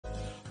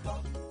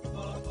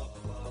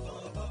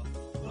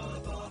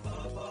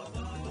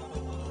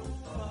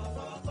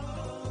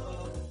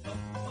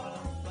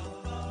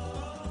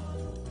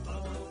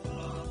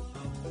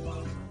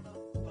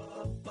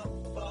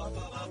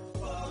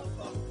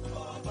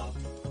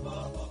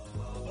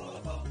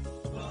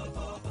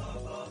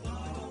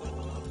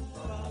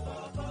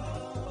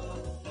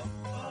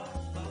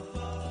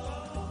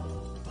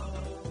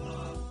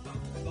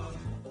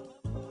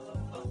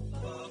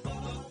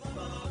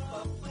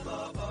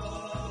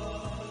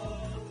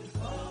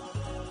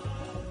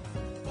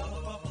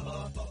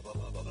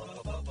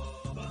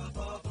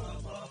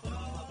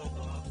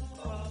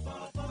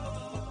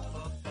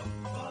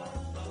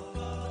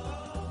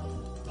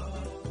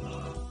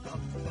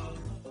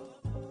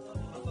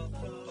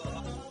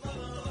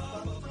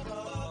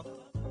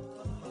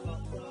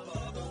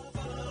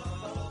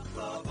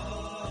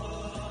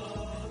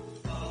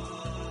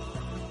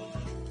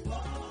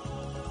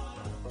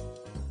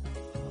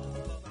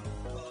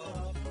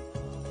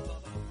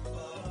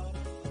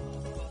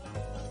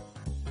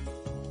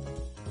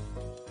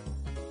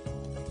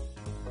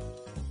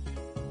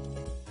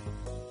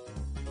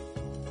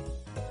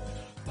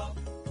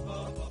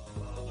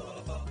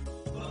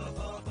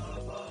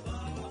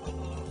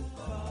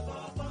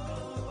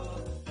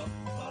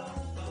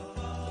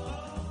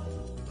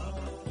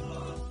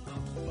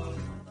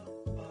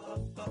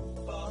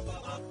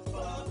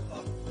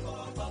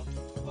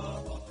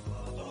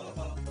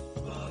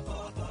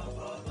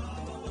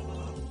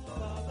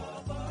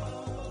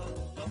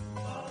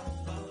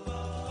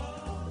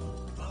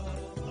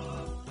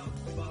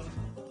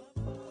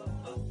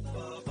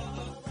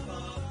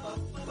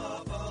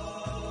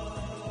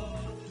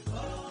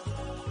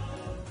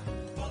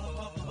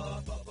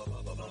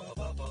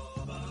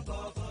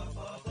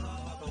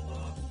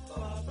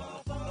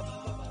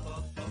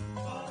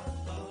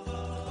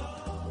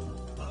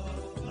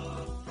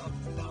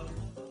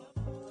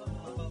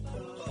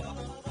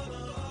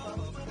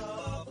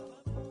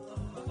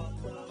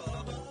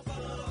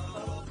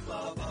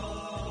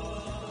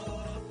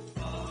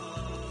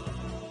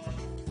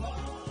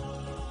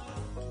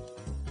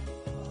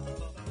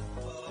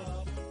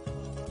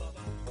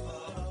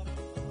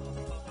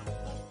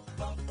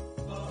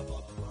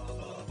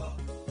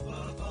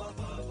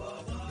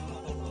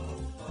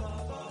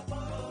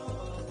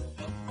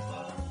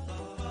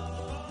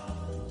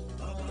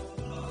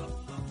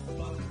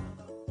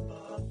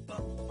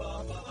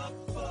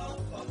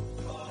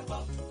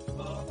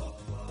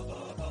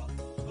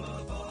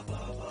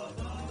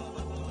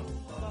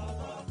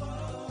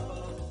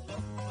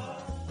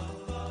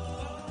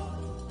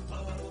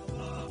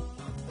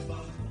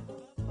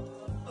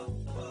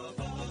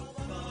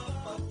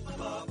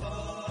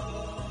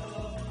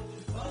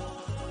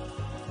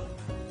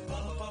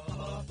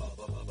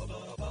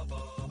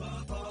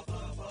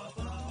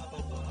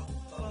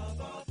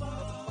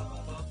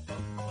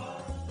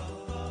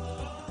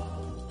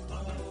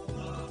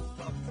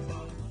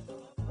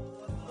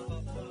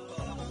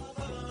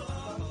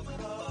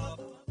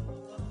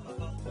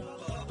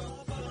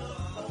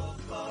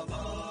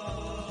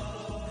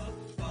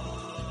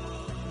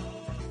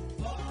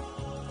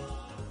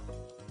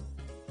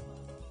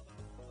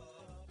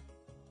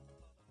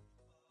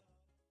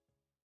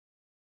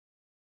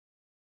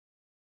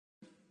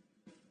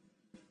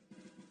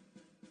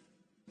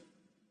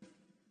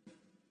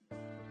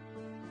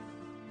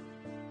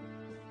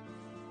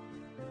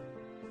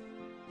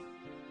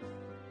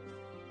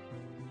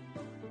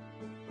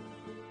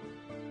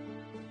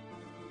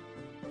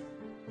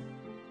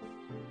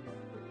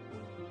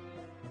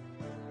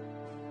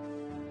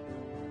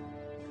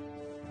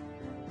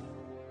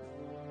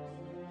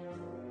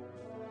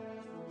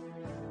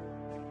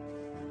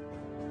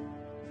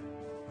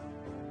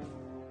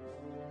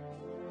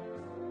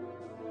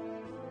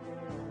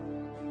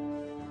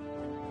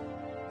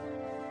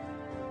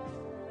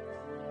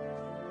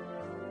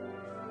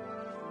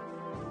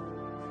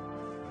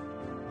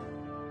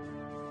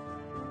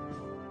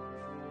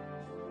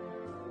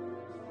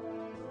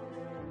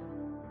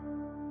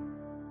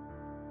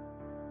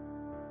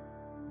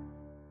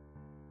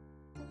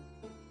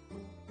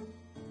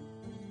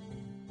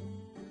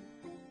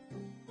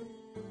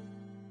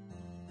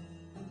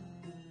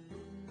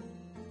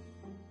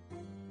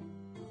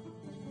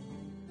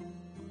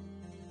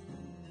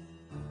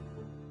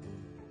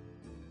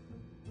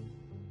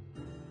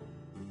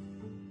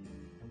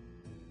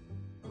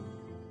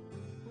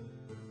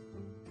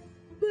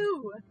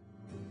Woo!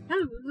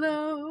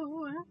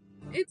 Hello!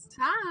 It's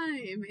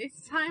time!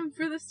 It's time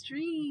for the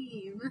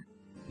stream!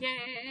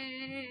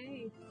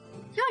 Yay!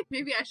 I feel like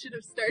maybe I should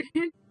have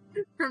started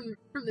from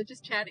the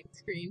just chatting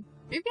screen.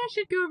 Maybe I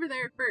should go over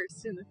there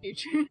first in the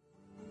future.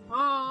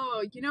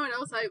 Oh, you know what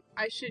else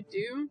I should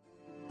do?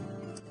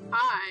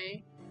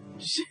 I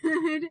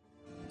should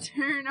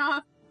turn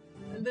off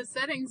the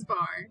settings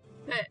bar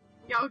that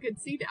y'all could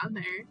see down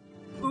there.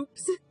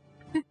 Oops.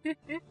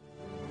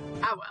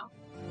 Ah well.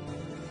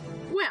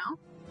 Well,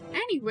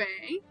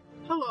 anyway,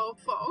 hello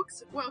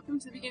folks, welcome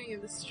to the beginning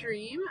of the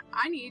stream.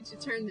 I need to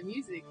turn the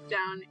music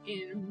down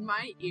in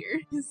my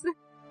ears.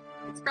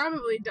 It's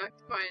probably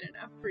ducked quiet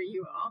enough for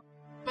you all,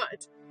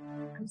 but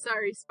I'm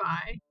sorry,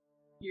 Spy.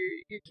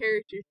 Your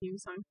character theme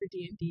song for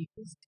D&D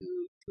was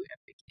too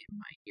epic in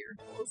my ear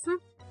holes.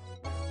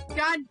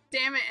 God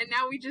damn it, and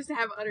now we just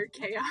have utter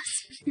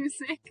chaos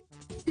music.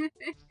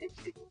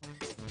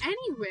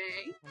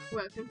 Anyway,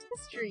 welcome to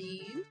the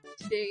stream.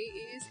 Today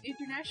is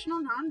International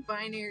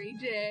Non-Binary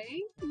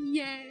Day.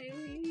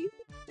 Yay!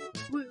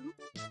 Woo!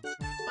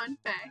 Fun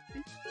fact,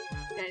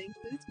 that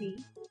includes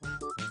me.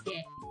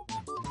 Yeah.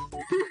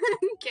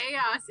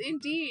 Chaos,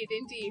 indeed.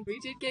 We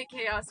did get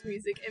chaos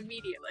music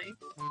immediately.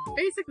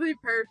 Basically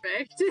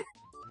perfect.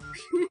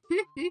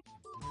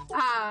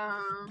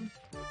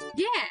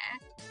 Yeah.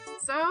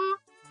 So,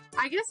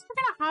 I guess we're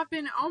gonna hop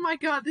in. Oh my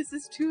god, this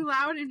is too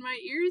loud in my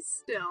ears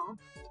still.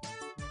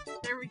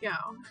 There we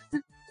go.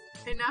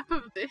 Enough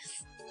of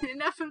this.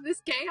 Enough of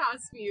this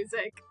chaos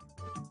music.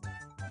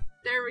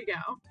 There we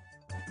go.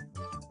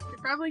 It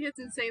probably gets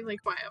insanely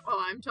quiet while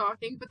I'm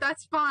talking, but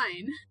that's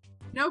fine.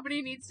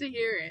 Nobody needs to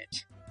hear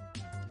it.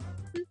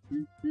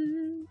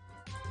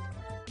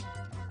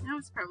 Now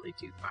it's probably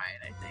too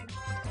quiet, I think.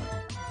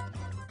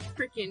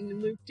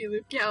 Frickin'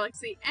 loop-de-loop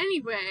galaxy.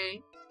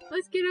 Anyway,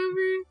 let's get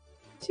over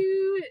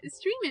to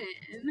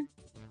streaming.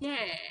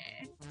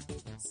 Yeah.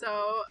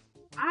 So,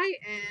 I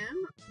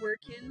am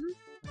working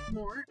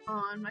more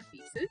on my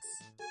thesis.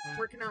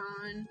 Working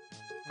on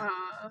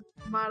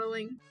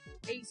modeling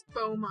Ace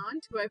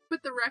Beaumont, who I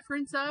put the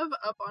reference of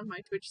up on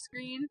my Twitch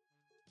screen.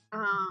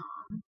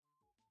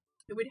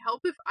 It would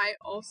help if I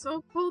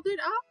also pulled it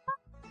up,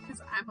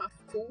 because I'm a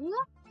fool.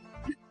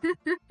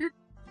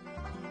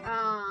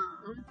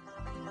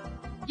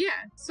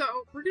 Yeah,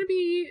 so we're gonna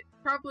be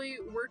probably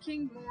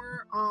working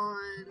more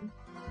on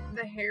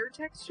the hair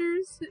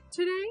textures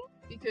today,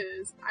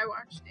 because I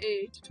watched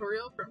a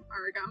tutorial from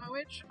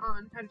𝐒𝐢𝐬𝐜𝐿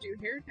on how to do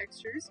hair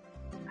textures.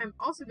 I'm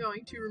also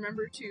going to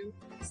remember to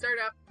start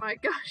up my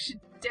gosh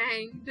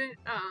danged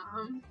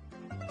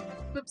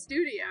Clip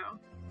Studio.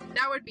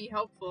 That would be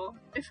helpful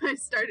if I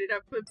started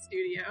up Clip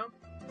Studio.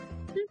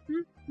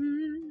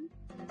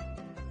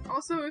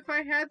 Also, if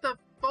I had the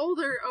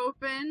folder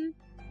open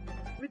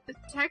with the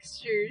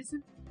textures,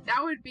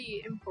 that would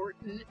be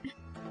important.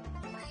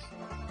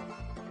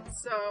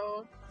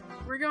 So,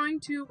 we're going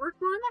to work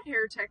more on the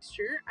hair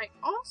texture. I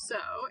also,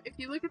 if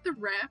you look at the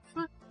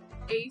ref,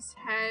 Ace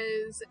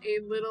has a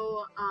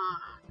little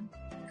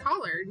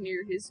collar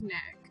near his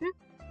neck.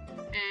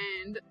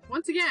 And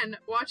once again,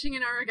 watching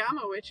an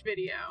𝐒𝐢𝐬𝐜𝐿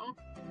video,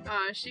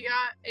 she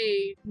got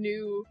a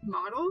new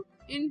model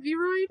in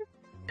𝐕roid,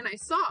 and I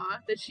saw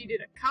that she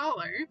did a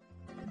collar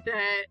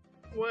that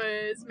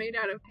was made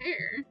out of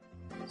hair.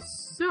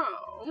 So,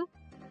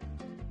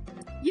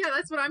 yeah,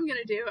 that's what I'm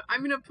gonna do.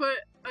 I'm gonna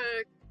put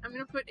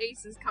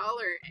Ace's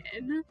collar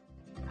in.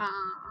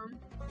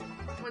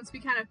 Once we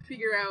kind of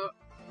figure out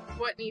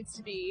what needs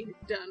to be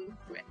done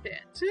with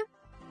it.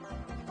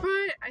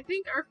 But I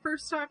think our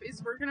first stop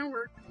is we're gonna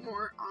work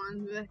more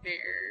on the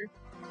hair,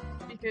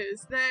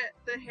 because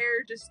the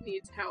hair just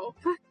needs help.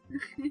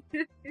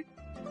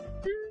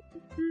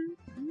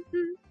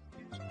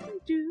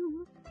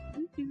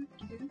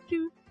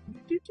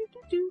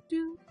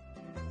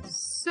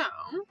 So,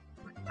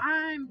 what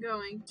I'm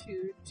going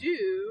to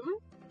do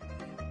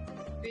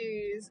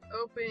is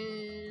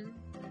open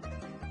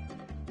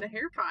the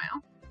hair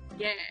file.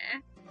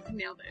 Yeah,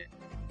 nailed it.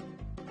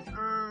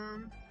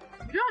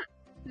 We don't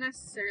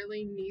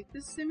necessarily need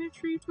the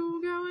symmetry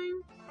tool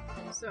going,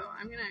 so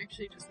I'm gonna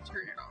actually just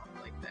turn it off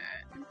like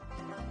that.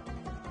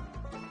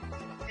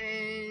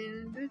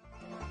 And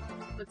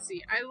let's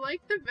see, I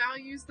like the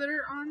values that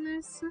are on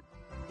this,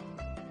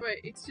 but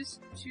it's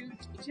just too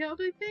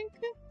detailed, I think.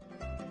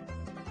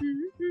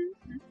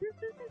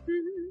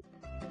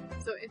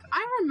 So if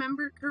I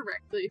remember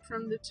correctly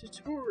from the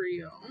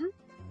tutorial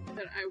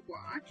that I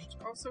watched,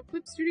 also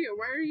Clip Studio,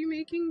 why are you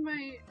making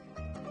my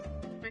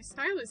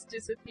stylus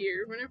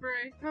disappear whenever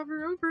I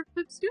hover over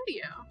Clip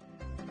Studio?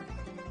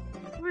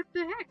 What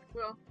the heck?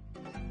 Well,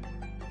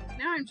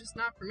 now I'm just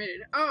not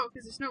permitted. Oh,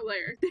 because there's no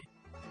layer.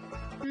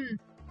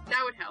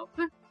 That would help.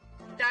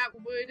 That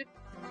would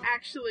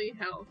actually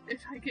help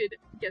if I could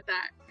get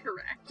that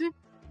correct.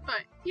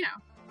 But, you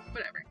know,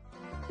 whatever.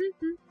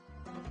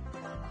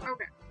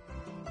 Okay.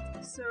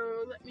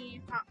 So, let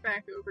me hop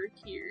back over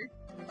here.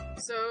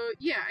 So,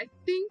 yeah, I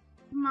think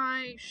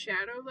my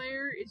shadow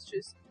layer is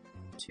just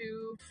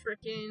too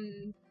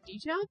frickin'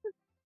 detailed.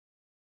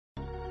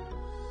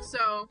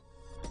 So,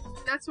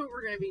 that's what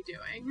we're going to be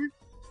doing,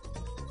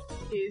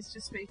 is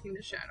just making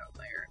the shadow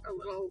layer a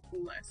little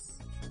less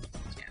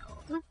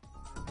detailed.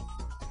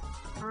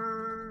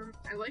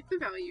 I like the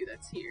value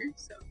that's here,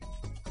 so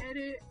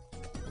edit,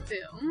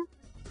 fill,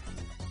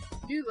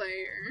 new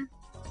layer,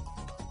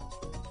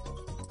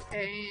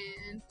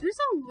 and there's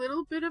a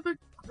little bit of a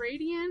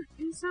gradient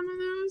in some of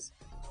those.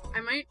 I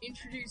might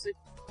introduce a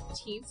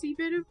teensy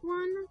bit of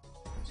one,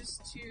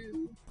 just to,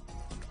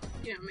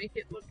 you know, make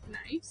it look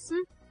nice,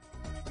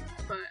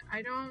 but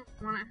I don't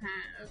want to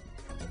have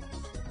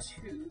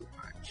too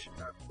much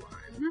of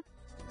one.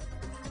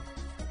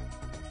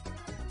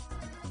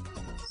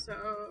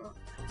 So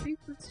I think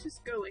let's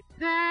just go like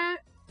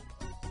that,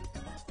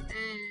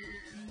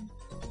 and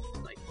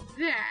like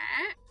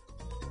that.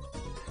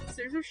 So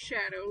there's our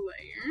shadow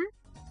layer,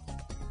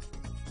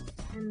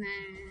 and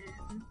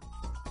then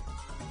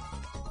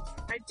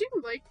I do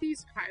like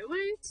these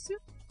highlights,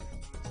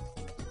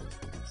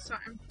 so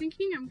I'm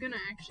thinking I'm gonna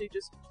actually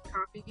just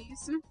copy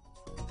these.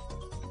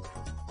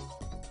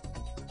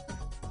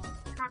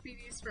 Copy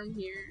these from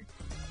here,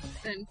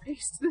 then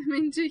paste them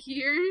into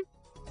here.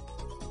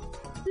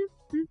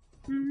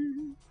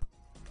 Even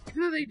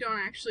though they don't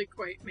actually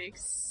quite make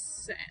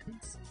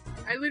sense.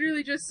 I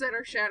literally just said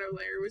our shadow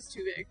layer was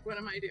too big. What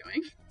am I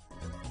doing?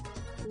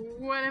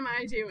 What am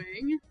I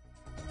doing?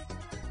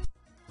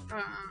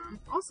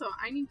 Also,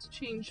 I need to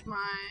change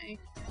my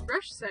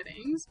brush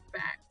settings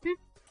back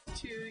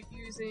to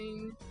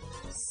using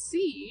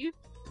C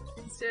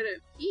instead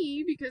of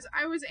E because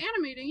I was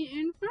animating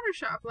in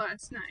Photoshop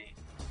last night.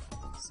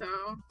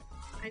 So,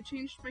 I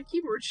changed my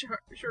keyboard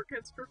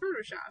shortcuts for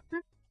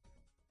Photoshop.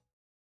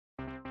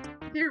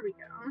 There we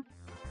go.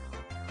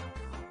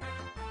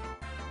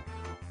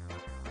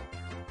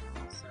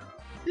 So,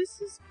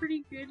 this is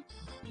pretty good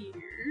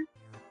here.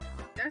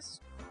 That's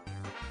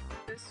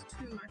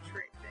too much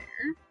right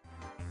there.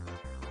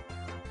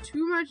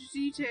 Too much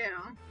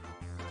detail.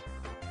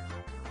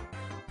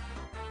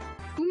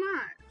 Too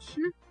much.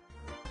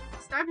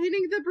 Stop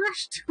hitting the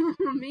brush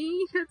tool,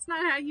 me. That's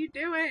not how you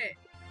do it.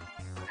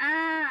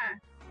 Ah.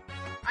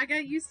 I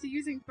got used to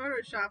using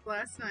Photoshop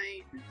last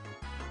night.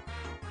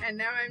 And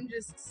now I'm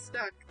just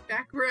stuck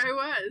back where I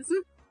was.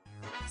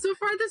 So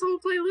far this whole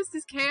playlist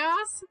is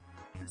chaos.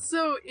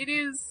 So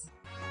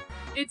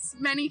it's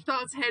Many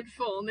Thoughts Head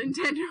Full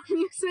Nintendo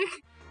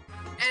music.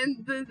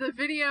 And the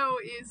video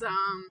is,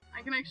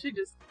 I can actually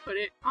just put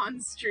it on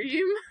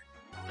stream.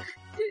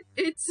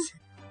 It's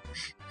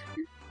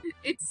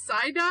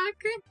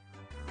𝐲𝐢𝐬𝐜𝐝,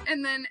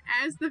 and then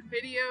as the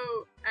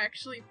video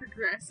actually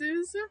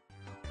progresses,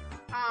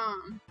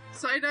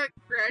 𝐲𝐢𝐬𝐜𝐝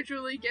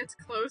gradually gets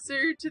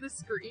closer to the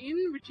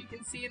screen, which you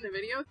can see in the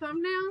video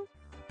thumbnail.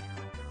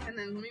 And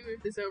then let me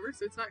move this over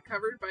so it's not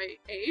covered by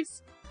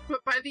Ace.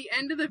 But by the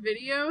end of the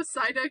video,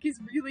 𝐲𝐢𝐬𝐜𝐝 is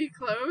really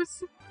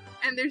close,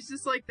 and there's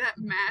just like that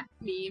math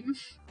meme,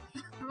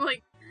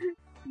 like,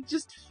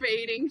 just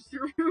fading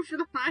through for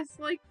the last,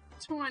 like,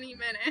 20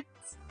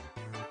 minutes.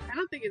 I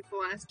don't think it's the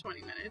last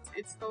 20 minutes.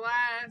 It's the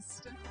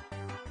last,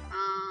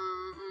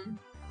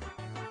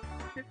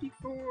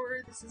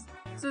 54,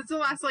 so it's the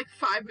last, like,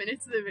 5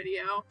 minutes of the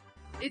video.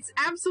 It's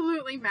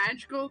absolutely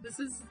magical. This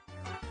is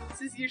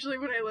usually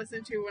what I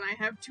listen to when I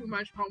have too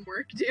much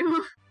homework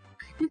due.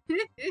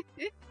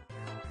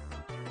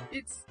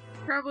 It's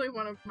probably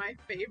one of my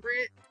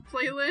favorite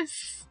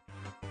playlists.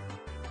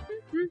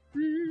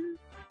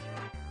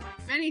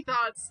 Many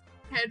Thoughts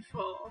Head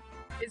Full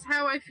is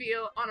how I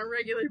feel on a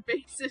regular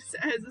basis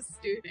as a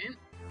student.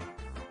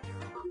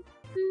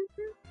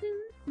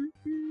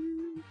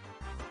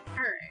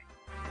 Alright.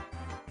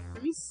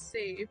 Let me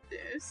save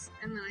this,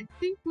 and then I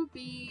think we'll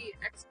be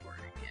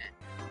exporting it.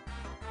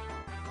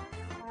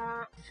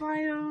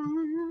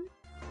 File,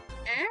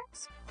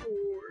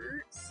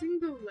 export,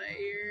 single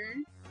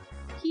layer,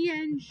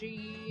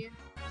 PNG,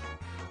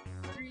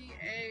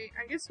 3A.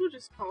 I guess we'll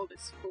just call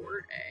this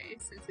 4A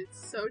since it's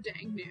so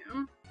dang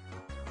new.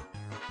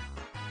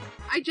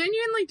 I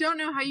genuinely don't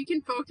know how you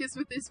can focus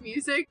with this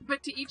music,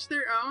 but to each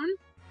their own.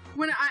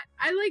 When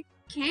I like,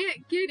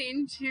 can't get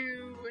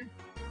into,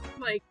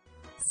 like,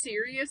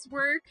 serious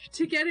work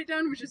to get it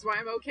done, which is why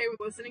I'm okay with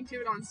listening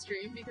to it on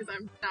stream, because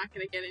I'm not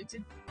gonna get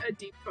into a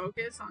deep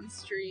focus on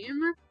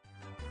stream.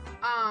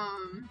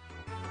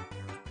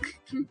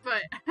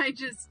 But I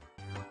just,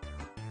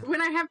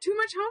 when I have too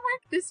much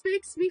homework, this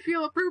makes me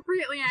feel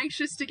appropriately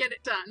anxious to get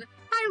it done.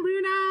 Hi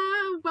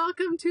Luna!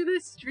 Welcome to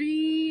the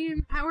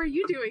stream! How are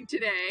you doing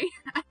today?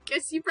 I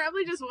guess you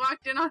probably just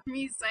walked in on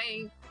me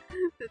saying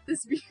that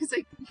this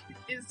music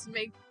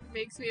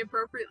makes me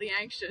appropriately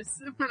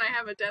anxious when I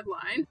have a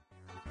deadline.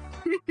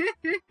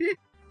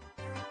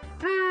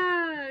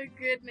 Ah,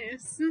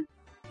 goodness.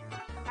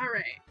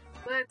 Alright,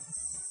 let's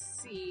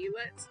see.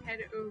 Let's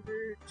head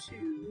over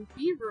to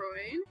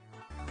𝐃𝐢𝐬𝐜𝐝,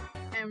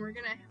 and we're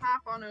gonna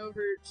hop on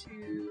over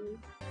to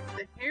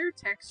the hair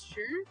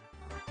texture.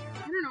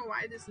 I don't know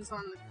why this is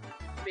on the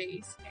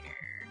base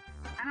hair.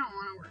 I don't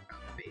want to work on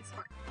the base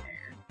fucking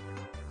hair.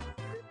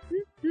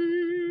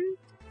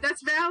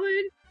 That's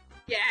valid?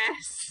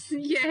 Yes!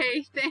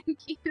 Yay, thank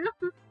you!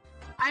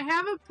 I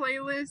have a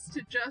playlist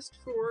just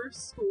for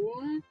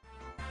school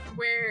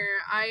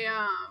where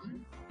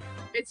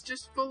it's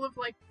just full of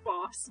like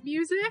boss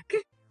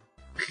music.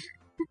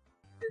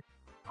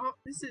 Oh,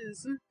 this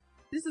is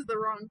the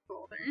wrong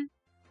folder.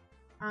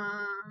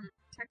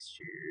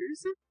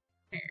 Textures,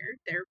 hair,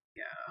 there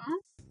we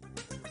go.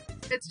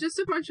 It's just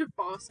a bunch of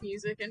boss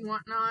music and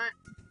whatnot.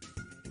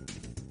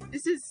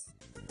 This is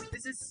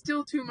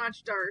still too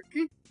much dark.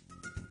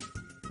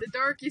 The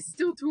dark is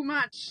still too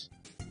much.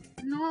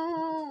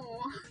 No.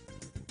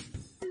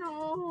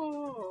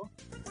 No.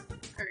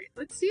 Alright,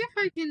 let's see if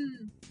I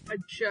can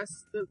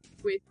adjust the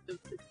width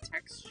of the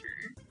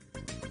texture.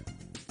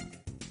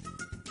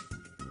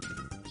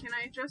 Can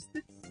I adjust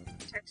the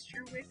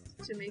texture width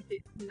to make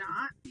it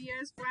not be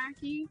as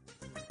wacky?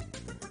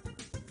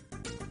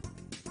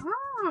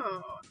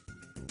 Oh!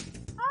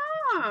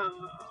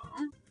 Oh!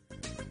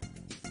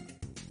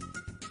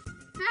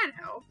 That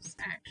helps,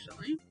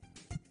 actually.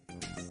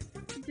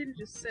 I can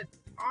just set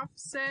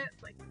offset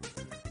like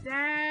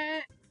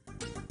that.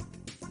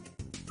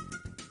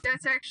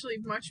 That's actually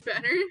much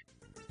better.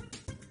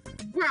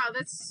 Wow,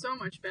 that's so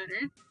much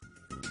better.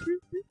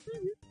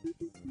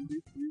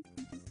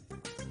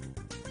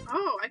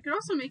 Oh, I could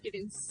also make it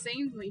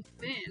insanely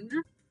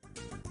thin.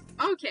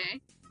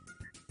 Okay.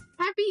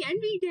 Happy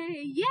Envy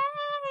Day! Yay!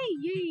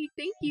 Yay!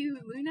 Thank you,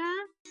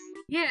 Luna!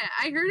 Yeah,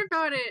 I heard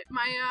about it.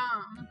 My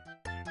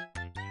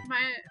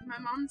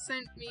mom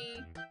sent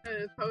me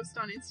a post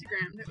on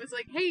Instagram that was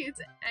like, hey,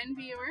 it's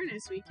Envy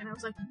Awareness Week. And I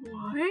was like,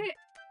 what?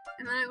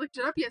 And then I looked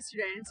it up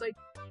yesterday and it's like,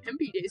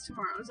 Envy Day's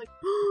tomorrow. I was like,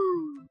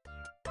 oh,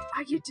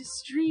 I get to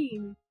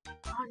stream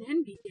on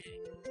Envy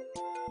Day.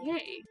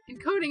 Yay.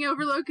 Encoding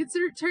overload.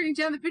 Consider turning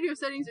down the video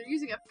settings or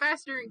using a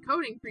faster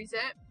encoding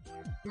preset.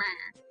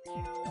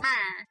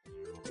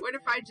 What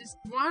if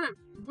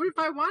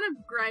I want to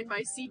grind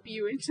my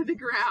CPU into the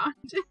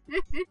ground?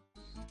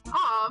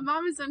 Aw,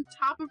 Mama's on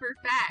top of her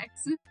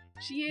facts.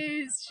 She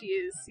is.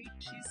 She's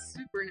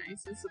super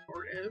nice and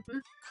supportive.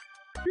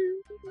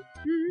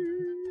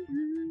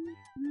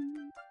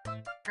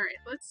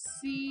 Alright, let's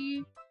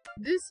see.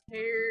 This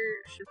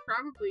hair should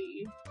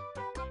probably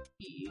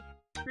be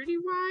pretty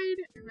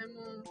wide, and then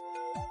we'll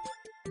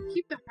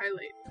keep the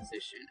highlight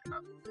position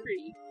up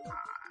pretty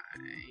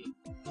high.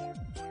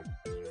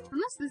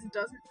 Unless this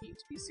doesn't need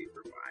to be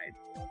super wide.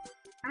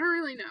 I don't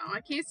really know.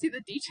 I can't see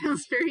the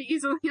details very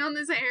easily on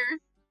this hair.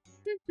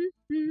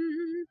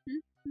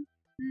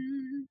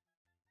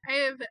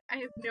 I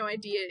have no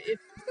idea if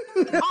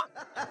𝐾𝐢𝐬𝐜𝐿!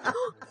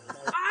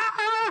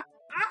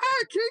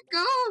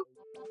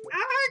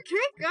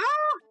 𝐾𝐢𝐬𝐜𝐿!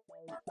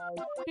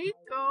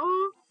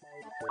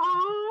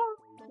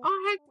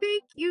 Oh,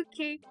 thank you,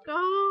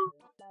 𝐾𝐢𝐬𝐜𝐿!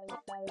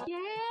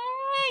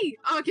 Yay!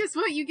 Oh, guess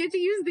what? You get to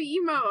use the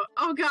emote.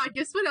 Oh god,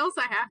 guess what else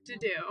I have to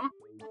do?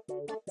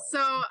 So,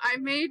 I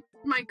made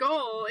my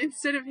goal,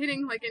 instead of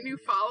hitting like a new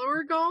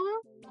follower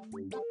goal,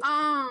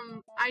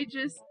 I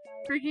just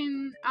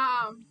freaking,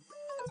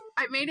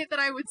 I made it that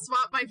I would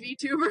swap my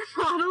VTuber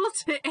model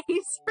to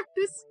Ace for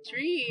the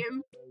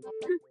stream.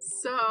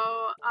 So,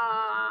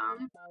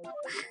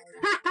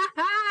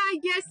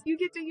 yes, you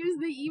get to use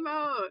the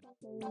emote.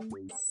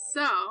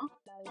 So,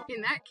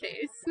 in that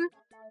case,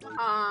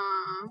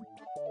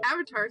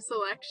 avatar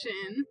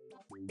selection.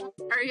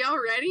 Are y'all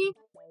ready?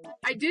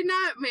 I did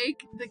not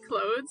make the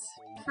clothes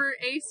for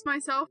Ace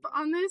myself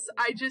on this.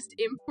 I just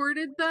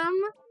imported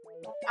them.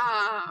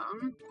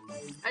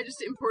 I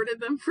just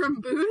imported them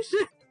from Boosh.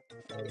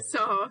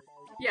 So,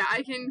 yeah,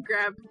 I can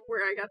grab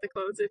where I got the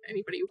clothes if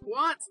anybody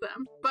wants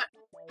them. But,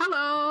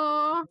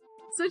 hello!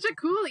 Such a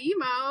cool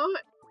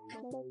emote!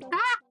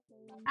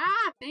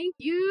 Thank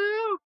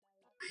you!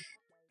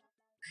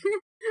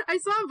 I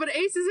saw it, but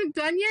Ace isn't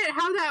done yet?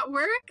 How'd that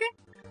work?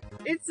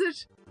 It's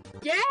such...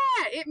 Yeah!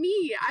 It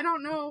me! I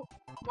don't know...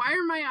 Why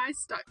are my eyes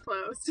stuck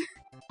closed?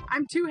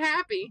 I'm too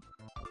happy.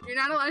 You're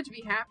not allowed to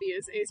be happy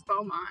as Ace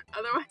Beaumont.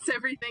 Otherwise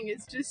everything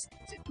is just...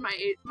 My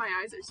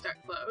eyes are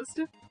stuck closed.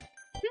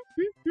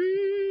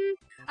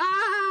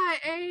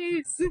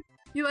 Ace!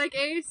 You like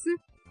Ace?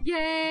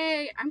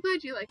 Yay! I'm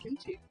glad you like him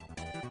too.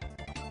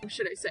 Or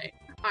should I say,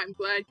 I'm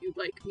glad you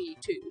like me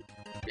too.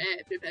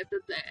 Blah, blah, blah, blah,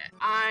 blah.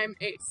 I'm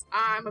Ace.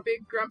 I'm a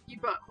big grumpy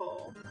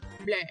butthole.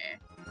 Blah,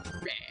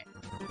 blah,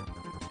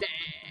 blah.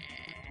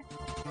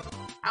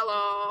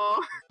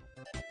 Hello!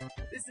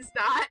 This is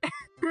not...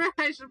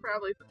 I should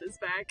probably put this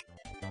back.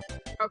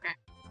 Okay.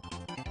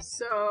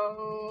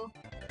 So...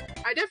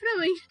 I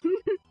definitely...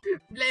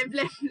 blah,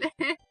 blah,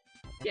 blah.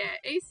 Yeah,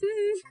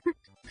 Aces.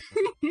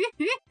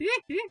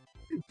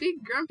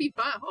 Big grumpy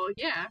butthole,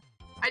 yeah.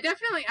 I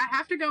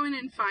have to go in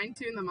and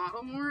fine-tune the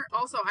model more.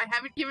 Also, I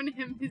haven't given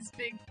him his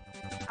big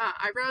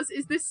eyebrows.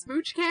 Is this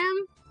smooch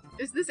cam?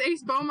 Is this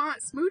Ace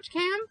Beaumont smooch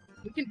cam?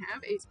 We can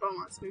have Ace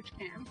Beaumont smooch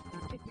cam,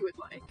 if you would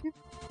like.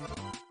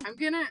 I'm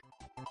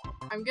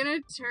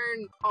gonna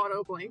turn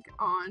auto blink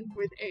on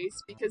with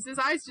Ace, because his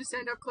eyes just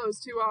end up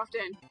closed too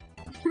often.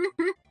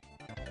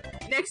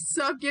 Next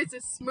sub gets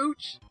a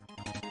smooch.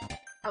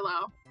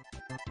 Hello.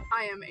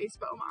 I am Ace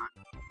Beaumont.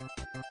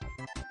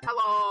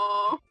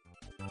 Hello.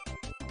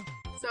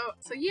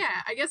 So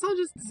yeah, I guess I'll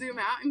just zoom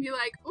out and be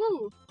like,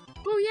 ooh,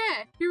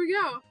 yeah, here we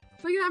go.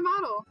 Look at that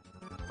model.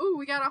 Ooh,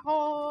 we got a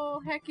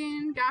whole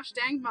heckin' gosh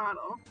dang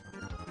model.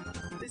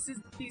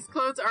 These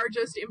clothes are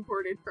just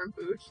imported from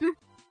Booth.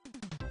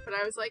 But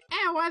I was like,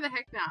 why the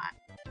heck not?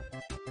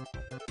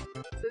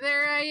 So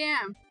there I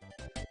am.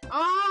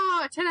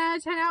 Oh, 10 out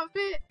of 10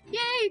 outfit.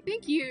 Yay,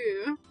 thank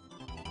you.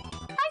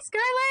 Hi,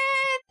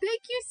 Scarlett.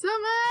 Thank you so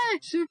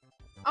much.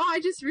 Oh, I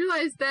just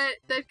realized that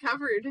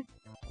covered.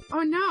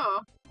 Oh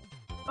no.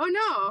 Oh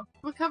no.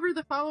 We'll cover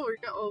the follower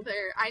goal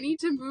there. I need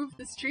to move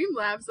the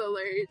Streamlabs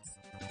alerts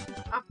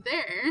up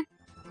there.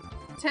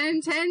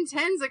 10, 10,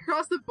 10s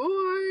across the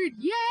board.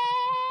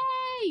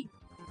 Yay!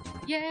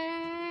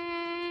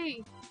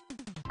 Yay!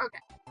 Okay.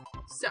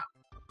 So,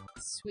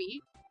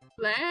 sweet.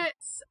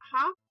 Let's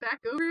hop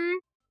back over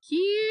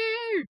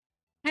here.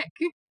 Heck.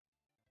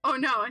 Oh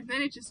no, and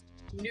then it just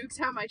nukes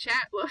how my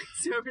chat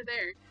looks over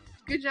there.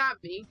 Good job,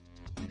 me.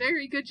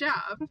 Very good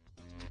job.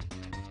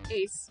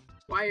 Ace,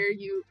 why are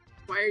you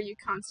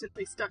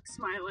constantly stuck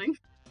smiling?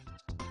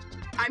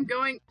 I'm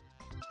going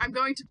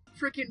to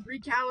frickin'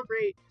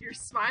 recalibrate your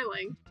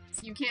smiling.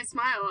 So you can't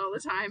smile all the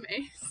time,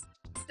 Ace.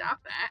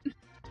 Stop that.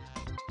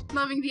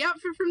 Loving the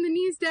outfit from the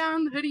knees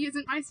down. The hoodie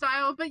isn't my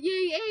style, but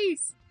yay,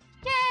 Ace!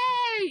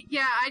 Yay!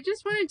 Yeah, I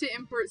just wanted to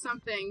import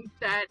something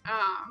that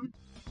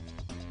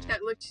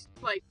looked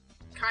like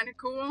kind of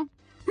cool.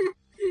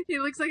 He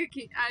looks like a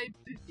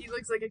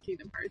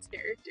Kingdom Hearts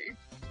character.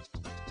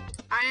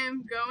 I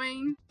am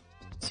going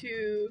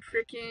to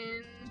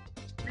frickin'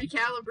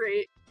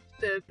 recalibrate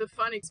the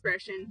fun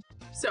expression.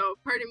 So,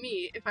 pardon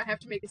me if I have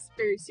to make a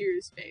very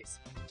serious face.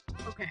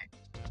 Okay,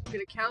 I'm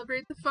gonna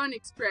calibrate the fun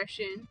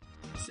expression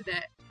so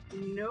that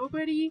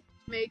nobody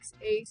makes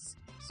Ace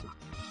smile.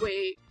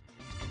 Wait,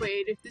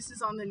 if this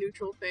is on the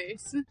neutral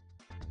face.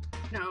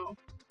 No.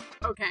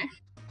 Okay.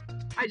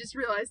 I just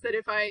realized that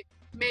if I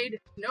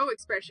made no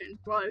expression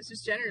while I was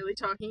just generally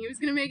talking, he was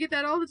gonna make it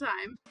that all the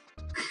time.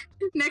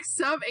 Next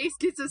sub, Ace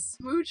gets a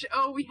smooch.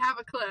 Oh, we have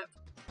a clip.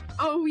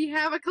 Oh, we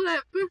have a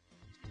clip.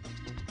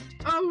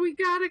 Oh, we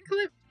got a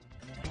clip.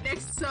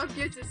 Next sub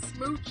gets a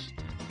smooch.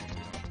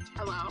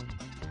 Hello.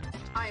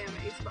 I am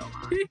Ace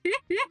Beaumont.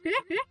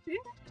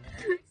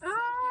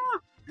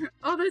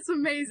 Oh, that's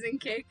amazing,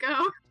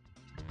 𝐾𝐢𝐬𝐜𝐿.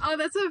 Oh,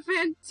 that's a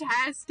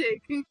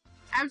fantastic,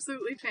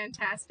 absolutely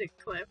fantastic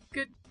clip.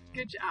 Good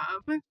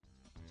job.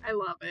 I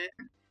love it.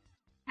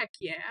 Heck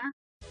yeah.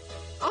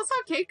 Also,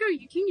 𝐾𝐢𝐬𝐜𝐿,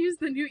 you can use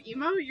the new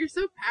emote. You're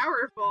so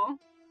powerful.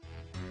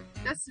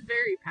 That's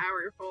very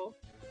powerful.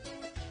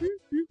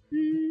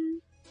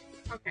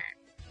 Okay.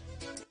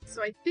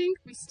 So I think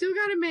we still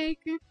gotta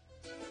make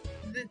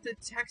the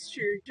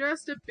texture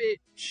just a bit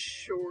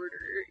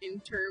shorter in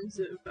terms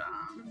of,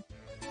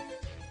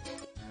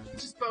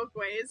 just both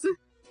ways.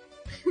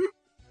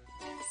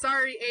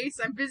 Sorry, Ace,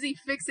 I'm busy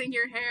fixing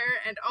your hair,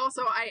 and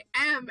also I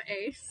am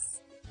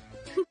Ace.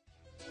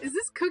 Is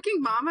this Cooking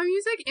Mama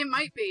music? It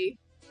might be.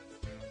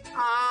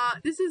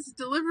 This is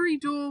Delivery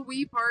Duel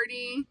Wii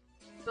Party.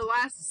 The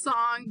last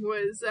song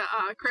was,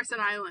 Crescent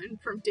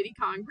Island from Diddy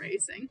Kong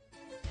Racing.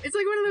 It's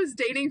like one of those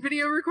dating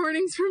video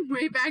recordings from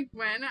way back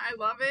when. I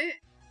love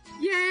it.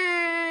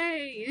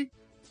 Yay!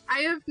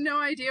 I have no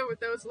idea what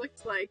those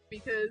looked like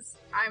because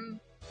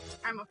I'm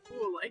a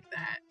fool like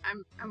that.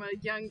 I'm a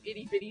young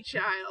itty bitty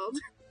child.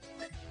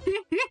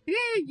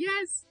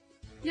 Yes!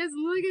 Yes,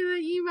 look at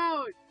the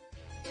emote!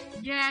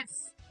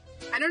 Yes!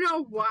 I don't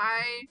know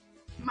why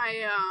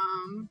my,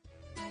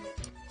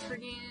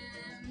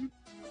 friggin'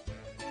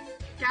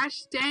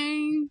 gosh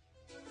dang,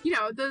 you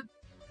know,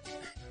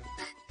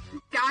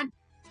 god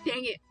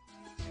dang it.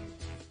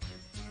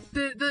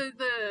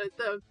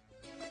 The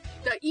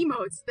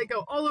emotes that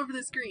go all over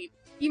the screen.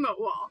 Emote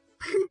wall.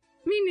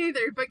 Me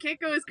neither, but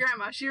𝐾𝐢𝐬𝐜 is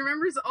grandma. She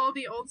remembers all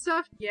the old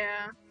stuff?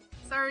 Yeah.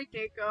 Sorry,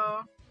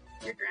 𝐾𝐢𝐬𝐜.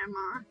 Your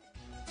grandma.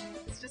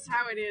 It's just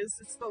how it is.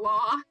 It's the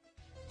law.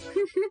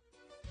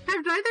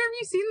 Have either of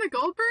you seen the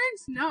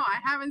Goldbergs? No, I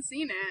haven't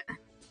seen it.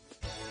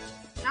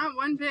 Not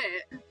one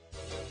bit.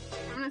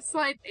 I'm gonna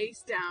slide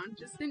Ace down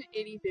just an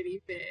itty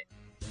bitty bit.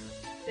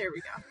 There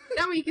we go.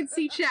 That way you can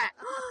see chat.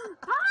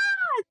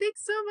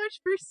 Thanks so much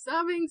for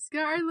subbing,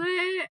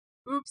 Scarlett.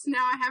 Oops,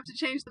 now I have to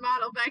change the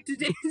model back to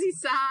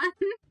Daisy-san.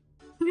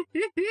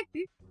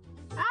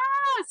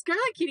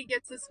 Scarlet Kitty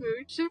gets a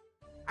smooch.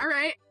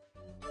 Alright.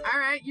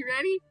 Alright, you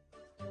ready?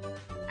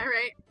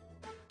 Alright.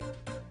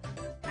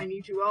 I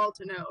need you all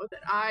to know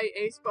that I,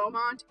 Ace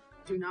Beaumont,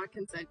 do not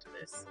consent to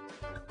this.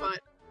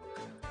 But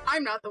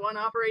I'm not the one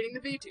operating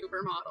the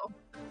VTuber model.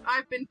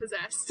 I've been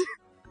possessed.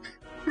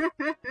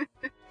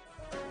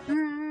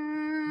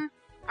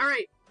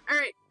 Alright,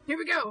 here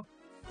we go.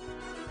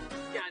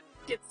 God,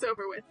 get this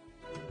over with.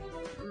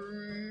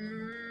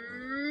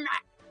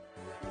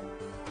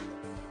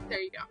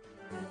 There you go.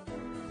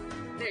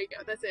 There you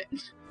go, that's it.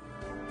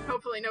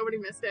 Hopefully nobody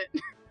missed it.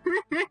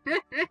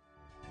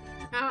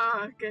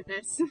 Oh,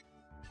 goodness.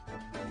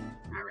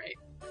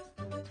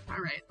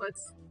 Alright,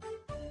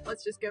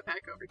 let's just go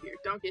back over here.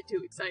 Don't get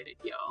too excited,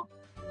 y'all.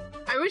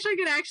 I wish I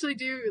could actually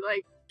do,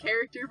 like,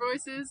 character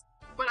voices,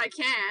 but I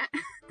can't.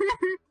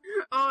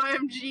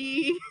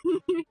 OMG.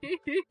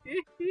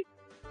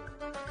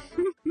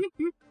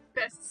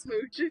 Best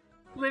smooch.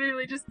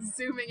 Literally just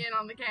zooming in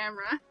on the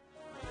camera.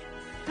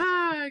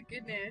 Ah,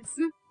 goodness.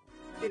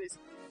 Goodness.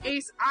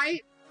 Ace,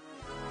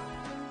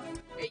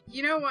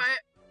 you know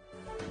what?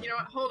 You know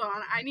what? Hold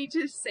on. I need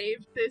to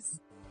save this.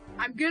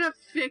 I'm gonna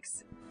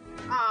fix,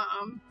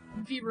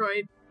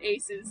 Vroid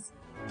Ace's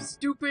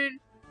stupid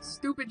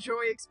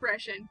joy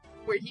expression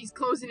where he's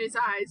closing his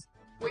eyes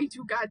way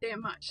too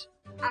goddamn much.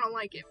 I don't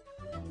like it.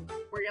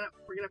 We're gonna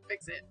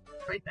fix it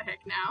right the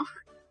heck now.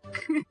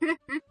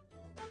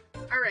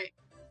 Alright.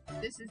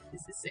 This is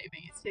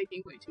saving. It's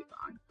taking way too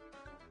long.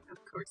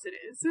 Of course it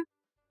is.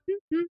 Do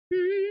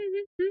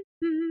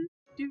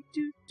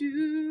do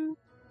do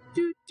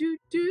do do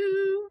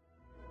do.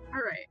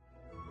 Alright.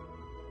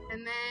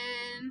 And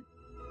then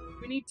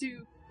we need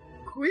to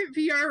quit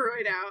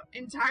VRoid out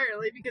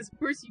entirely because of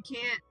course you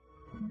can't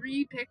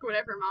re-pick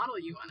whatever model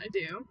you want to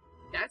do.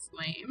 That's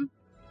lame.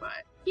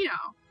 But, you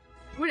know,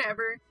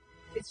 whatever.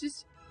 It's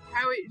just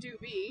how it do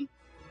be.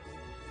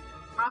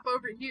 Hop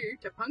over here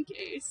to Punk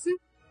Ace.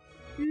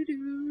 Do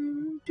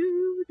do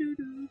do do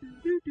do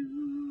do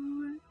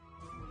do.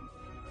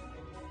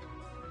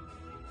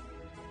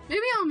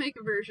 Maybe I'll make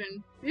a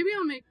version. Maybe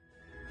I'll make.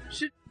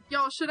 Should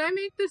I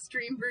make the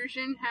stream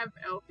version have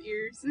elf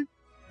ears?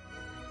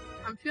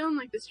 I'm feeling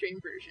like the stream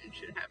version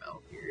should have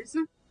elf ears.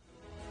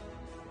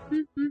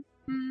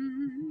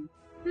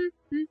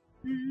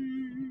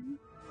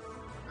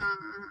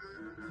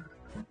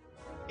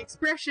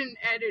 Expression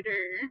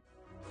editor.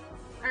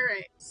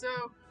 Alright,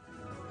 so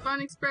fun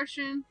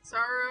expression,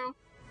 sorrow,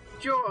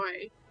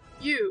 joy,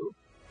 you.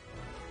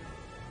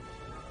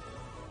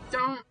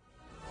 Don't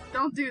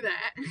do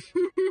that.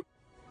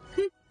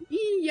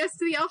 Yes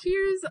to the elf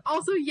ears.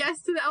 Also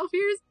yes to the elf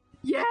ears.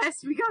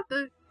 Yes, we got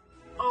the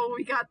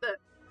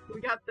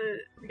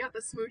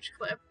smooch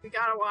clip. We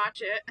gotta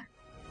watch it.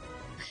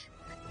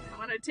 I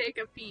want to take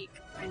a peek.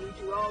 I need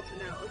you all to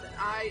know that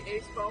I,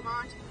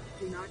 𝐴𝐲𝐲,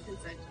 do not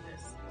consent to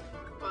this.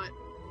 But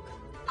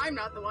I'm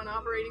not the one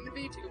operating the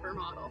VTuber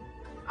model.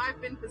 I've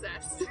been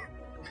possessed.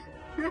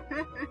 Alright,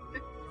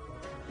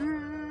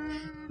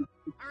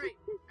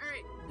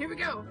 here we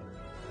go.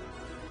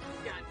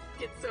 God,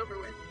 get this over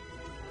with.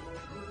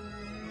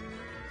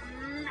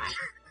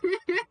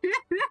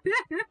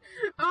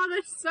 Oh,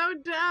 that's so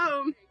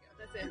dumb.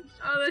 That's it.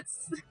 Oh,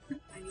 that's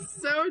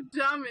so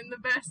dumb in the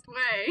best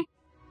way.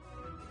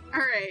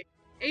 Alright,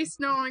 Ace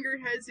no longer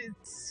has his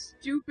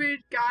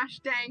stupid gosh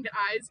danged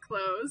eyes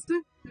closed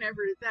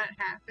whenever that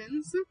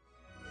happens.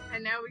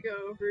 And now we go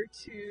over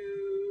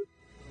to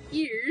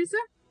ears.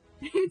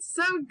 It's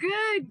so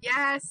good!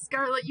 Yes,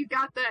 Scarlet, you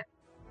got that.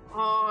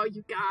 Oh,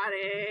 you got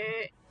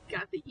it.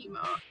 Got the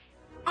emote.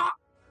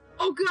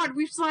 Oh god,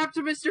 we've slapped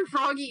a Mr.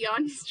 Froggy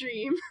on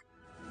stream.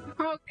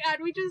 Oh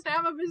god, we just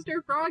have a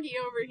Mr. Froggy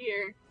over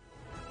here.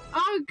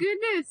 Oh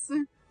goodness.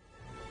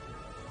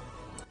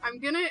 I'm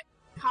gonna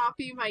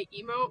copy my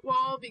emote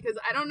wall because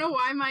I don't know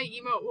why my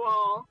emote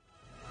wall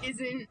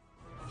isn't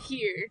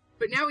here.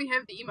 But now we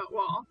have the emote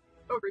wall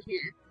over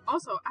here.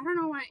 Also, I don't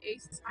know why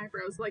Ace's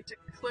eyebrows like to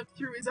clip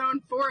through his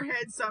own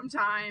forehead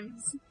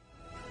sometimes.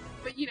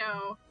 But you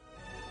know.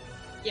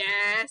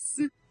 Yes.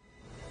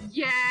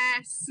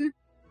 Yes.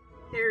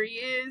 There he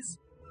is.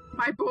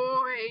 My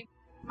boy.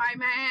 My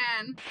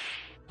man.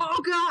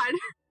 Oh god.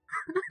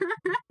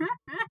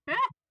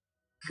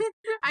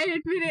 I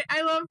admit it.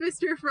 I love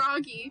Mr.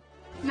 Froggy.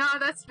 Nah,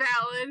 that's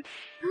valid.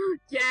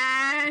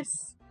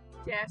 Yes.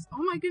 Yes.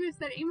 Oh my goodness,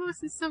 that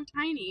Amos is so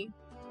tiny.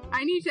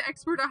 I need to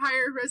export a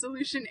higher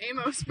resolution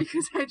Amos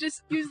because I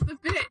just used the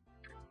bit.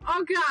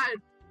 Oh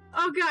god.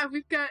 Oh god,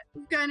 we've got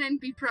an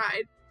NB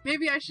Pride.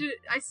 Maybe I should.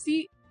 I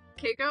see.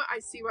 Keiko, I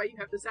see why you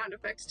have the sound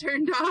effects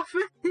turned off.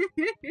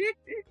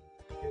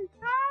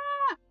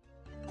 Ah!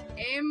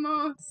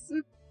 Amos.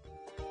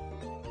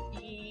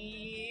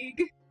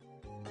 Eeg.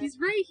 He's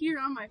right here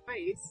on my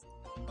face.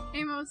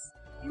 Amos,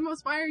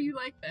 why are you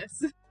like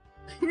this?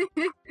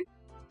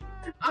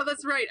 Oh,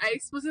 that's right. I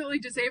explicitly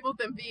disabled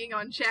them being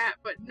on chat,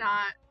 but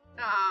not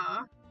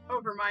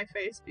over my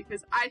face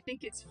because I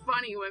think it's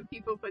funny when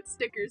people put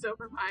stickers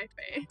over my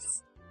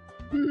face.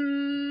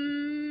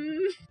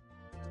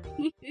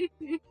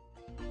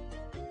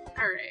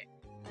 Alright.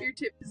 Ear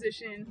tip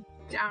position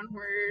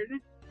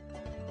downward.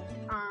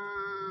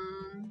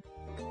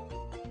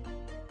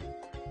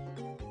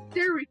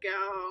 There we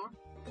go.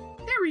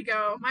 There we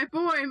go. My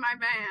boy, my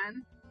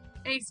man.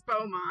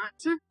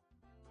 𝐴𝐲𝐲.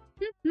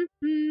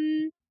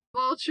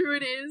 Well, true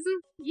it is.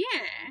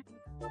 Yeah.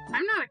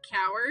 I'm not a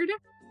coward.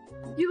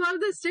 You love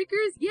the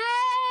stickers?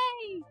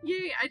 Yay!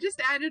 Yay! I just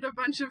added a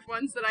bunch of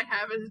ones that I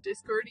have as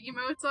Discord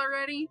emotes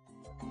already.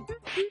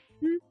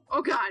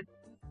 Oh god.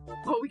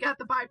 Oh, we got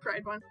the Bi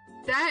Pride one.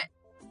 That,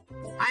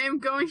 I am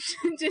going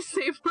to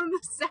disable the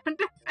sound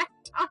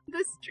effect on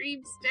the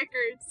stream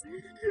stickers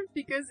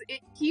because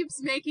it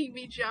keeps making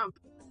me jump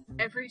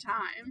every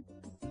time.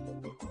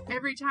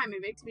 Every time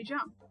it makes me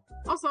jump.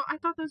 Also, I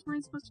thought those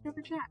weren't supposed to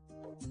cover chat.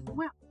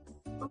 Well,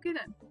 okay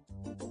then.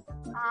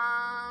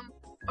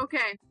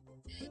 Okay.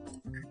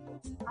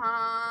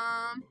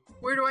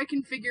 Where do I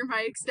configure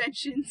my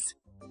extensions?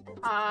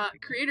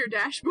 Creator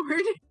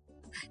dashboard.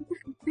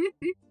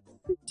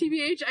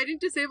 TBH, I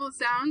didn't disable the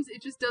sounds,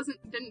 it just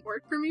didn't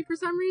work for me for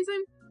some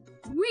reason.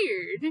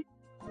 Weird.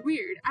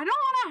 Weird. I don't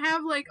want to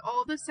have, like,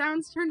 all the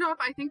sounds turned off.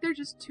 I think they're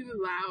just too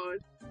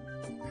loud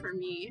for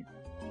me.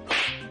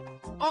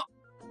 Oh!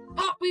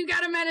 Oh, we've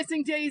got a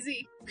menacing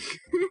Daisy!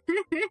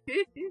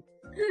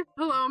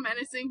 Hello,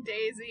 menacing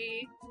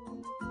Daisy.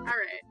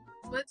 Alright,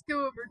 let's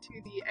go over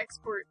to the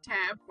export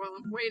tab while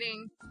I'm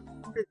waiting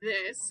for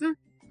this.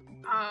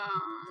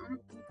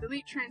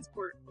 Delete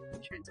transparent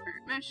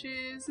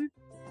meshes.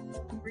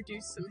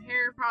 Reduce some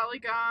hair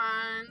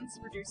polygons.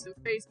 Reduce some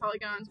face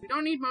polygons. We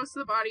don't need most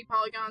of the body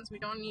polygons. We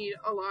don't need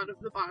a lot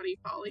of the body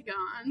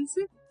polygons.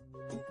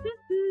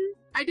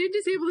 I did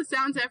disable the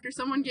sounds after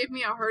someone gave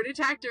me a heart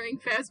attack during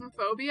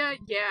Phasmophobia.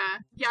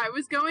 Yeah, I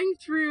was going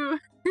through...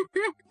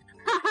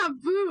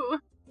 Boo!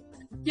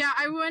 Yeah,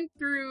 I went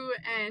through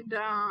and,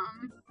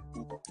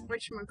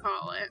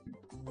 whatchamacallit.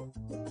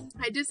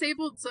 I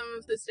disabled some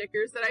of the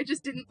stickers that I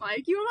just didn't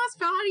like. You almost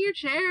fell out of your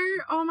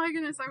chair! Oh my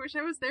goodness, I wish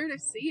I was there to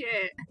see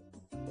it.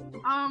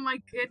 Oh my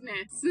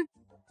goodness.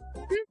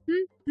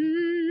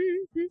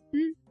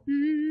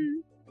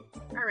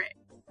 Alright.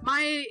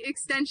 My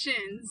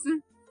extensions.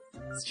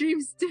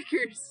 Stream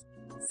stickers.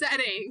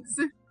 Settings.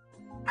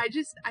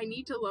 I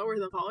need to lower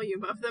the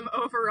volume of them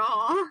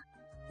overall.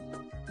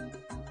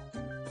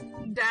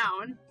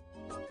 Down.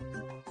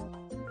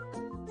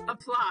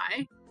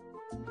 Apply.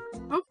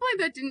 Hopefully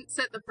that didn't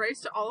set the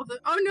price to all of them.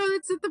 Oh no,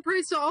 that set the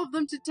price to all of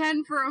them to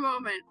 10 for a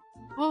moment.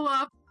 Hold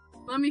up.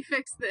 Let me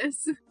fix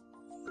this.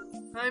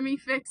 Let me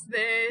fix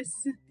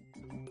this.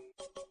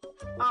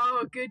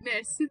 Oh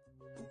goodness.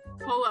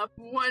 Hold up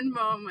one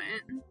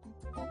moment.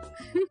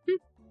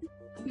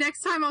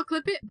 Next time I'll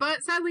clip it,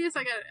 but sadly yes,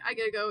 I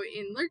gotta go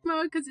in lurk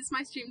mode because it's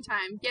my stream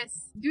time.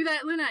 Yes, do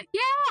that, Luna.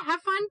 Yeah,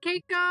 have fun,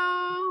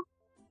 𝐃𝐢𝐬𝐜.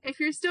 If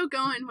you're still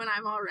going when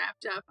I'm all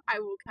wrapped up, I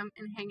will come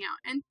and hang out.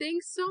 And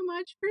thanks so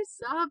much for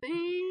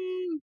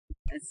subbing.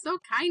 That's so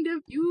kind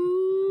of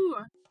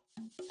you.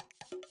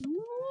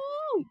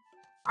 Woo!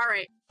 All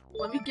right,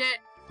 let me get.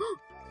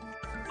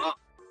 Oh,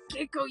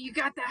 𝐃𝐢𝐬𝐜, you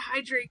got that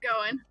hydrate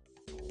going.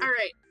 All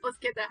right, let's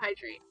get that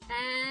hydrate.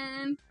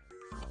 And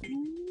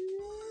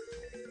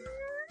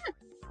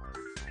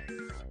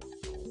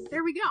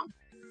there we go.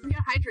 We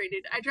got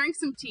hydrated. I drank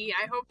some tea.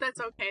 I hope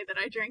that's okay that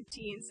I drank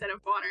tea instead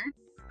of water.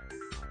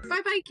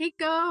 Bye-bye,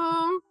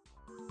 𝐃𝐢𝐬𝐜!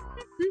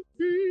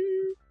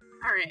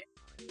 Alright.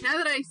 Now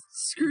that I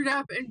screwed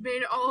up and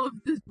made all of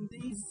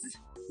these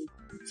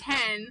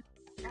 10,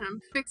 and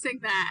I'm fixing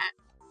that.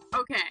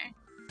 Okay.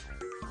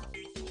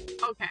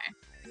 Okay.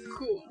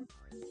 Cool.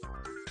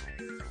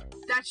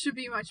 That should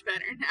be much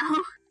better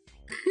now.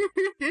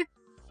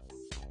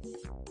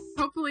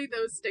 Hopefully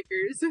those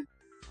stickers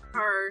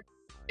are...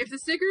 If the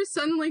stickers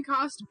suddenly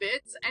cost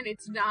bits and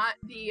it's not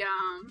the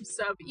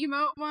sub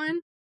emote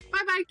one,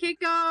 bye-bye,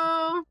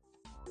 𝐃𝐢𝐬𝐜!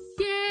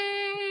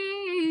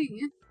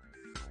 Yay!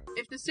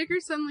 If the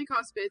stickers suddenly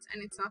cost bits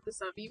and it's not the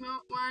sub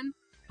emote one,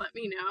 let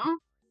me know.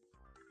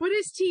 What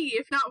is tea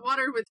if not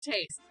water with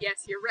taste?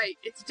 Yes, you're right.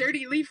 It's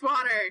dirty leaf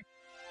water!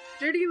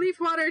 Dirty leaf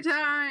water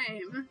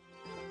time!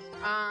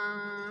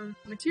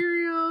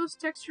 Materials,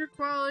 texture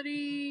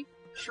quality,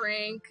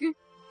 shrink,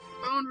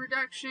 bone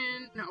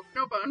reduction. No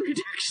bone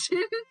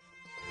reduction.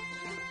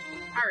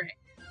 Alright,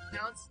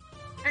 now let's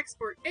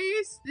export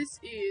ACE. This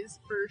is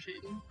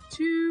version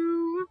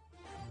 2.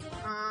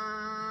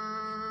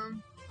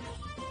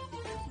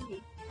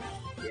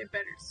 Get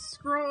better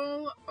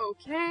scroll.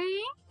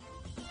 Okay.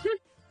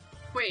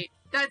 Wait,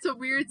 that's a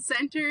weird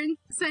sentence?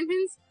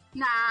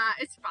 Nah,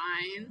 it's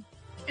fine.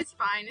 It's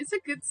fine. It's a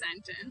good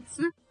sentence.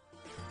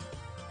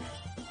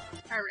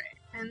 Alright,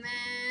 and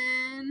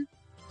then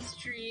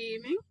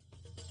streaming.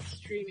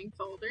 Streaming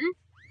folder.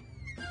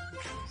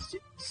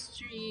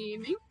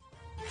 Streaming.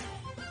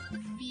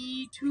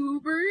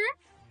 VTuber.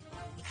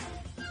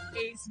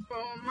 Ace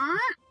Beaumont.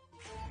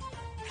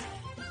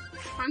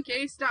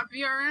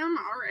 punkace.vrm.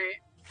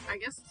 Alright. I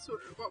guess that's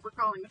what we're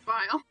calling the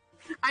file.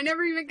 I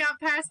never even got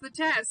past the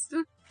test.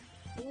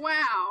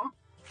 Wow.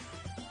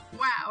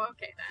 Wow,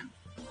 okay then.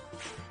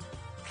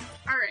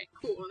 Alright,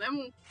 cool. Then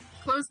we'll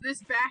close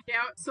this back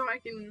out so I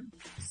can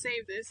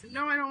save this.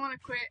 No, I don't want to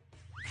quit.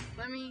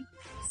 Let me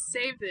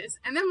save this.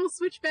 And then we'll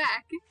switch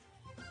back.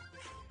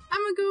 I'm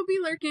gonna go be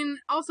lurking.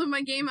 Also,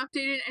 my game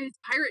updated and it's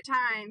pirate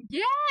time.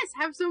 Yes!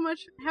 Have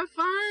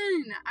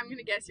fun! I'm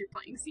gonna guess you're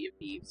playing Sea of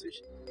Thieves, which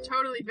is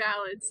totally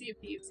valid. Sea of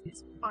Thieves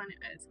is fun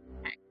as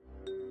heck.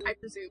 I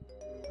presume.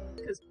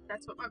 Because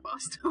that's what my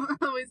boss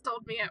always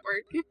told me at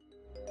work.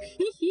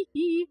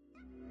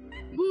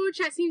 Woo,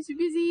 chat seems to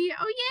be busy.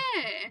 Oh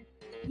yeah!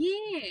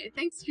 Yeah!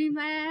 Thanks,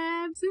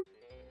 Streamlabs!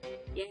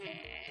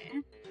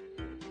 Yeah!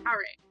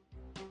 Alright.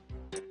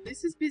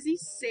 This is busy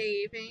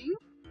saving.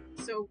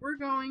 So we're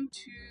going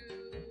to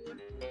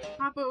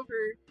hop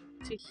over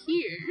to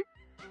here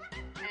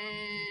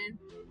and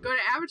go to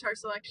avatar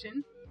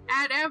selection,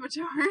 add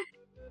avatar,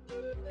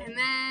 and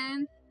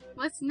then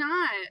let's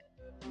not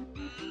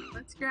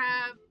let's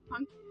grab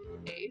Punk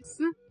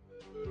Ace.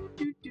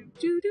 Do, do,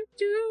 do, do,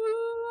 do.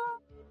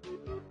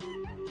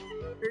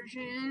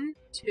 Version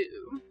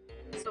 2.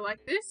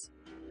 Select this.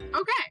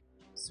 Okay,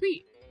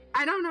 sweet.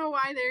 I don't know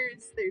why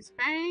there's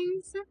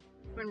fangs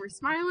when we're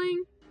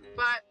smiling,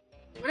 but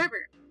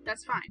whatever.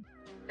 That's fine.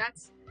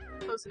 That's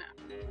close enough.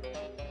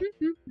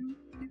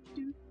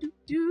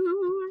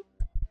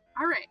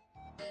 Alright.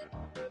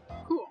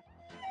 Cool.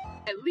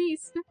 At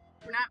least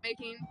we're not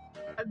making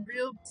a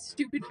real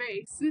stupid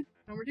face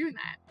when we're doing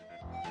that.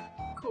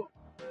 Cool.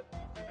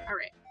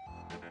 Alright.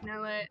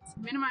 Now let's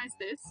minimize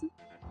this.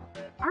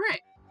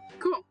 Alright.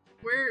 Cool.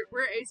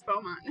 We're Ace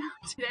Beaumont now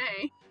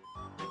today.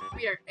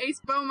 We are Ace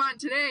Beaumont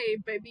today,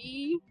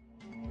 baby!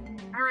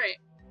 Alright.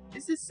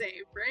 This is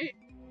saved, right?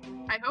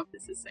 I hope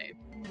this is saved.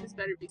 This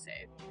better be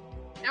saved.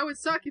 That would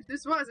suck if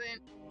this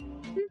wasn't.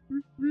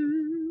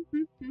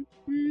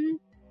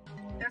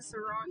 That's the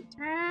wrong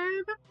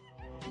tab.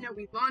 Now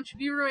we launch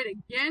𝐕roid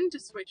again to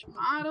switch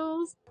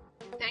models.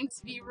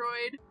 Thanks,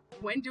 𝐕roid.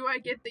 When do I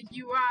get the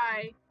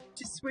UI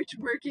to switch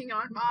working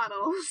on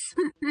models?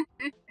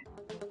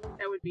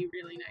 That would be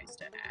really nice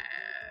to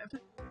have.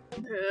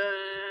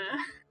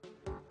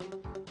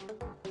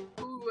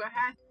 Ooh, a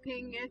half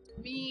ping at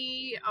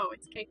me. Oh,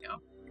 it's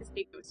𝐃𝐤𝐬𝐜𝐿, because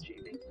𝐃𝐤𝐬𝐜 is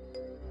streaming.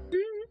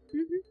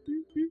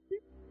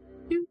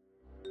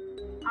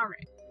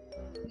 Alright.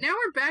 Now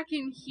we're back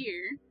in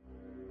here,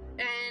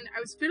 and I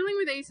was fiddling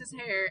with Ace's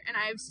hair, and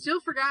I've still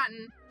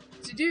forgotten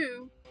to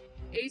do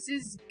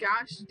Ace's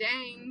gosh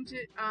danged,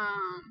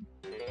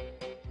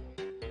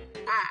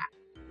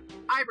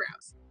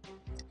 eyebrows.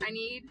 I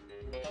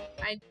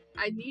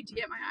need to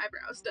get my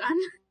eyebrows done.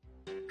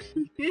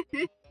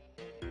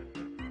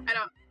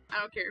 I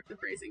don't care if the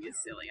phrasing is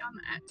silly on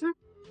that.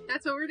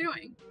 That's what we're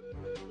doing.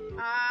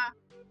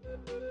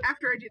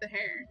 After I do the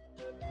hair.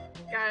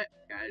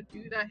 Gotta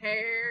do the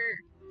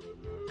hair.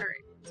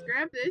 Alright, let's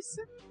grab this.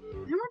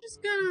 Then we're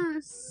just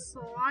gonna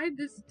slide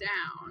this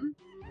down.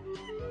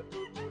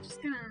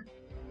 Just gonna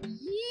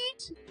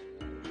yeet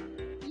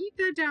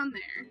that down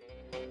there.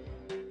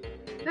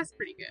 That's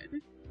pretty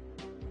good.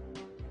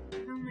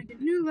 I'll make a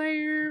new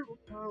layer. We'll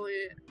call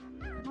it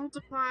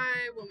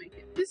multiply. We'll make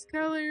it this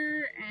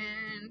color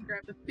and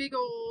grab the big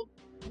old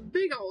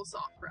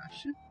soft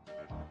brush.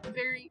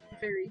 Very,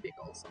 very big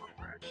old soft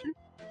brush.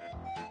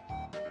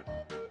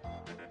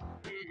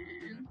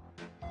 And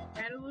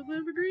add a little bit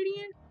of a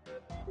gradient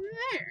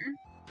there.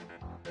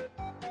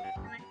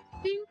 And I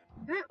think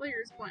that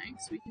layer is blank,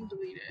 so we can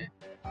delete it.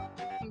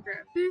 We can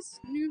grab this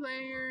new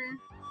layer,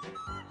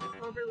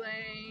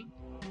 overlay.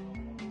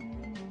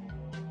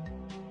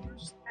 We'll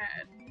just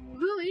add a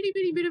little itty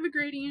bitty bit of a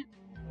gradient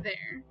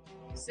there.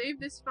 Save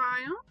this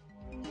file.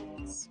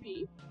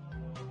 Sweep.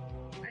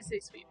 I say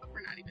sweep, but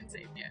we're not even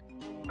saved yet.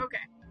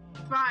 Okay.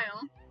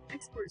 File.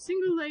 Export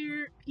single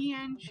layer,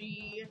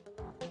 PNG,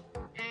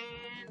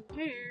 and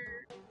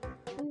hair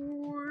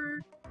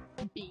for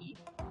B.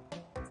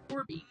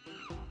 For B.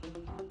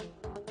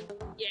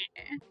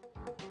 Yeah.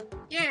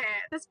 Yeah,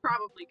 that's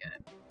probably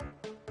good.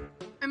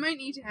 I might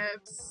need to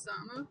have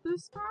some of the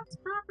spots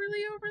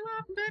properly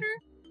overlap better,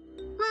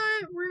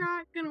 but we're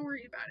not gonna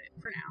worry about it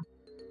for now.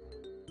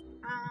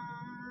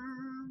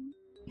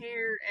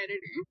 Hair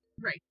editor.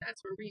 Right,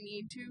 that's where we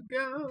need to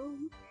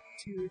go.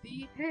 To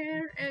the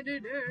hair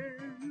editor.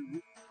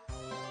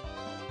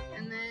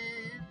 And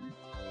then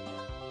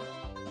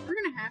we're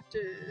gonna have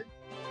to,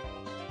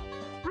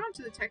 how much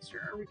of the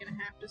texture are we gonna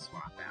have to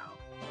swap out?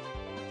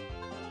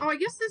 Oh, I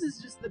guess this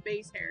is just the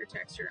base hair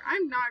texture.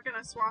 I'm not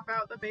gonna swap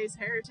out the base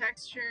hair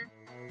texture.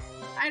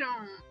 I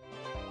don't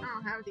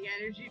have the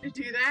energy to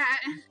do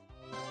that.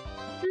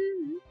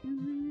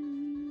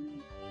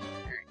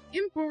 Alright,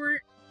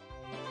 import.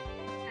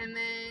 And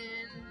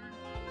then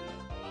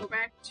go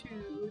back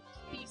to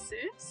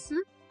thesis,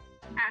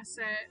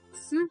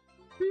 assets.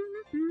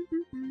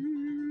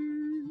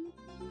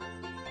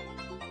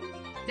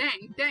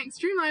 Dang,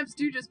 Streamlabs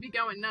do just be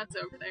going nuts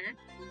over there.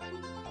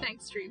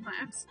 Thanks,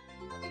 Streamlabs.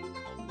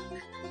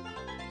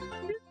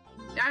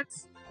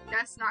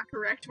 That's not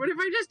correct. What if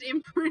I just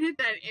imported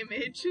that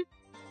image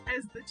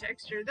as the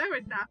texture? That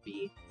would not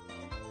be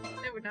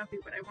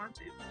what I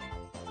wanted.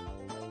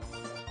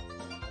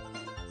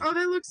 Oh,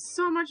 that looks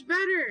so much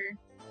better!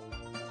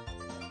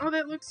 Oh,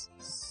 that looks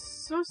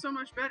so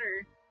much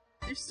better.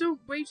 There's still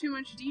way too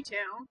much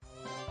detail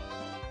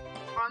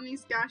on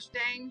these gosh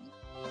dang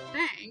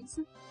things.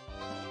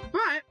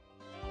 But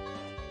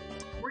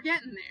we're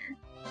getting there.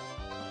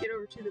 Get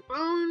over to the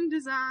bone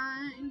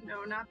design.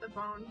 No, not the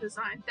bone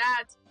design.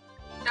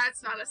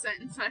 That's not a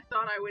sentence I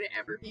thought I would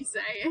ever be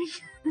saying.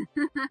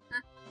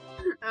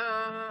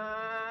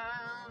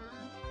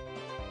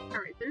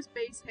 Alright, there's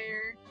base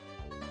hair.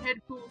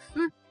 Head poof.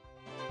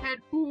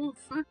 Head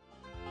poof.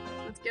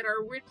 Let's get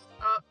our width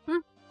up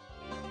so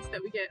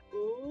that we get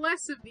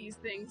less of these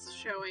things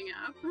showing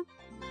up.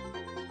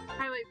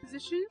 Highlight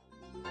position.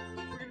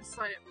 We're gonna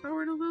slide it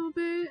forward a little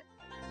bit.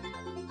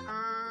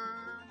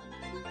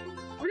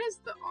 What is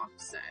the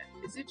offset?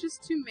 Is it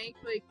just to make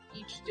like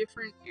each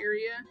different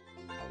area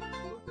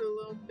look a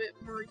little bit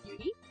more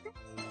unique?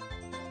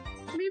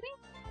 Maybe?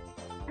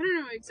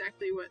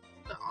 exactly what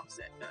the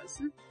offset does.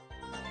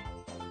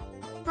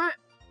 But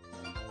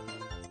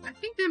I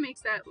think that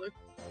makes that look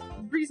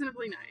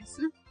reasonably nice.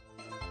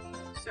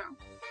 So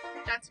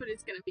that's what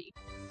it's gonna be.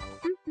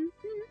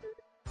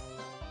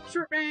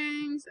 Short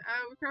bangs,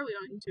 we probably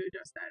don't need to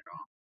adjust that at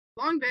all.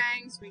 Long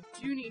bangs, we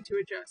do need to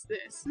adjust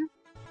this.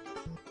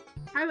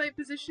 Highlight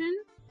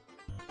position,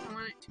 I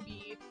want it to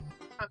be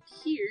up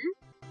here.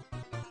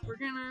 We're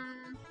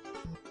gonna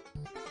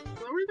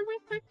lower the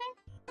width, I think?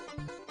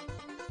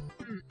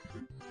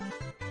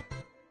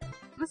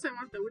 Unless I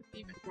want the width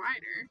even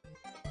wider.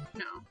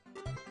 No.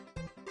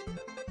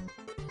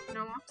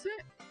 No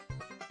offset?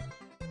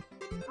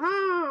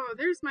 Oh,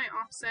 there's my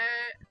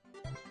offset.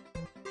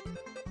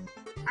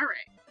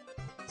 Alright.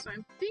 So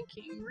I'm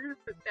thinking we're gonna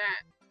put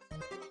that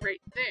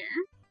right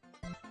there.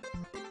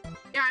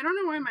 Yeah, I don't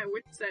know why my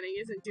width setting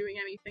isn't doing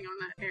anything on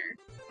that hair.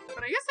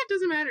 But I guess that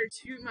doesn't matter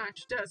too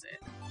much, does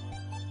it?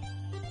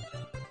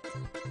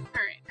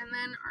 Alright, and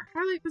then our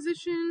highlight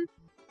position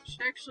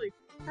should actually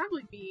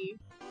probably be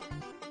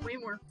way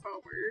more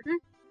forward.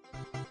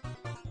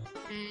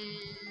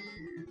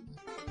 And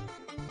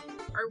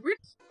our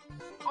width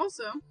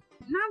also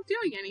not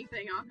doing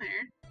anything on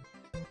there.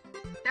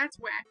 That's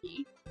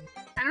wacky.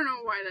 I don't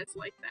know why that's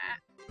like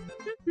that.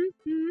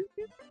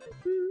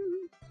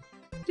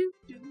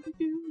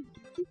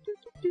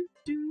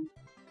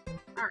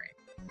 Alright.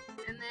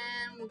 And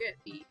then we'll get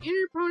the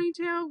inner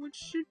ponytail, which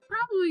should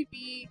probably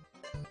be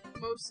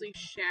mostly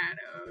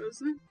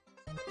shadows.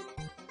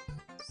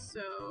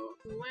 So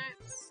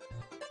let's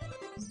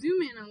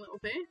zoom in a little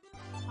bit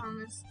on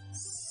this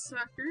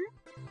sucker.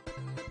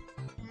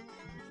 And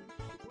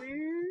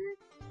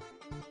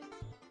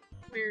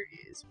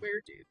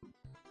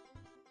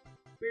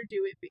where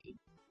do it be?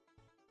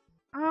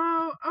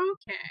 Oh,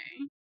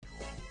 okay.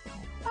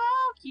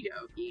 Okie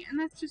dokie. And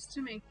that's just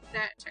to make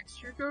that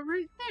texture go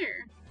right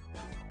there.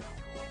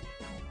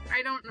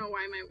 I don't know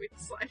why my width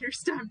slider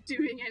stopped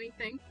doing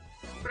anything,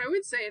 but I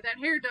would say that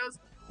hair does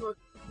look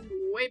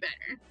way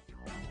better.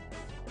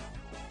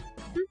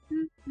 I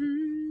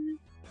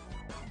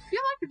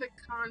feel like the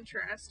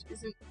contrast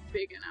isn't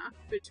big enough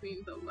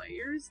between the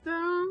layers,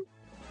 though.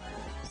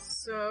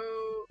 So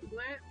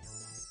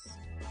let's...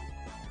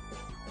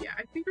 Yeah,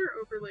 I think our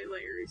overlay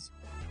layer is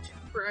too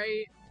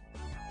bright.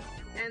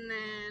 And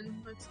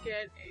then let's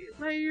get a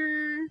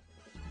layer,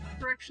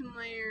 correction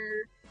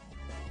layer,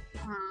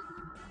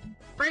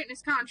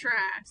 brightness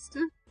contrast.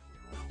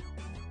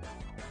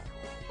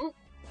 Oh,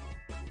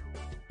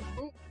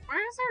 why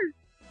is our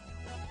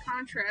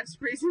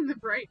contrast raising the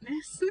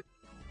brightness?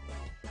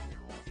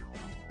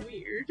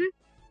 Weird.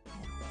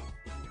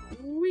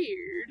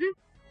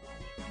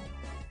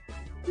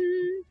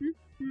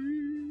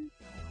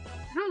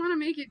 I don't want to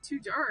make it too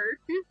dark,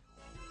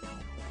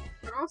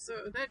 but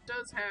also that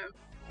does have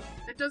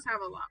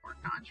a lot more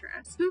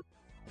contrast.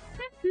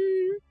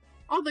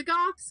 All the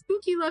goth,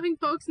 spooky loving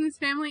folks in this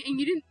family, and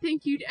you didn't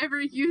think you'd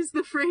ever use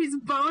the phrase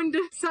bone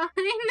design?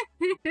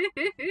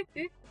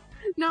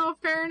 No,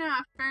 fair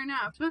enough.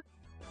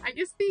 I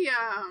guess the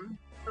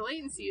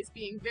latency is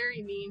being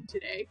very mean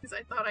today, because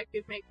I thought I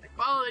could make the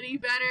quality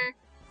better,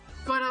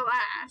 but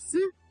alas.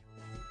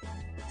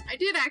 I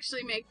did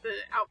actually make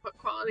the output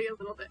quality a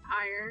little bit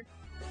higher,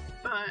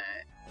 but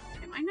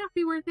it might not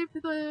be worth it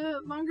for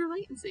the longer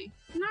latency.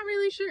 I'm not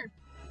really sure.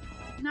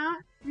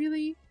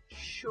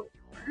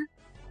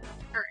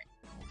 Alright.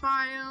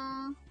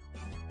 File.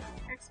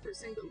 Export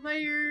single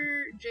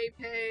layer.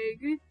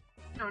 JPEG.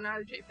 No,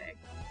 not a JPEG.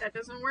 That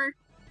doesn't work.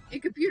 In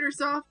computer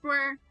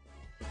software,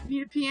 you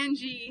need a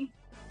PNG.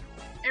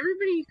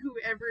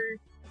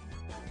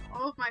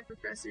 All of my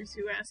professors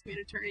who ask me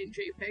to turn in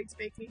JPEGs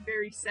make me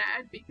very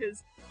sad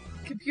because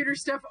computer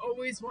stuff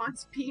always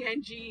wants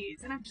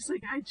PNGs. And I'm just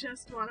like, I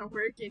just want to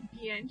work in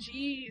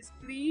PNGs,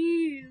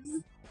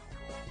 please.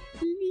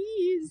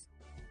 Please.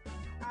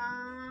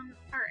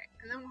 Alright,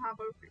 and then we'll hop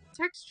over to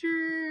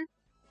texture.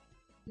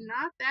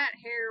 Not that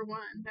hair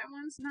one. That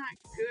one's not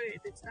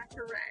good. It's not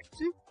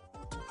correct.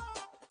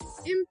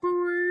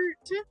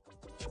 Import.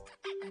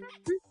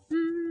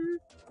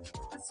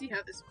 Let's see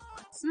how this one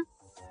looks.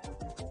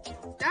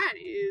 That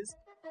is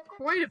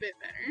quite a bit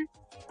better.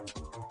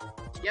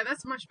 Yeah,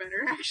 that's much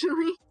better,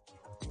 actually.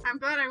 I'm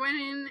glad I went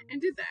in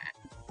and did that.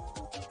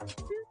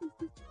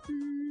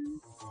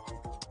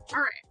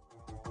 Alright.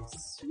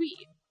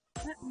 Sweet.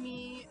 Let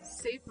me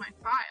save my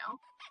file.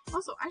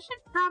 Also, I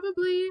should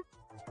probably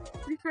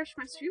refresh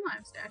my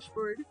Streamlabs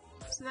dashboard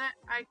so that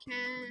I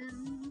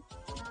can...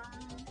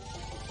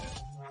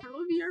 hello,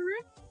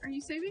 VRRoid? Are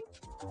you saving?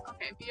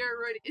 Okay,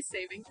 VRRoid is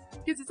saving,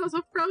 because it's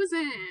also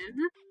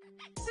frozen!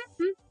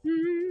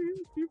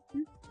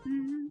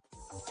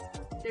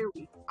 There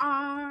we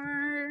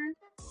are.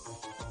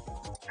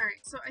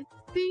 Alright, so I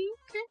think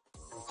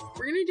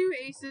we're gonna do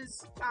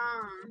Ace's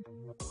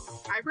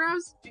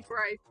eyebrows before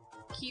I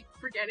keep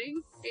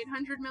forgetting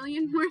 800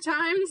 million more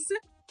times.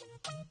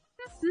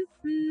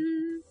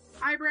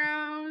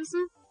 Eyebrows.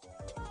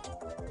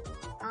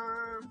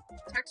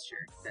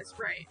 Texture, that's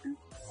right.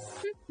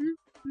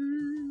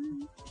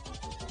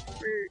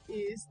 Where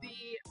is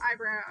the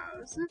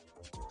eyebrows?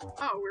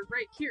 Oh, we're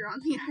right here on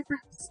the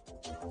eyebrows.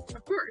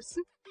 Of course.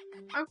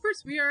 Of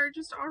course, we are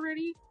just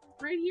already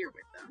right here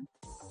with them.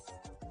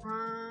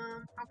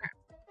 Okay.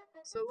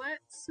 So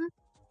let's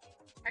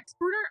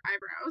export our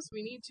eyebrows.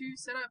 We need to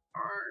set up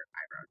our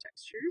eyebrow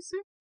textures.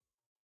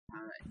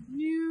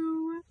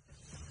 New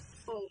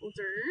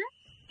folder.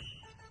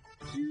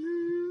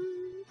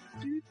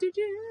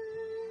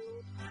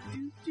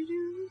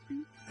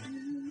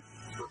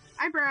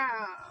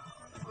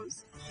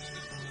 Eyebrows.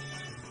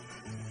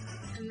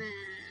 And then,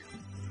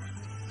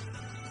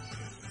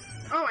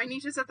 oh, I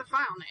need to set the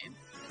file name.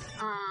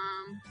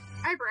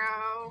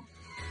 Eyebrow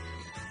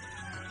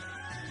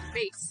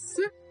base.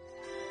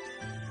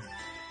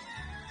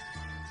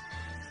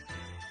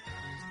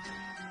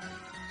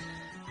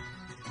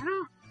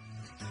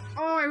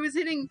 Oh, I was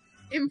hitting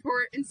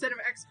import instead of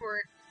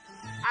export.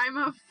 I'm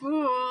a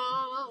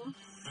fool.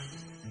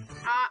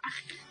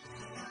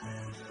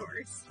 Of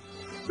course.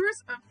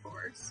 Of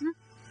course.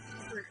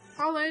 We're gonna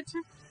call it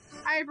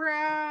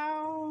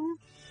eyebrow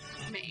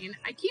main.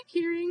 I keep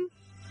hearing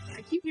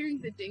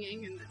the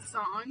dinging in the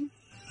song,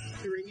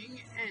 the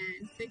ringing,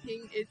 and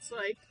thinking it's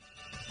like,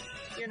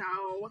 you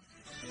know,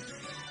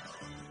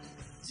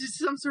 just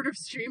some sort of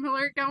stream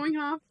alert going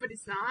off, but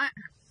it's not.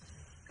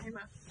 I'm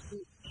a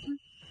fool.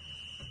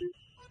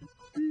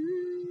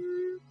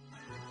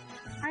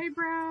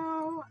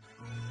 Eyebrow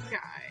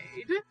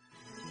guide.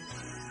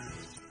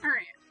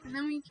 Alright, and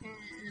then we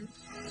can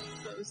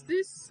close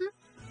this.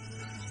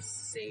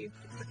 Save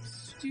the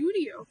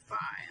studio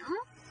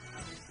file.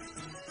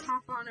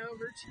 Hop on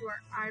over to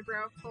our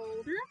eyebrow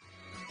folder.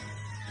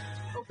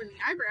 Open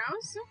the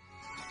eyebrows.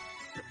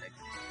 Put the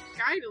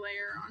guide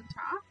layer on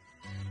top.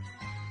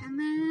 And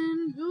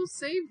then we'll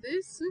save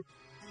this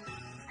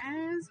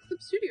as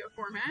Clip Studio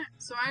format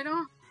so I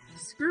don't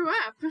screw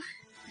up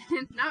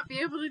and not be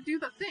able to do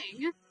the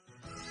thing.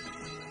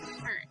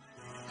 Alright.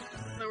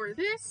 Lower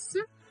this.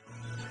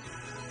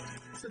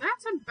 So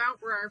that's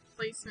about where our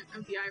placement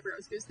of the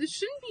eyebrows goes. This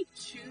shouldn't be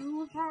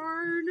too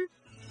hard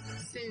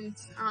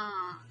since,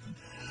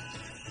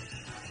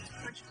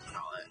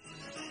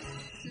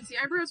 since the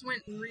eyebrows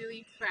went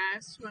really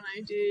fast when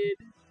I did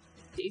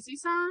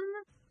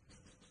Daisy-san.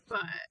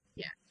 But,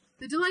 yeah.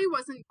 The delay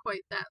wasn't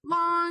quite that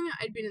long.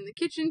 I'd been in the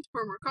kitchen to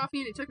pour more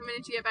coffee and it took a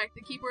minute to get back to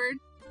the keyboard.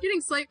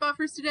 Getting slight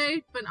buffers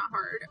today, but not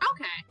hard.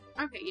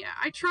 Okay. Okay, yeah.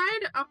 I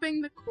tried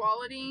upping the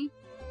quality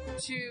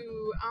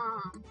to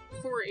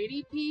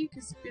 480p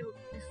because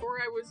before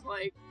I was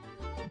like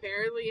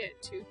barely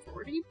at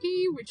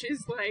 240p, which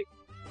is like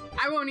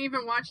I won't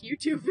even watch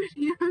YouTube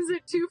videos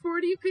at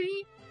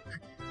 240p.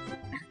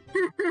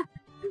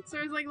 So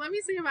I was like, let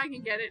me see if I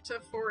can get it to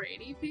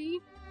 480p.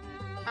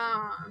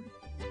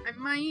 I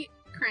might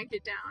crank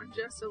it down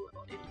just a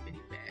little itty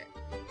bitty bit,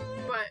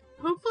 but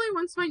hopefully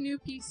once my new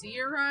PC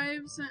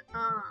arrives,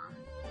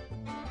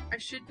 I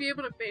should be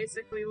able to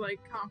basically, like,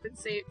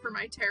 compensate for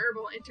my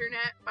terrible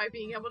internet by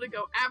being able to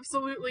go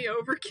absolutely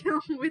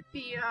overkill with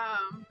the,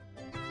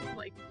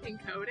 like,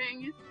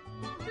 encoding.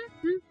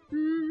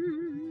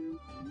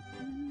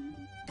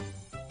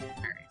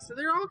 Alright, so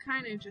they're all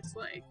kind of just,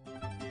 like,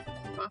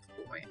 buff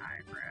boy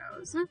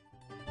eyebrows.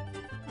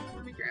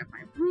 Let me grab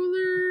my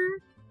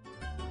ruler,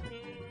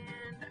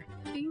 and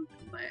I think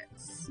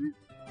let's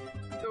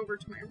go over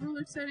to my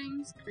ruler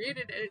settings, create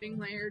an editing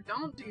layer.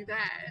 Don't do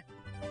that,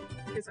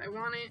 because I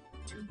want it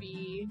to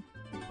be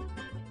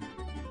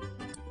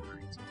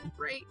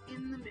right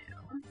in the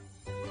middle.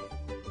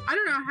 I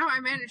don't know how I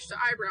managed to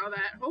eyebrow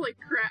that. Holy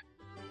crap.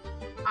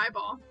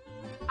 Eyeball.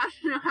 I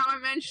don't know how I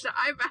managed to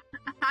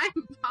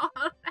eyeball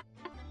that.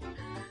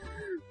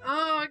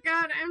 Oh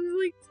god, I'm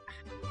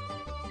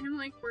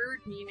like word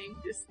meaning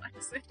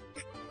dyslexic.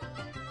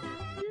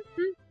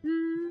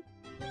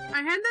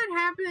 I had that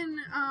happen,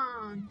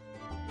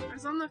 I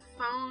was on the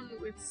phone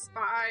with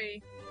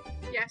Spy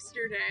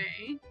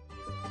yesterday,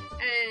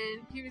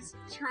 and he was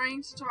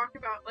trying to talk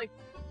about, like,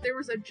 there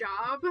was a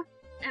job,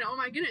 and oh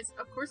my goodness,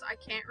 of course I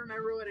can't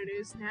remember what it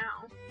is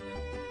now.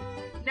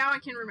 Now I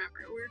can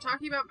remember. We were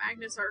talking about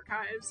Magnus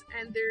Archives,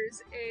 and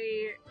there's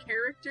a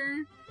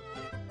character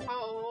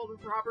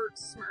called Robert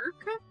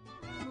Smirk,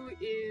 who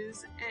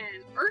is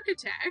an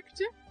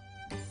architect,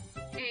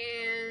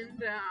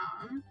 and,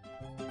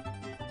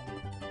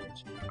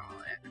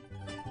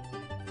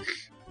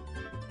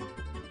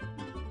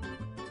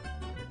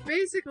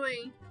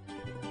 basically,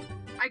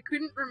 I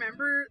couldn't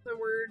remember the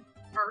word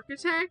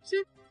architect,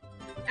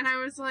 and I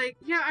was like,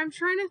 yeah, I'm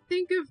trying to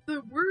think of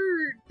the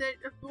word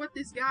of what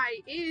this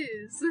guy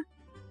is,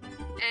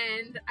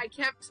 and I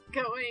kept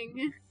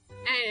going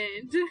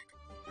and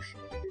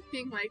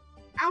being like,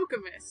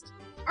 alchemist,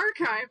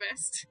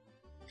 archivist,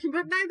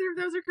 but neither of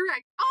those are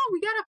correct. Oh, we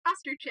got a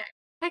posture check.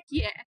 Heck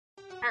yeah.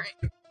 Alright.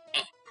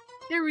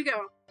 There we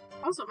go.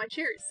 Also, my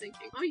chair is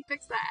sinking. Let me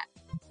fix that.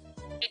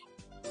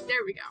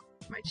 There we go.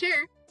 My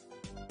chair,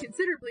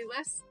 considerably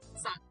less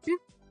sunk.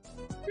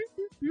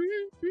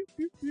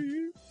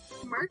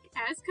 Mark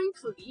as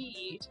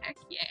complete. Heck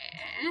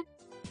yeah.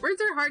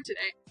 Words are hard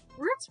today.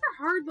 Words are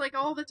hard, like,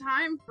 all the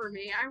time for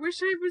me. I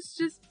wish I was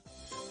just...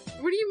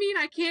 What do you mean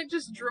I can't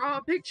just draw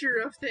a picture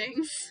of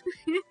things?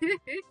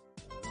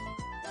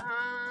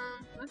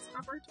 Let's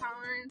up our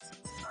tolerance.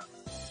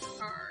 Let's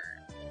up our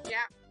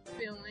gap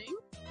filling.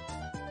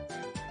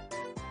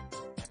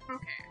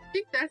 Okay, I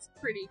think that's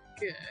pretty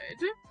good.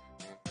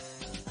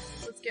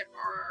 Let's get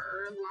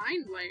our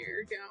line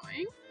layer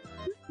going.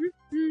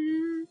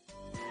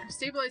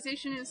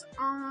 Stabilization is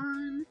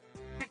on.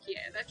 Heck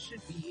yeah, that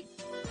should be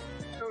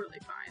totally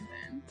fine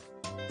then.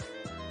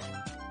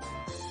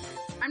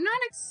 I'm not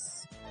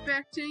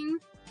expecting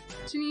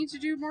to need to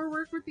do more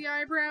work with the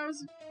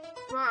eyebrows,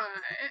 but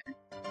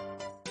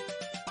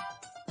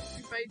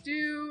if I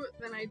do,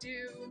 then I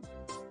do.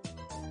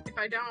 If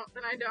I don't,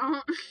 then I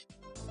don't.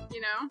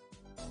 You know?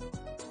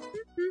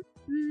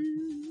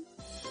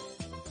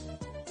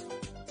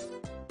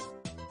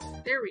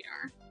 There we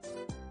are.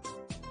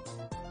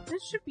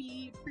 That should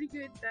be pretty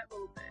good, that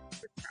little bit.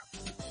 But probably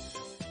a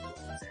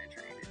little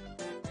exaggerated.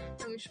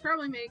 And we should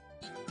probably make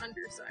the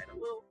underside a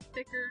little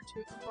thicker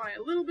to apply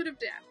a little bit of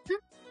depth.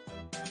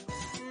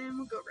 And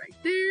we'll go right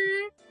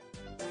there.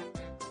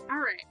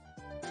 Alright.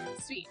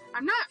 Sweet.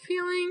 I'm not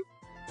feeling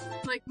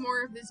like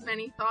more of this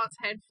many thoughts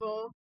head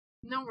full.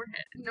 No more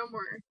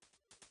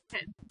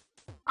head.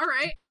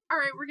 Alright,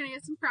 we're gonna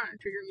get some Chrono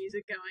Trigger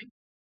music going.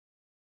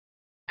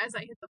 As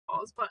I hit the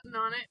pause button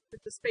on it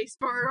with the space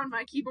bar on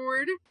my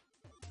keyboard.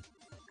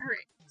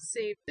 Alright,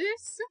 save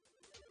this.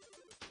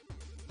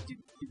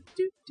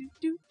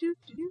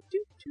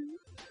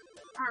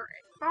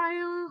 Alright,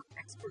 file,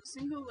 export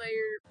single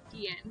layer,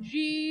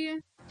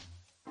 PNG,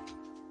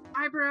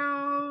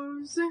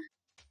 eyebrows,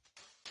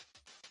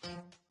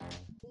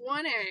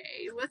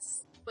 1A.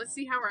 Let's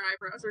see how our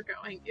eyebrows are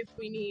going, if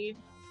we need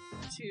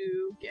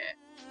to get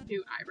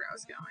new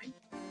eyebrows going.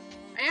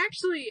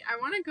 I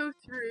want to go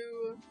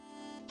through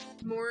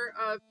more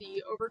of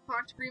the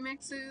overclocked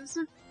remixes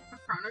of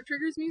Chrono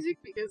Trigger's music,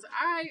 because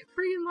I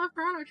freaking love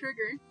Chrono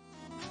Trigger,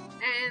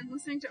 and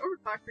listening to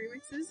overclocked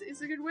remixes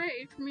is a good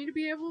way for me to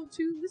be able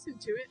to listen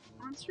to it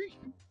on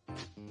stream.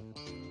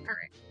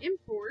 Alright,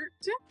 import,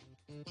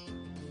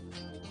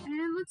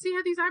 and let's see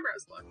how these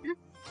eyebrows look.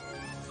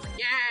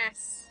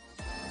 Yes!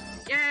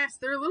 Yes,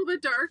 they're a little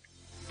bit dark.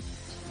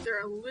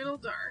 They're a little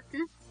dark.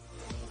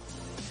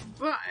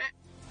 But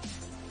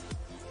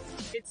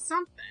it's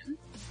something.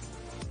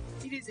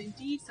 It is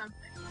indeed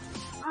something.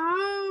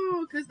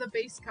 Oh, because the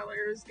base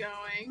color is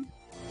going.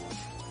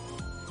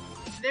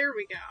 There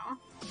we go.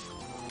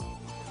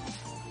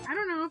 I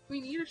don't know if we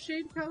need a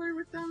shade color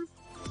with them,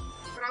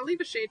 but I'll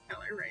leave a shade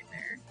color right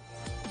there.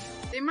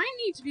 They might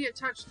need to be a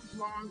touch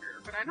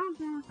longer, but I don't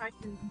know if I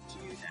can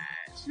do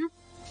that.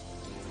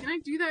 Can I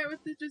do that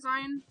with the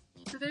design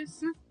for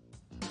this?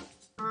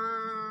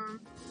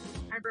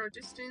 Eyebrow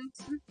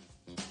distance?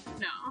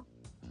 No.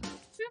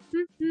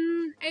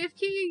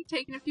 AFK,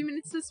 taking a few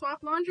minutes to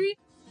swap laundry?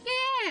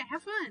 Yeah,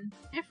 have fun.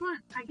 Have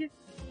fun.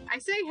 I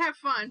say have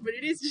fun, but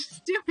it is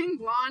just doing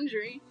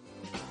laundry.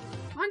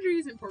 Laundry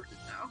is important,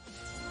 though.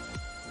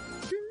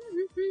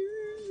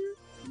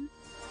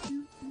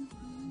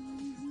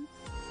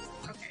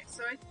 Okay,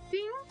 so I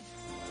think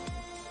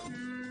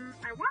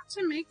I want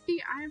to make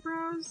the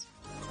eyebrows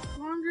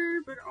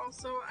longer, but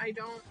also I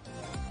don't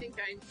think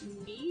I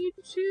need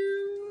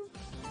to.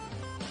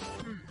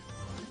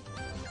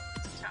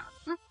 It's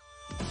tough.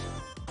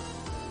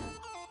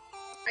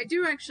 I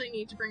do actually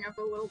need to bring up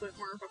a little bit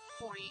more of a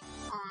point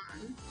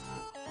on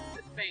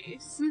the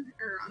face,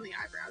 or on the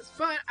eyebrows,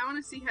 but I want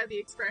to see how the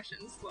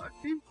expressions look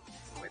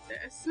with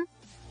this.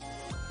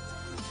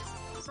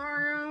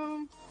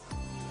 Sorrow.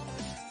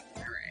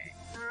 Alright,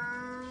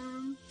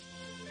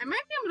 I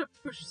might be able to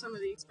push some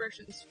of the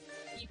expressions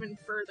even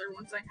further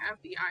once I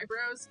have the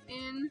eyebrows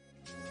in,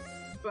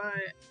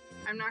 but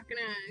I'm not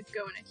gonna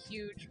go in a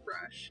huge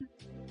rush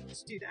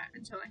to do that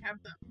until I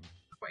have them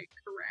quite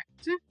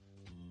correct.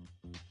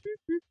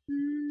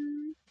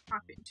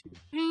 Hop into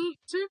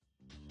paint,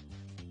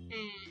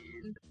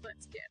 and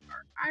let's get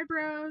our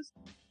eyebrows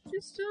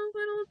just a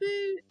little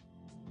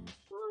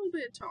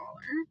bit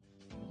taller.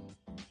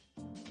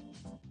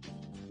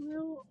 A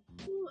little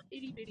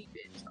itty bitty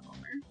bit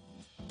taller.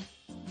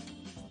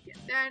 Get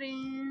that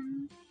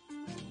in,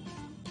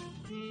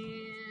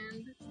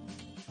 and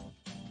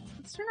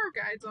let's turn our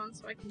guides on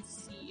so I can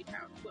see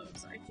how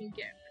close I can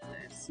get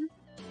with this.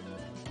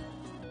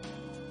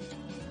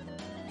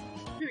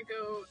 I'm gonna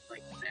go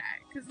like that,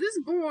 because this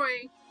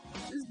boy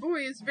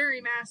is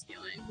very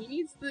masculine. He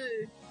needs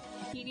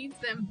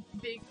them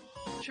big,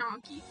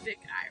 chonky, thick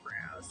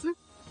eyebrows.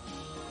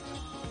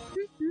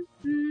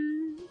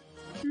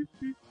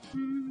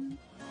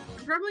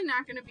 I'm probably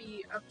not gonna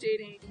be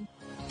updating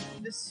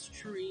the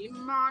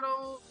stream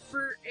model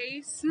for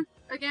Ace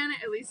again,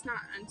 at least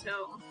not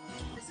until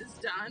this is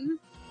done.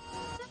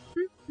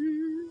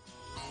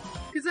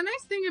 Because the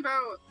nice thing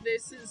about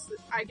this is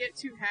I get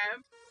to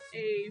have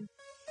a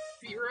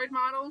spheroid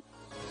model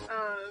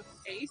of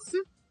Ace,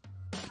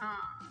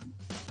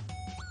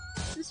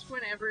 just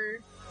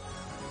whenever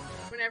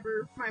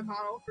my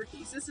model for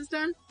thesis is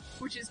done,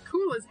 which is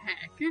cool as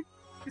heck.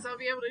 because I'll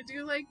be able to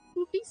do like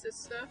cool thesis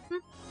stuff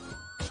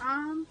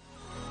on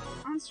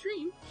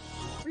stream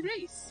with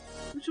Ace,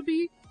 which will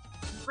be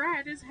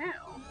rad as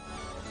hell.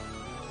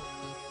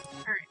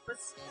 Alright,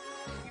 let's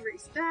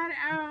erase that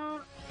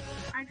out.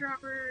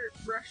 Eyedropper,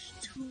 brush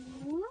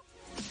tool,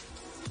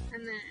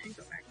 and then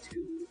go back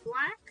to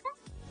black.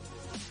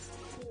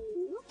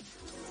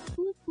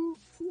 Cool, cool,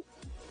 cool.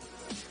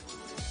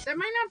 That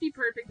might not be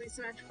perfectly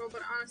symmetrical,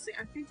 but honestly,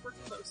 I think we're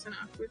close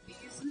enough with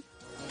these.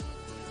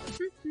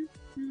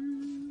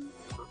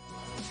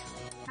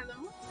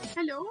 Hello?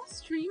 Hello?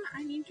 Stream?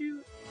 I need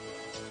you.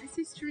 I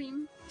see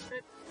stream,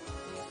 but...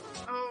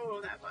 Oh,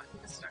 that button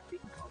is stuck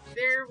being called.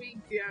 There we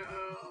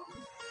go.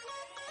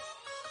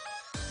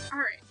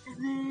 Alright,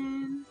 and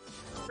then...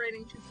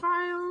 Writing to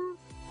file.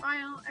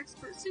 File,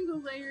 export single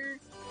layer,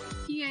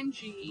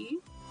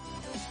 PNG.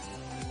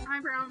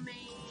 Eyebrow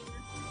main.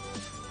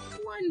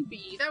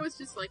 1B. That was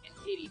just like an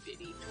itty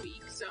bitty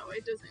tweak, so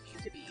it doesn't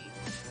need to be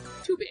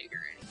too big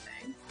or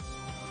anything.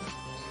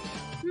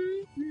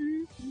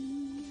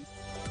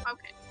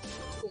 Okay,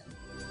 cool.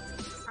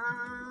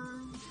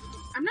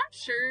 I'm not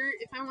sure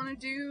if I want to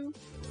do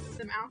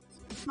the mouth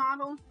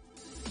model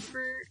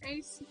for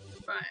Ace,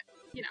 but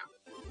you know.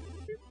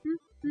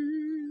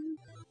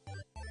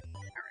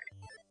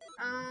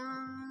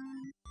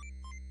 Alright.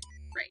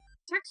 Right.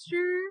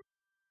 Texture,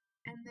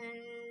 and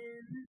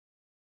then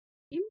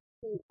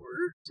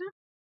import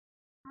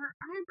our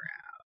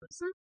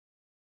eyebrows.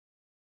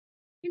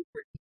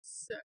 Import these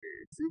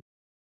suckers.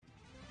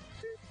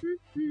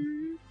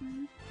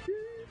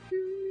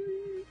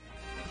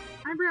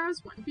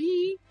 Eyebrows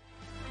 1B.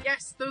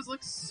 Yes, those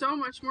look so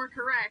much more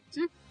correct.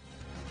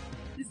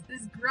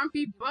 This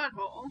grumpy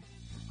butthole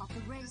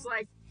is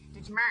like,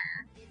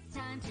 Mer.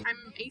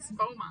 I'm Ace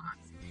Beaumont.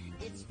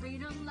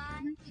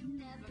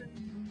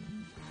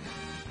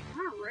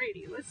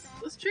 Alrighty,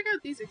 let's check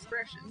out these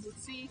expressions.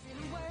 Let's see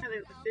how they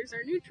look. There's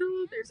our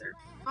neutral, there's our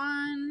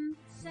fun.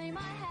 I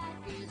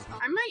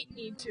might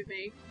need to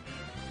make...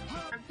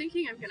 I'm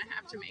thinking I'm gonna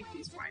have to make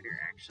these wider,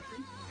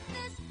 actually.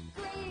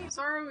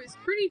 Sorrow is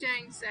pretty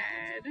dang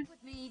sad.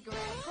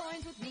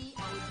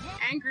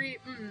 Angry,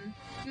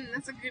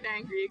 that's a good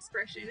angry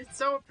expression. It's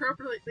so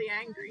appropriately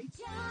angry.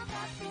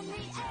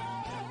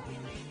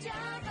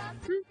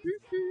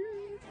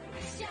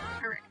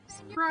 Alright,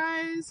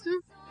 surprised.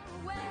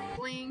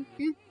 Blink.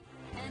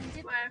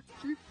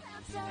 Left.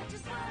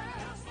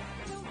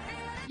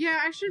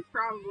 Yeah, I should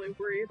probably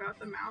worry about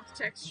the mouth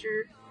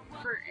texture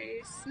for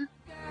Ace.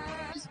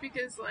 Just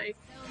because, like,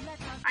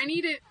 I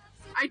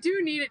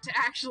do need it to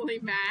actually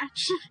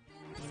match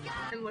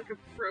and look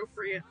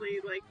appropriately,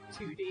 like,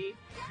 2D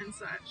and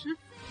such.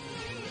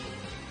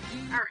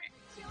 Alright.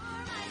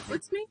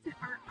 Let's make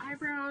our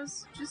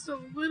eyebrows just a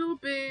little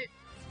bit,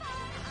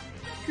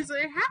 because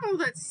I have all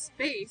that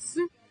space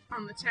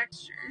on the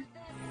texture.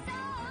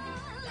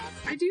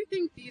 I do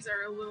think these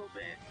are a little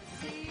bit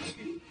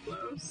too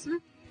close.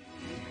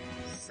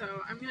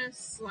 So I'm gonna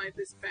slide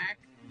this back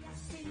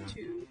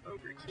to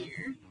over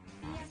here.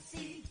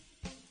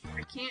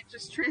 I can't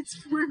just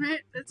transform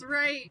it, that's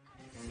right.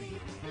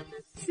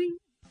 See?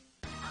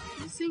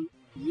 See?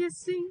 Yes,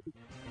 see?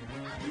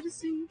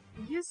 See?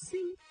 Yes,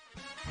 see?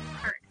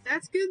 Alright,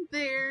 that's good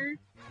there.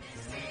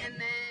 And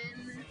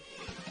then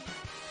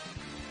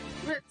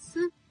let's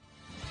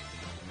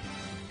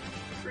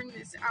bring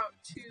this out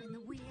to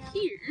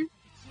here.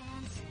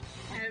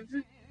 Have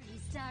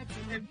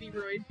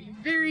𝐓𝐢𝐬𝐉 be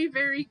very,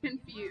 very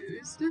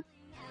confused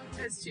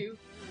as to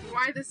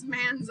why this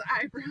man's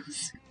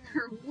eyebrows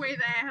are way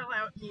the hell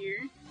out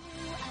here.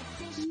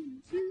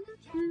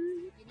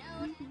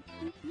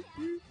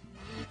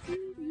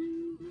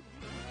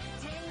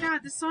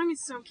 God, this song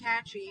is so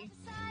catchy.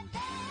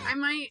 I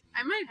might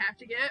have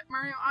to get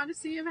Mario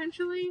Odyssey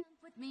eventually.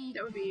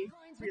 That would be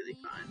really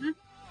fun.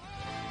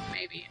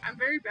 Maybe. I'm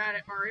very bad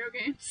at Mario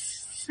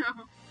games, so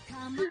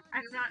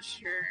I'm not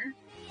sure.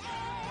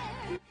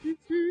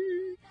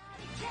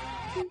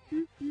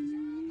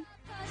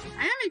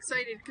 I am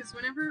excited because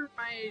whenever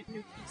my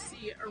new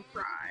PC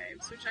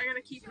arrives, which I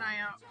gotta keep an eye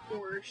out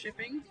for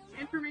shipping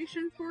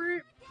information for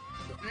it,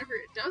 but whenever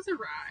it does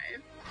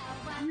arrive,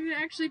 I'm gonna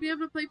actually be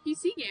able to play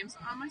PC games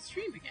on my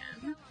stream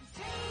again.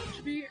 Which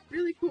would be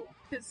really cool,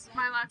 because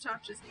my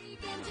laptop just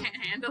can't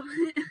handle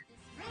it.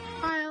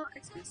 File,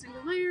 export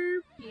single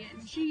layer,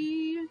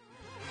 PNG,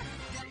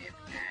 save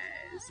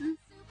as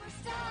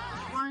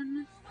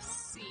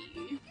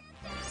 1C,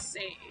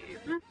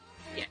 save,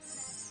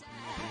 yes.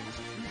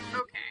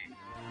 Okay,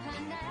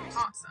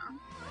 awesome.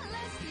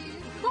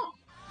 Cool.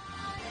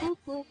 Cool,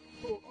 cool,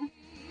 cool.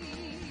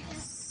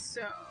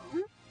 So,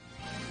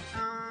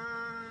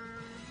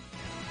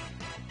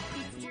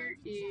 here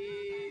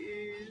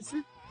is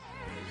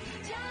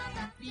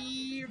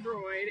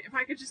𝐕-roid. If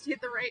I could just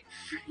hit the right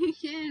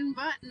freaking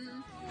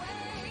button.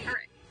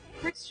 Alright,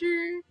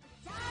 texture.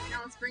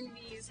 Now let's bring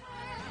these.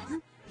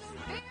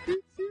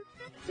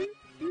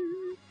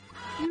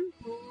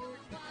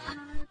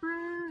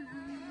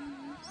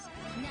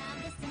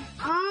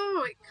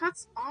 Oh, it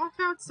cuts off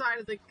outside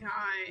of the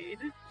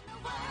guide.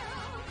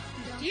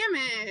 Damn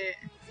it!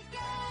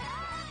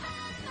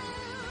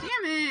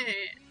 Damn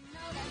it!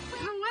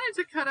 I don't want it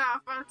to cut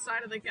off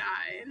outside of the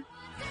guide.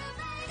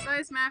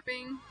 Size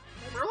mapping.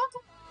 World?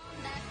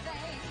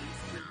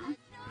 No.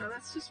 No,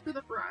 that's just for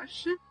the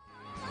brush.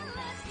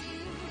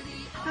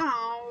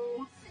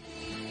 Oh.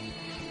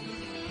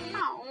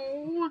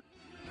 Oh.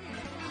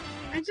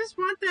 I just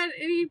want that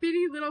itty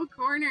bitty little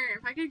corner.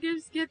 If I could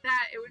just get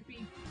that, it would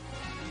be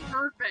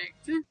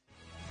perfect.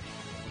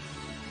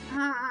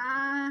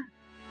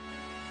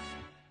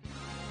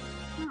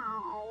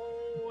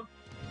 Oh.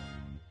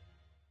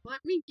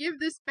 Let me give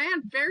this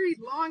band very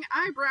long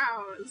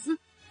eyebrows.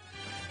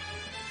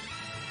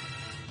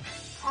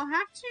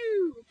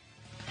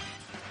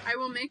 I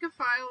will make a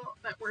file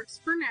that works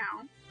for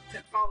now,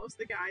 that follows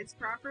the guides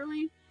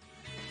properly,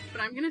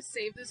 but I'm gonna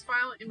save this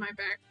file in my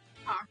back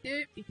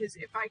pocket, because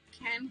if I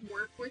can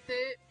work with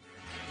it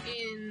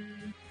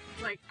in,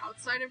 like,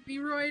 outside of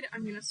𝐕roid,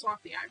 I'm gonna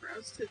swap the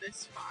eyebrows to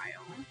this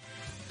file.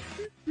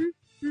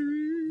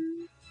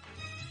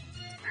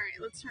 Alright,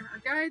 let's turn our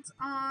guides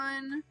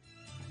on,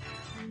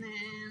 and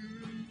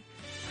then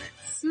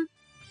let's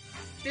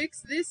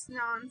fix this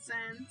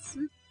nonsense.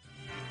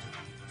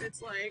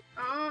 It's like,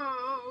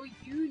 oh,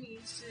 you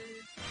need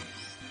to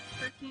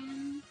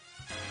freaking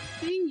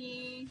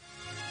thingy.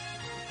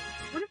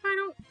 What if I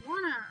don't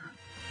wanna?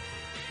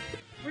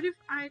 What if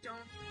I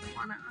don't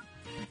wanna?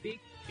 Big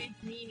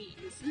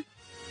meanies.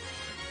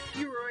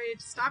 𝐕roid,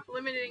 stop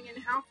limiting in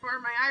how far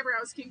my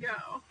eyebrows can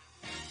go.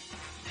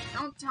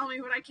 Don't tell me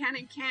what I can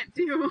and can't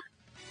do.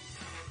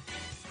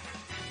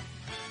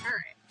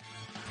 Alright.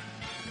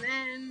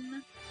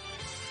 Then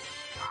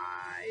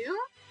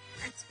file,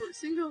 export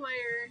single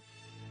layer,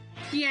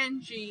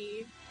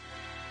 PNG,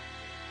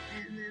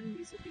 and then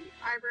these will be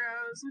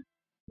eyebrows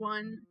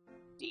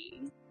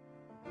 1D.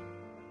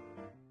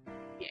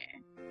 Yeah.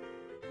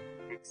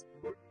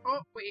 Export.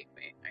 Oh, wait,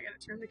 I gotta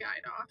turn the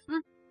guide off.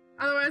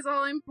 Otherwise,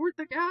 I'll import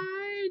the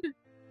guide.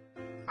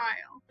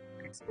 File,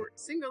 export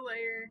single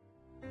layer,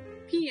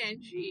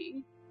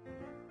 PNG.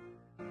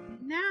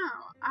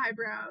 Now,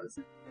 eyebrows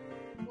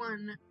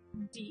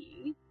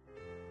 1D.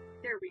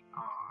 There we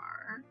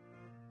are.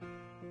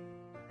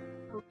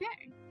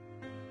 Okay.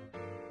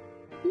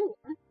 Cool.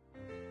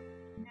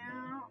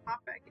 Now,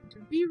 hop back into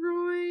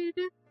𝐕roid,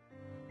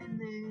 and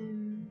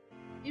then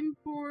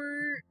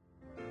import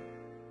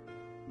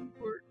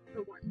the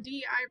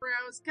 1D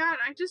eyebrows. God,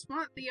 I just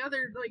want the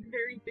other, like,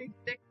 very big,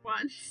 thick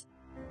ones.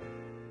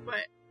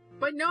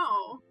 But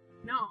no,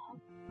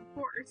 of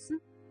course.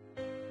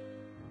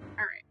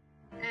 Alright,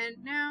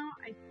 and now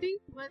I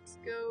think let's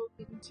go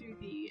into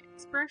the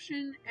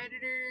expression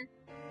editor.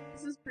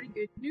 This is pretty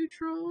good.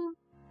 Neutral.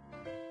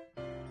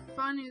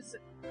 Fun is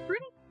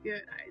pretty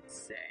good, I'd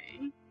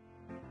say.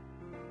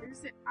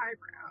 There's the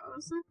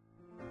eyebrows.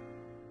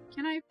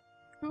 Can I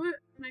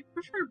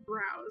push our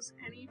brows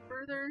any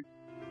further?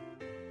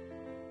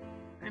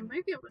 I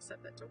might be able to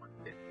set that to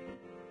 150.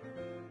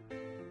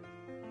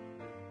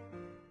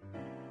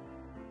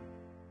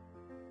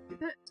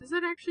 Does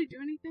that actually do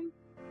anything?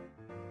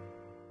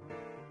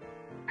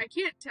 I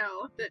can't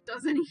tell if that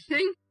does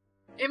anything.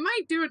 It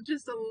might do it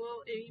just a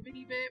little itty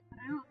bitty bit, but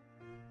I don't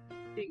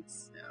think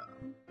so.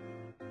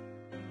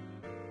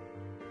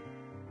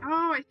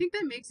 Oh, I think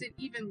that makes it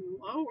even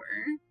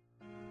lower.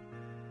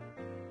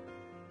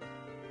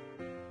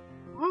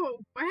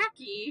 Oh,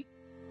 wacky.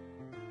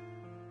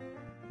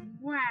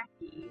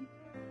 Wacky.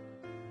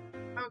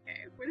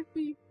 Okay, what if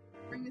we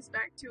bring this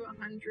back to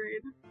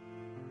 100?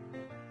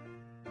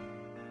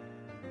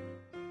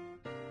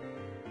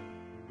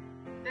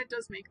 That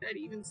does make that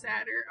even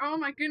sadder. Oh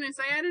my goodness,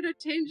 I added a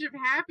tinge of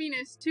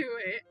happiness to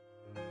it.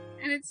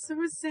 And it's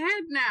so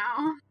sad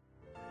now.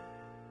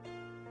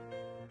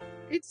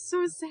 It's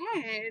so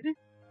sad.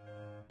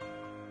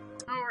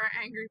 Oh, our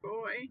angry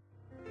boy.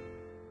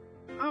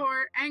 Oh,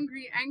 our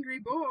angry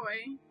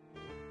boy.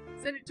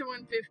 Set it to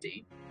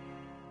 150.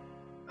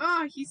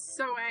 Oh, he's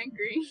so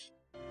angry.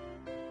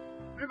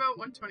 What about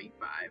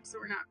 125, so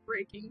we're not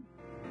breaking?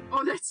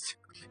 Oh, that's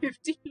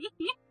 250.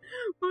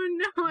 Oh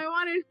no, I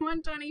wanted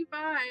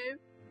 125.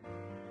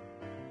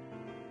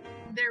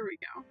 There we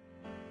go.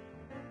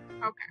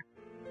 Okay.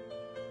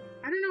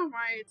 I don't know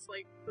why it's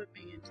like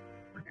flipping into the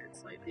forehead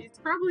slightly. It's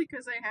probably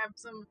because I have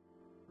some.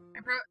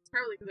 It's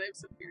probably because I have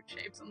some weird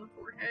shapes on the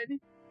forehead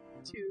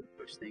to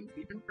push things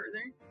even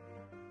further.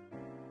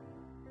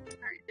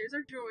 Alright, there's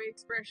our joy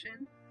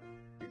expression.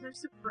 There's our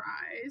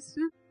surprise.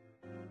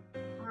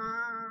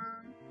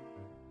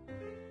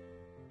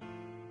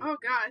 Oh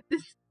god,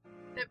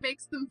 that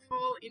makes them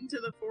fall into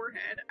the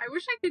forehead. I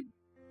wish I could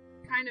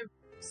kind of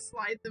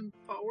slide them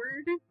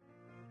forward,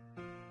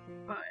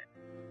 but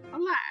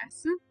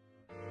alas.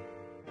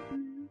 I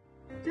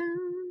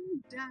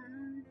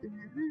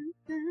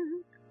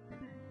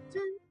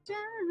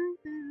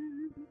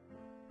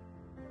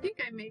think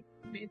I made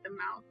the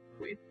mouth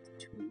width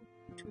too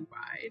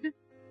wide.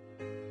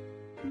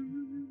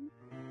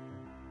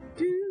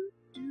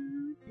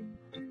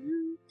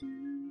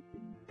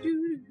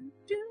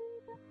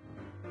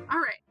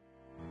 Alright,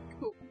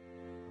 cool.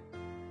 I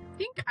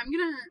think I'm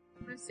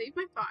gonna save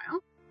my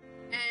file,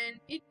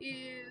 it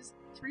is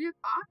 3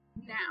 o'clock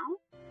now,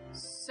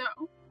 so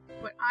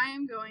what I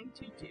am going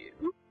to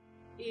do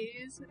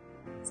is...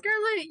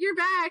 Scarlet, you're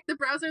back! The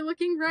browser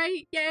looking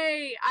right!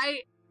 Yay!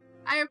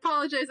 I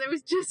apologize, I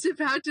was just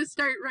about to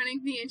start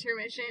running the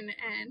intermission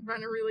and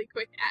run a really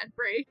quick ad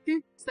break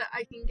so that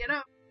I can get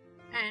up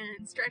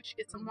and stretch,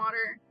 get some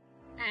water,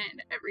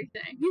 and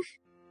everything.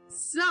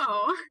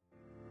 So,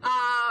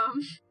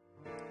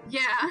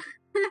 yeah.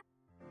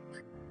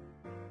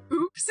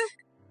 Oops.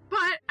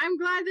 But I'm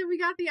glad that we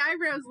got the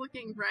eyebrows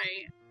looking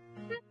right.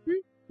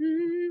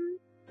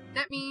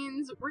 That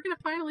means we're gonna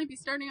finally be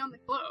starting on the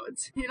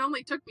clothes. It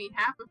only took me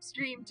half of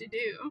stream to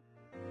do.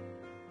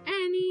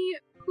 Any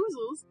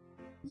poozles?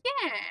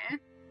 Yeah!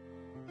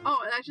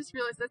 Oh, I just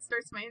realized that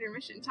starts my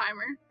intermission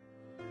timer.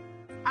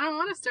 I don't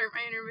want to start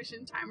my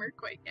intermission timer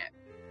quite yet.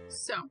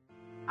 So,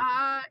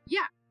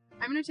 yeah.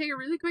 I'm gonna take a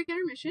really quick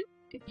intermission.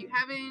 If you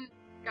haven't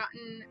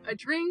gotten a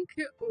drink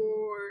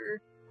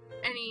or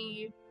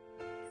any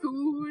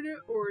food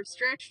or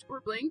stretched or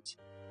blinked,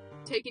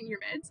 taken your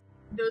meds,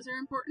 those are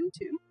important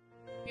too.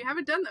 If you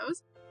haven't done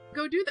those,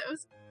 go do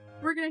those.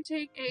 We're going to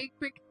take a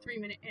quick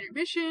 3-minute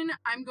intermission.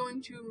 I'm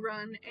going to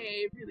run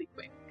a really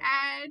quick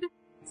ad.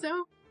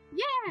 So,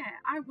 yeah,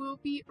 I will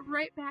be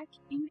right back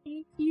in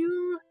a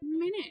few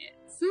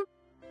minutes.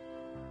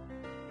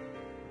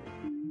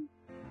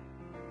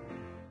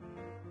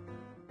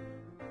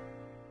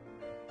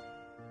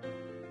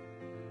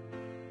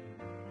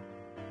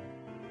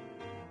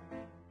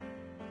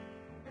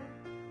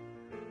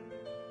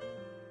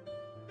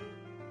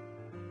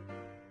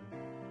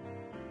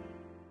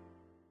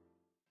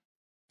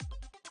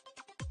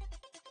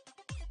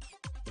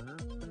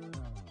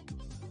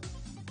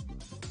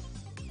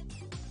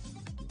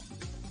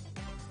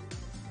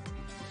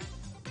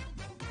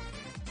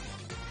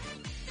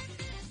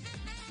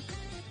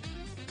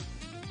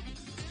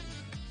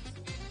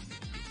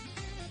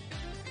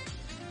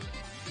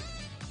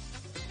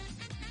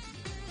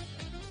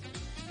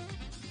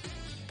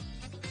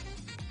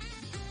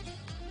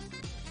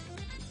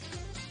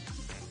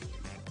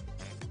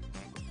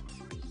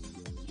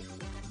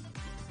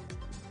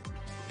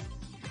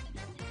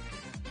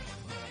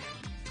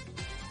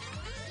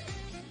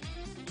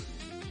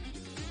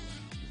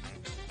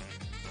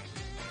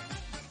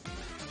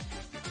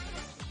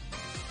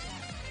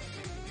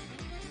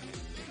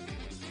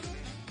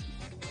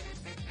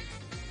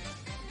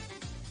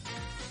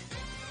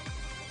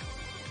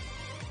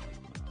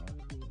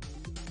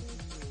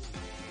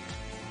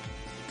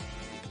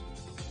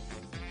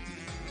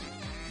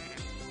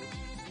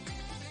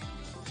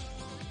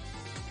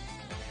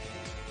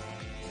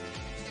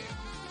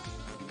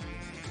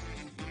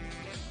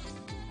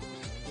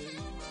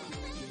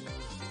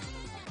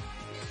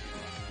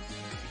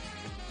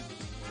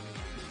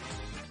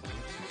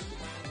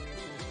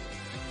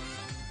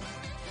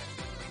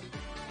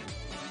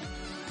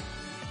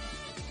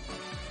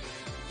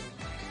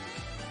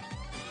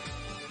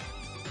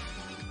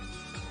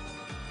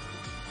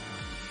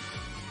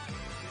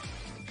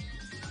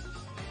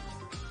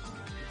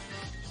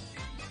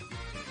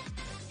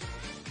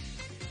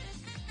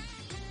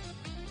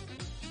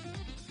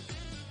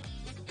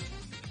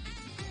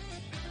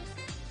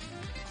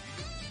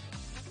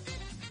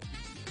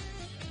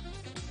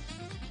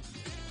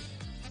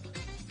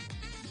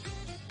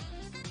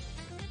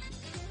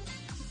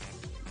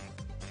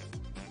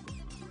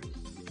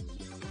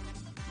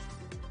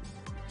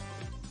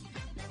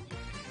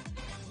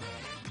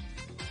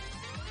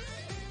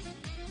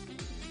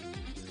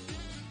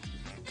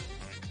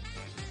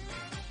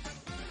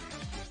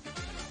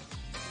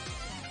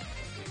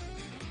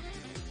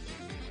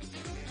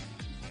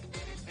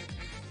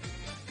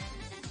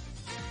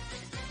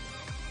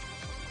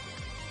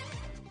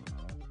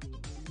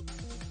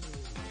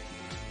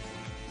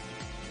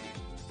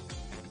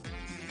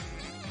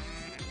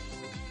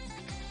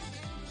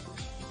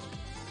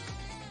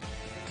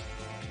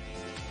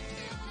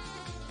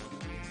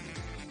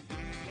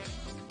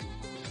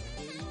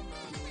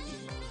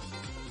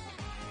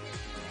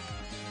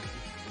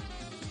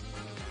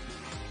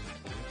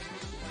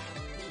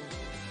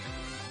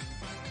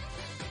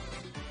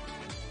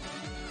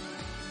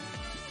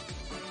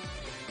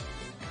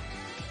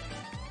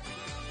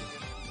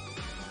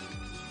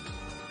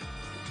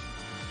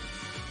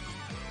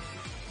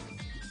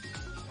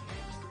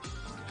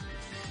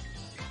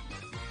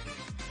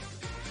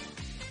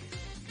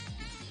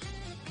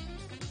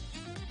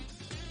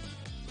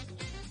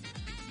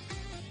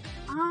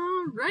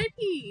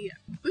 Alrighty,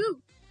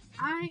 boo!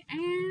 I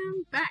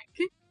am back.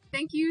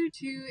 Thank you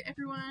to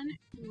everyone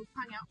who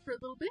hung out for a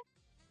little bit.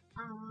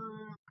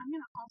 I'm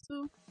gonna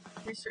also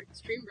restart the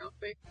stream real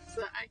quick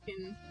so that I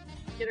can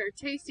get our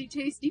tasty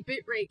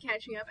bitrate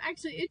catching up.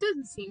 Actually, it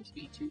doesn't seem to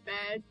be too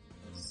bad,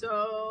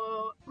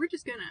 so we're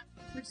just gonna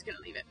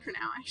leave it for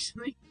now,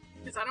 actually,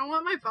 because I don't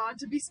want my VOD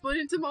to be split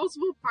into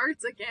multiple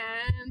parts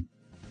again.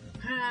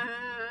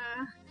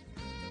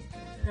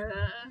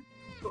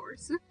 Of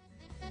course.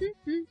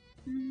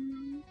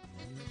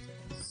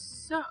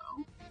 So,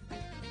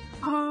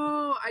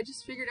 oh, I I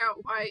just figured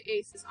out why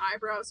Ace's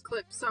eyebrows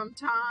clip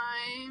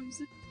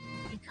sometimes.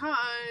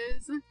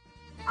 Because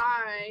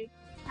I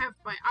have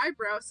my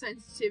eyebrow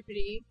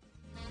sensitivity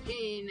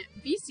in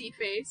VC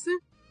Face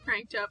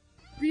cranked up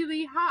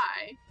really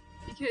high.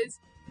 Because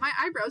my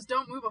eyebrows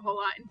don't move a whole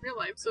lot in real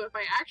life, so if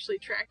I actually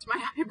tracked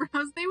my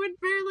eyebrows, they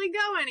would barely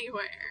go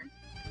anywhere.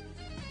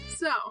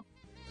 So,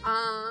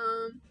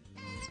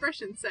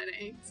 expression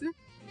settings.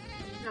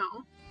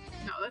 No,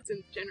 that's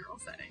in general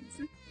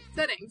settings.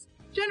 Settings.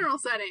 General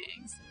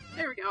settings.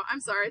 There we go.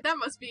 I'm sorry. That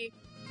must be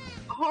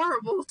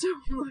horrible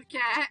to look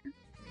at.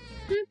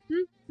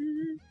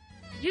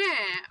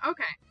 Yeah,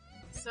 okay.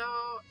 So,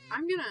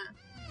 I'm gonna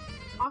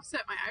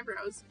offset my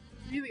eyebrows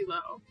really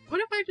low. What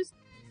if I just...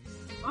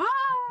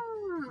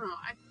 Oh,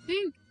 I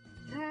think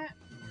that...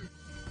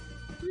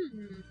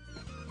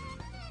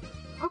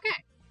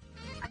 Okay.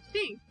 I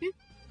think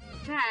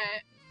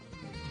that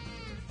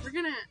we're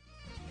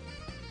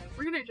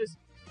gonna just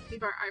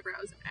leave our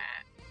eyebrows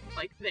at,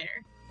 like,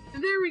 there.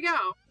 And there we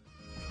go.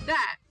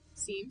 That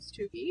seems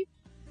to be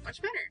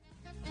much better.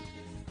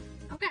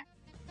 Okay.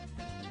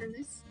 Turn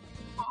this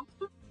off.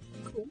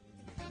 Cool.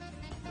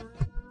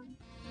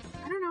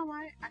 I don't know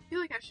why. I feel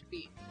like I should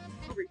be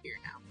over here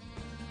now.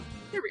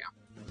 There we go.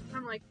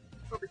 I'm like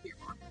over here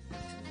more.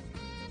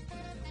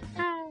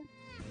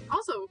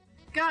 Also,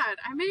 God,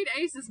 I made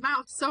Ace's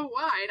mouth so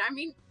wide. I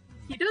mean,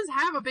 he does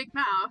have a big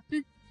mouth.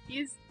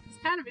 He's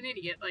kind of an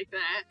idiot like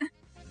that.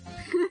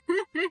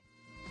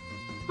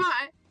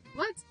 But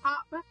let's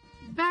hop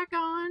back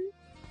on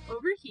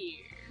over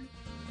here.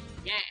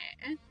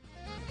 Yeah.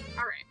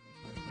 Alright.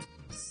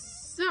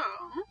 So,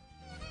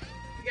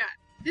 we got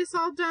this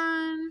all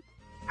done.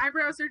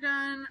 Eyebrows are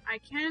done. I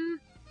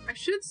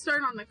should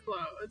start on the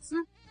clothes.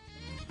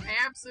 I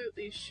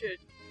absolutely should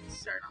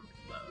start on the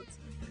clothes.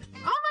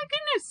 Oh my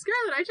goodness,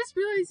 Scarlett, I just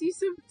realized you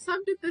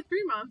subbed at the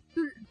 3 month.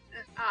 You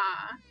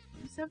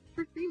subbed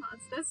for 3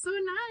 months. That's so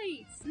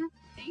nice.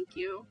 Thank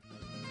you.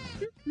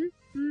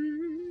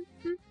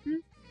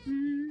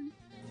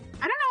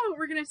 I don't know what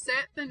we're gonna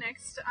set the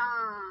next,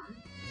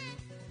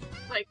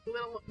 like,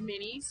 little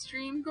mini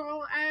stream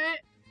goal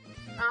at.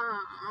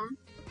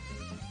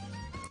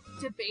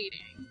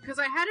 Debating. Because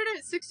I had it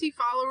at 60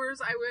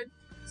 followers, I would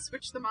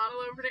switch the model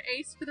over to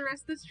Ace for the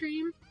rest of the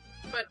stream.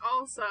 But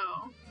also,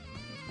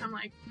 I'm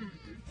like,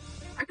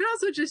 I could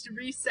also just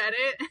reset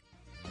it,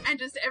 and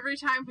just every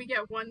time we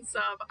get 1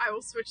 sub, I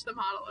will switch the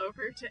model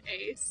over to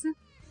Ace.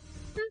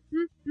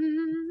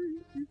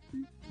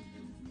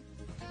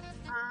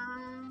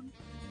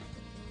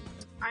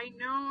 I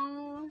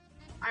know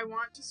I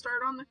want to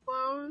start on the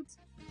clothes,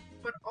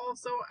 but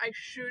also I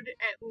should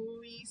at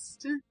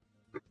least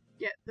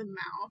get the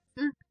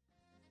mouth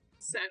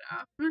set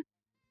up.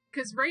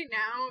 Because right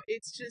now,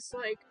 it's just,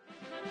 like,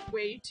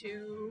 way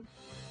too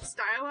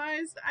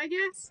stylized, I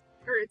guess.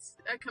 Or it's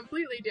a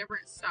completely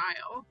different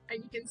style.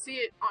 And you can see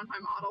it on my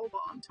model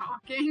while I'm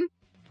talking.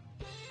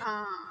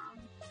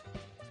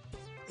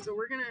 So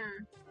we're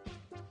gonna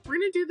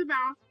do the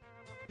mouth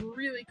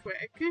really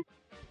quick.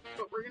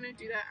 But we're gonna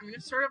do that. I'm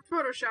gonna start up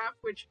Photoshop,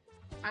 which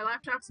my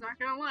laptop's not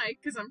gonna like,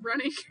 because I'm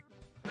running,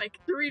 like,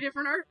 3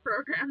 different art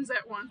programs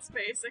at once,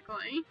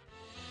 basically.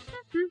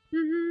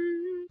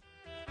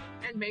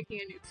 And making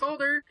a new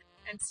folder,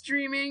 and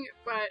streaming,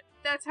 but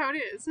that's how it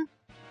is.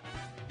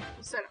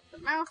 We'll set up the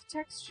mouth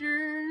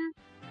texture.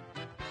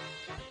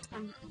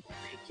 We'll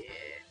make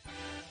it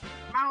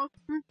mouth,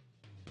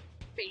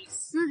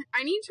 face.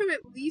 I need to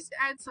at least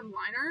add some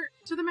line art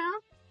to the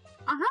mouth.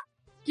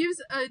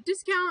 Gives a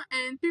discount,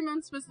 and 3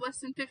 months was less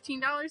than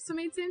 $15, so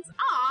made sense.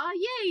 Aw,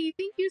 yay!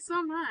 Thank you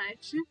so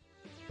much.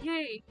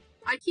 Yay.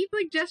 I keep,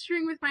 like,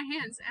 gesturing with my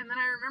hands, and then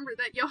I remember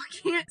that y'all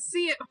can't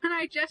see it when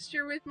I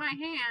gesture with my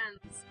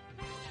hands.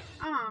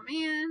 Oh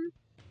man.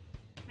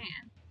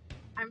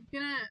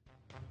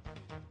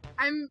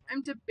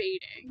 I'm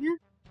debating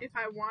if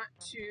I want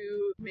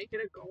to make it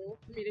a goal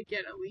for me to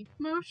get a leap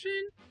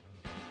motion,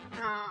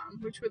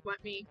 which would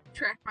let me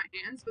track my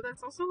hands, but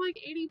that's also like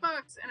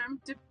 $80, and I'm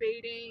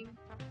debating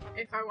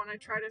if I want to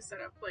try to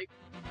set up, like,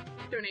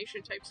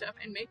 donation type stuff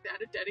and make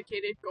that a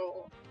dedicated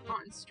goal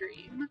on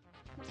stream.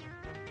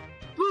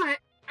 But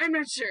I'm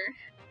not sure,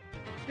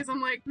 because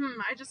I'm like,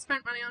 I just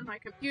spent money on my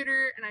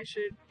computer, and I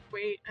should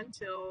wait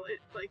until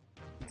it, like,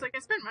 it's like I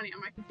spent money on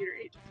my computer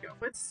ages ago,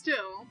 but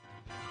still,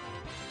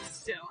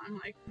 I'm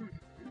like,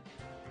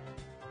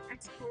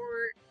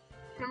 export.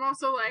 And I'm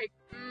also like,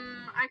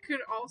 I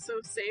could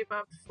also save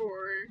up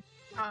for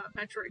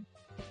Metroid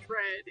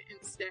Dread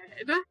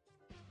instead.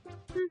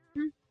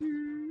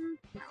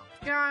 Mouth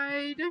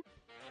guide.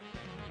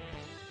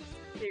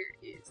 There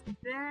is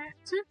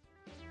that.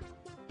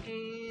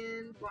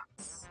 And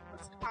let's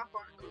hop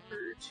on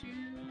over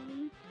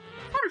to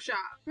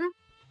Photoshop.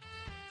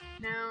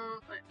 Now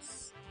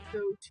let's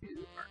go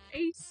to our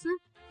Ace,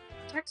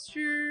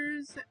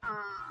 textures,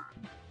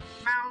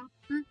 mouth,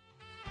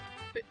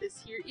 put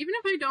this here. Even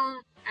if I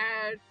don't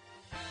add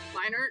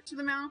line art to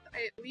the mouth,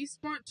 I at least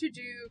want to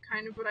do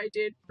kind of what I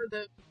did for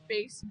the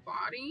face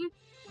body,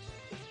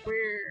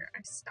 where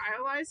I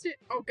stylized it.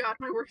 Oh god,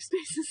 my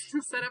workspace is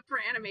still set up for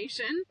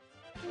animation.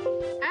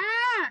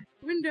 Ah!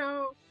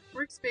 Window,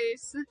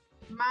 workspace,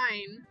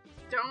 mine.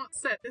 Don't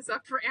set this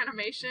up for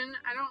animation.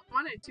 I don't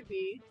want it to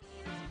be.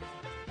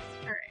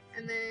 Alright,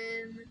 and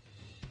then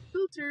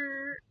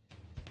filter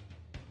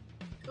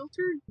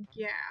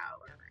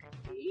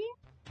gallery.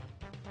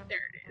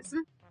 There it is.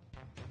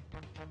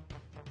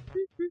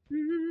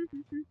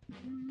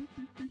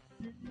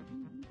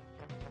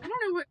 I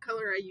don't know what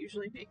color I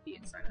usually make the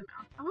inside of the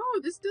mouth. Oh,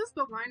 this does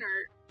the line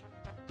art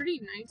pretty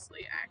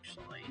nicely,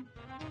 actually.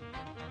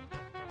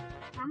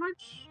 How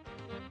much?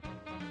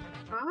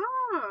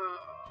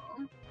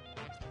 Oh,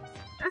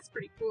 that's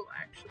pretty cool,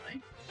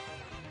 actually.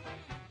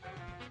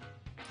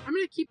 I'm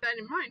gonna keep that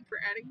in mind for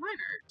adding line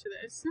art to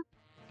this.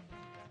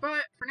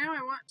 But for now,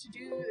 I want to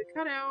do the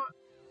cutout.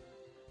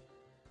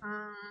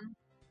 I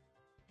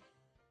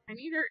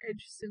need our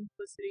edge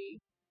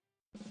simplicity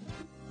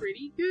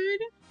pretty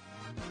good.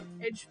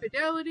 Edge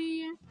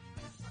fidelity.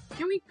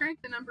 Can we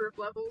crank the number of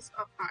levels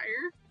up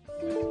higher?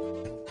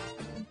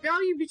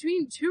 Value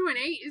between 2 and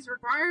 8 is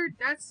required.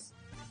 That's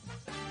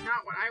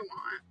not what I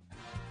want.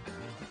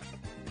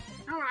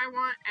 Not what I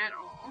want at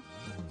all.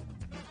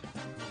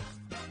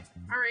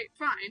 Alright,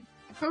 fine.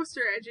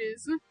 Poster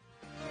edges.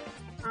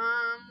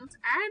 Let's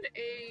add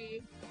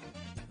a...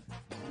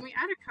 Can we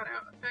add a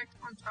cutout effect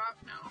on top?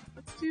 No.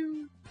 Let's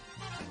do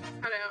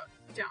cutout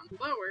down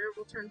lower.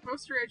 We'll turn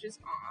poster edges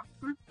off.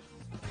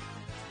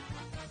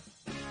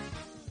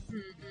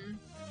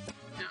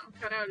 No,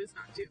 cutout is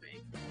not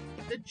doing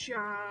the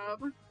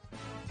job.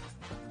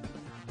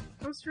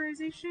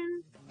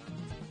 Posterization?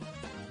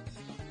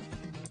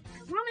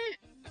 I want it,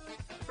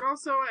 but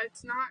also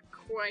it's not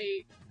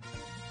quite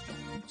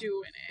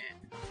doing it.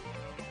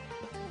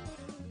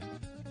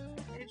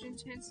 Edge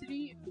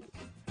intensity.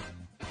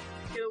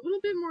 Get a little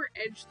bit more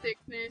edge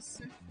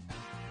thickness.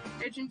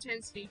 Edge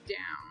intensity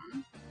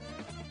down.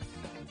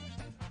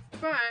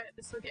 But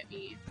this will get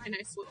me my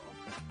nice little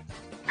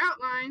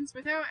outlines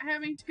without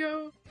having to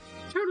go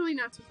totally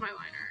nuts with my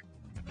line art.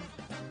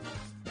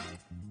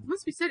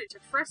 Unless we set it to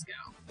fresco.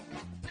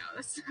 No,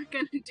 that's not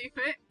gonna do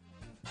it.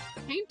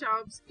 Paint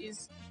daubs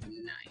is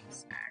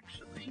nice,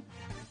 actually.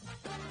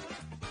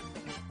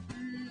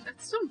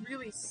 That's still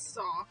really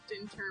soft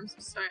in terms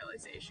of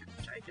stylization,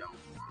 which I don't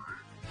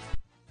want.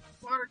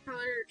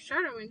 Watercolor,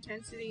 shadow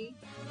intensity.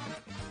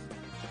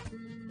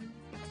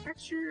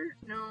 Texture,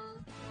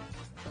 no.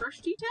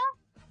 Brush detail?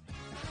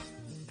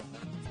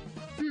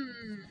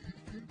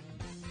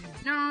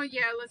 No,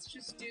 yeah, let's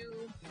just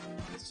do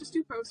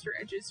poster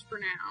edges for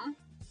now.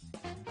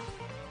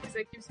 Because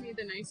that gives me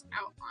the nice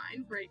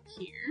outline right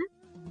here.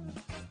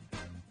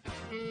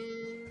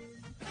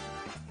 And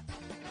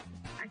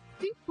I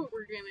think what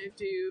we're gonna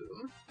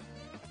do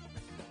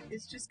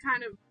is just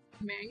kind of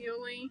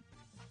manually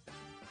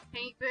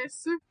paint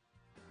this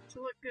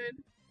to look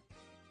good.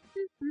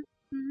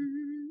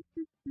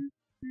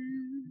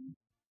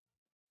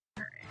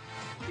 Alright.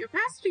 The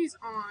opacity's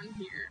on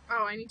here.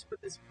 Oh, I need to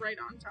put this right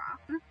on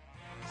top. And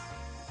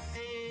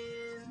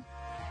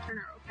turn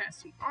our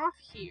opacity off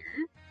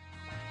here.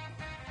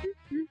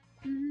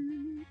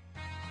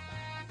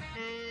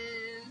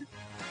 And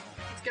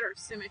let's get our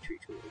symmetry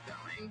tool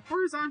going.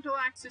 Horizontal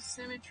axis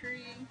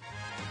symmetry.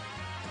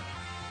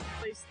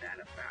 Place that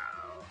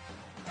about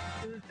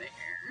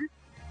there.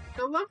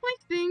 The lovely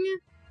thing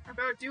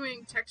about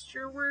doing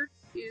texture work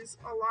is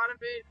a lot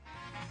of it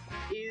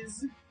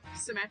is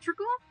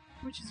symmetrical,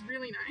 which is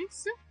really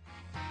nice.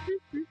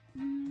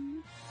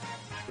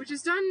 Which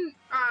is done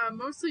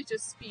mostly to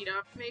speed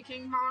up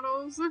making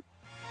models,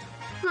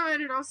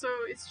 but it also,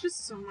 it's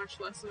just so much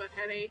less of a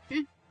headache.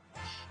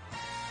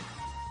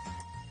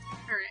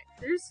 Alright,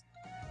 there's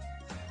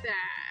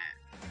that.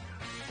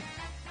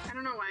 I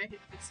don't know why I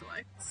hit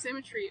select.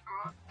 Symmetry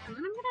off, and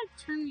then I'm gonna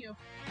turn the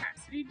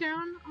opacity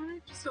down on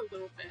it just a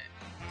little bit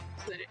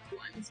so that it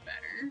blends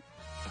better.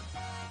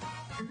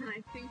 And then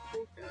I think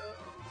we'll go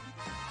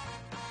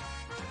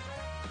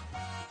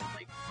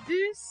like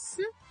this.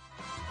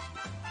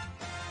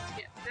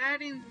 Get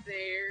that in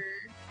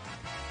there.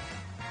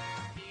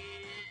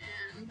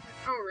 And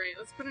alright,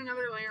 let's put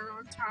another layer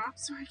on top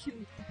so I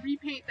can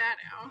repaint that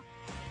out.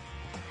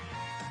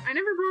 I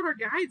never brought our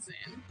guides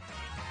in.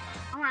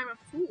 Oh, I'm a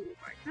fool.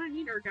 I kind of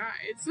need our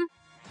guides.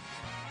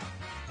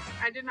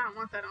 I did not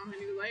want that on the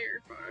new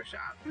layer,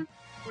 Photoshop.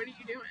 What are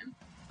you doing?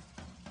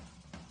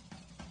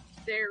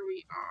 There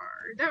we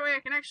are. That way I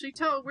can actually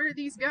tell where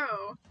these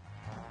go.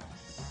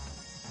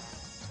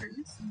 Turn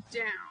this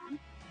down.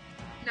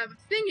 Now the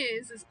thing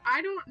is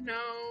I don't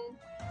know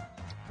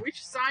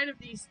which side of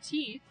these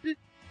teeth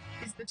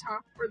is the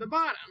top or the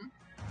bottom.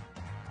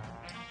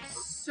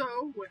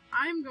 So what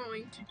I'm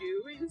going to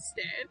do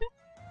instead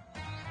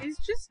is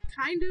just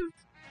kind of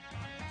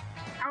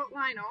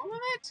outline all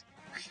of it.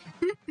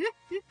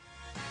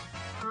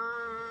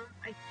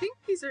 I think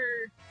these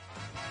are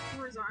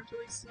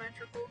horizontally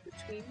symmetrical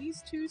between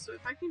these two, so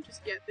if I can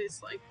just get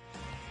this like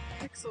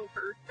pixel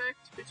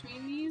perfect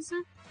between these.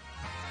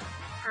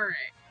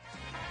 Alright.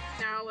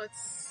 Now let's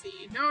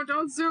see. No,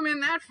 don't zoom in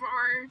that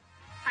far.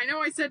 I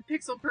know I said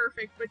pixel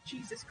perfect, but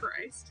Jesus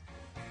Christ.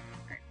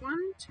 Alright,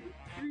 1, 2,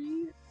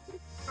 3, 4,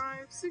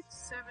 5, 6,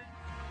 7,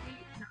 8,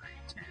 9,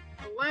 10,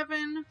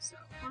 11. So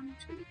 1,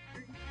 2,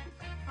 3,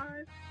 4,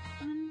 5.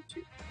 1,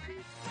 2, 3,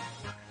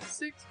 4, 5,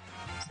 6.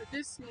 So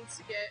this needs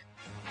to get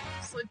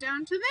slid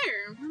down to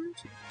there. 1,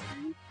 2,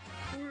 3,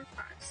 4,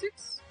 5,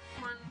 6.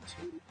 1,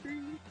 2, 3,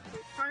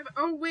 4, 5.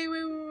 Oh,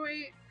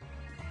 wait.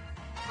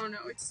 Oh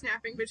no, it's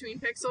snapping between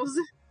pixels.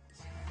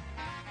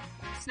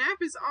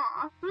 Snap is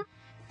off.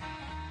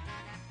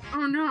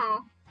 Oh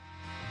no.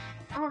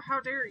 Oh, how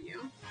dare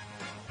you.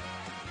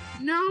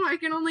 No, I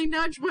can only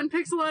nudge one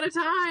pixel at a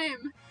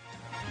time.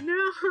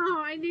 No,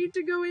 I need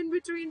to go in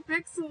between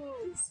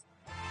pixels.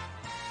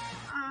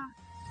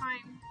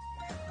 Fine.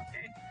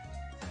 Okay.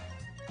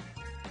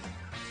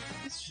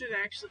 This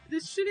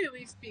should at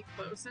least be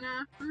close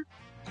enough.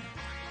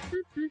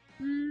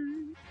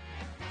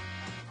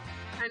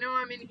 I know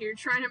I'm in here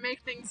trying to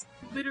make things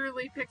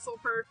literally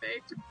pixel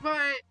perfect,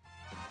 but,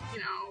 you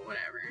know,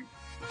 whatever.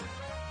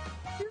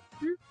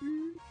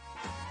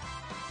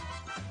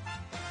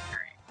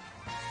 Alright.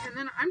 And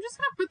then I'm just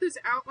gonna put this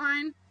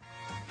outline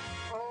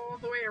all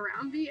the way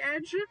around the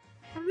edge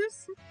of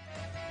this.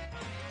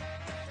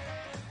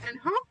 And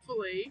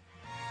hopefully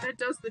that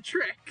does the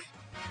trick.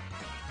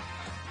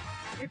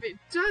 If it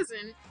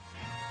doesn't,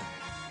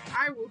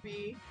 I will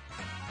be,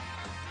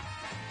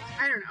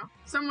 I don't know,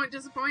 somewhat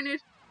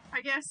disappointed,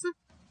 I guess.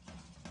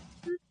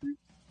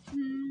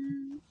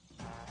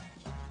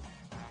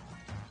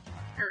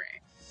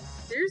 Alright.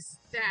 There's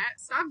that.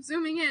 Stop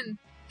zooming in.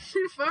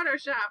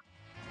 Photoshop.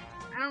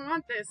 I don't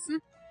want this.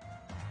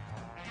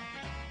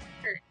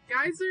 Alright,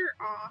 geyser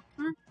off.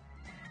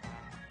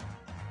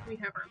 We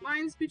have our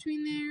lines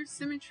between there.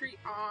 Symmetry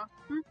off.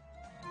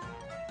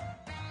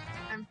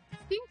 I'm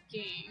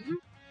thinking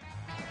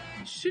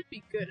it should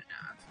be good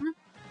enough.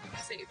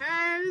 Save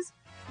as.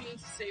 We need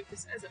to save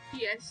this as a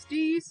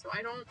PSD so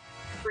I don't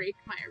break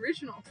my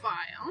original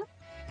file.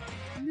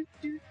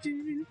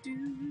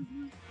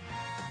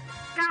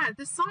 God,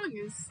 this song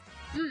is...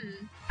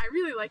 I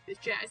really like this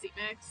jazzy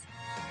mix.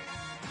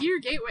 Gear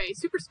Gateway,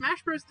 Super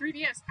Smash Bros.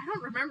 3DS. I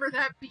don't remember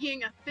that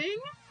being a thing,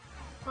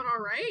 but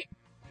alright.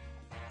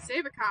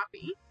 Save a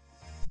copy.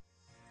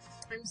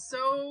 I'm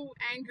so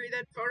angry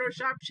that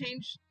Photoshop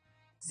changed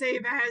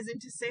save as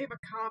into save a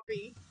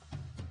copy.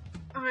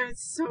 Oh,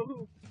 it's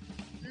so...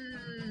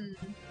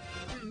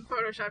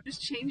 Photoshop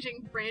just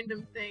changing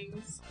random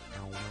things.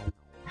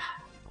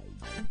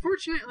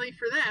 Unfortunately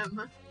for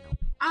them,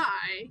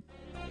 I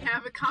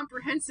have a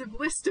comprehensive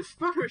list of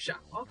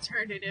Photoshop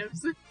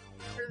alternatives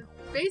for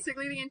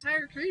basically the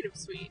entire Creative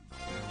Suite.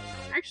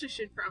 I actually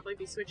should probably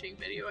be switching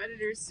video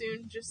editors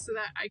soon just so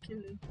that I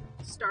can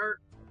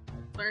start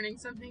learning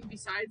something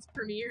besides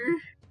Premiere.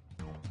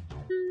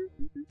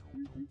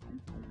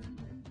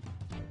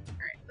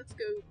 Alright, let's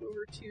go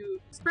over to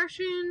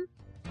Expression.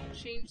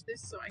 Change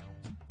this so I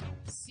can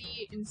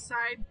see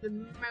inside the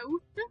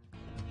mouth.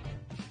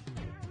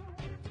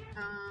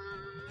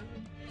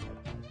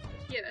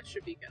 Yeah, that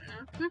should be good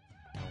enough.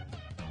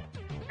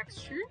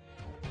 Texture.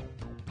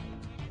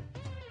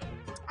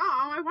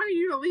 Oh, I wanted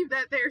you to leave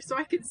that there so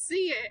I could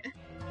see it.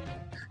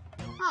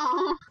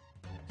 Oh,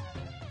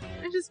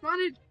 I just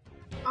wanted...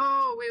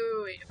 Oh,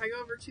 wait. If I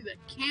go over to the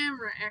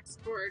camera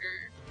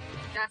exporter,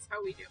 that's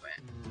how we do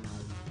it.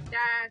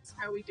 That's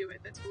how we do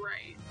it. That's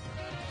right.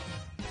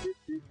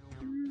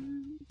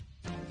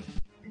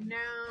 And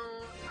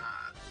now,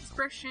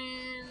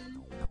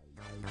 expression.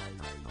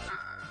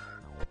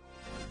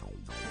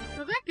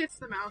 So that gets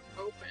the mouth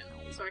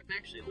open, so I can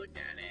actually look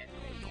at it.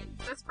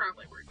 That's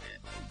probably worth it.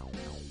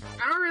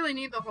 I don't really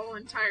need the whole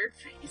entire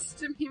face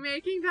to be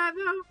making that,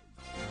 though.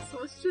 So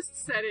let's just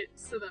set it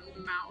so the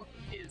mouth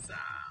is,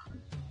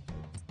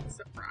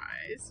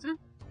 surprised.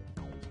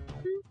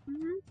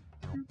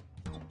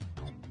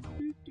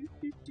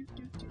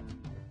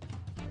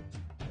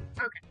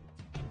 Okay.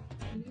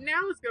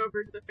 Now let's go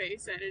over to the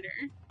face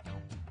editor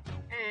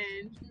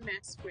and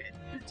mess with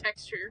the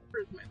texture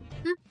for the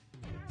mouth.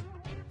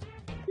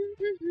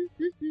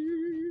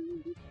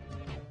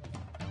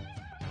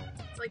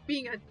 It's like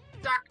being a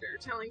doctor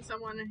telling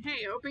someone,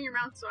 hey, open your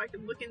mouth so I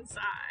can look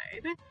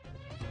inside.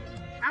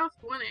 Mouth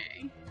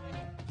 1A.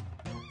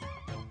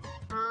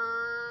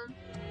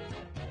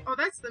 Oh,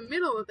 that's the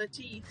middle of the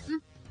teeth.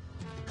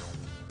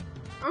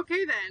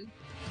 Okay then.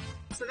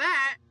 So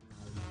that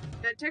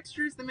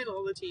texture is the middle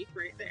of the teeth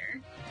right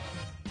there.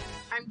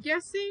 I'm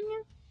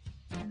guessing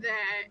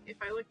that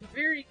if I look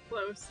very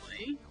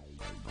closely...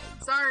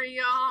 Sorry,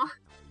 y'all.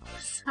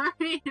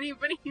 Sorry,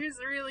 anybody who's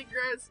really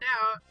grossed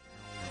out.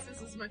 This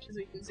is as much as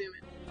we can zoom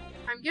in.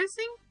 I'm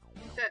guessing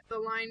that the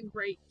line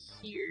right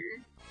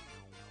here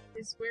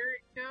is where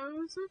it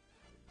goes.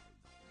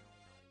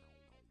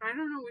 I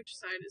don't know which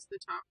side is the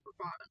top or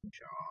bottom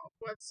jaw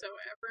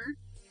whatsoever.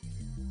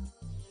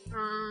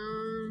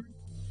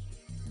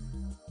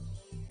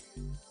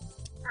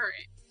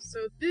 Alright,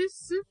 so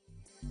this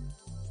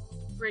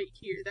right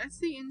here. That's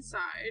the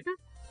inside.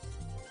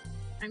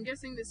 I'm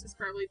guessing this is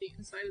probably the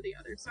inside of the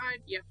other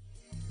side. Yep.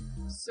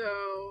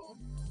 So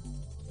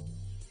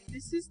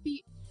this is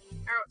the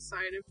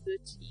outside of the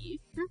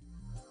teeth.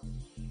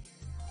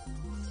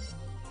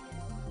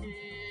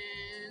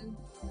 And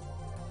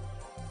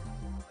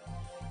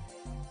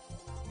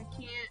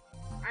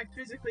I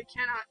physically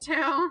cannot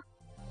tell.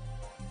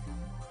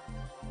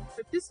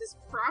 But this is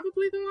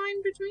probably the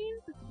line between?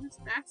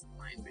 That's the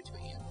line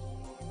between.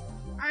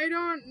 I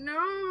don't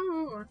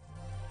know!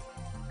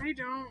 I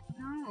don't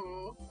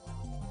know.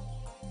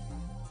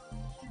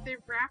 Did they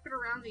wrap it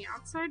around the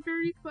outside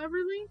very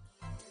cleverly?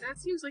 That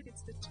seems like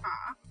it's the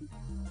top.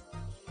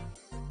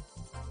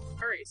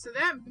 Alright, so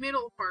that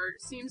middle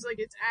part seems like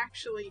it's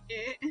actually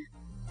it.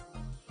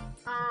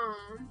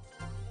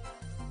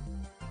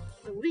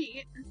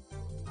 Delete.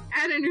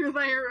 Add a new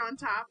layer on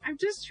top. I'm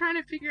just trying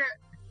to figure out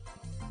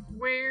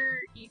where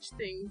each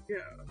thing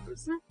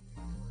goes.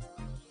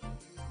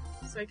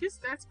 So I guess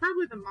that's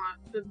probably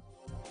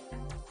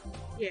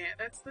yeah,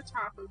 that's the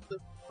top of the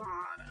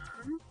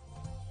bottom.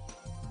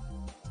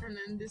 And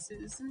then this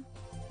is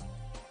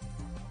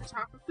the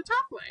top of the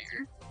top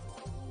layer.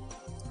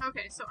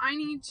 Okay, so I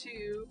need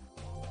to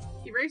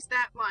erase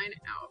that line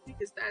out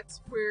because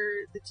that's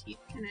where the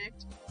teeth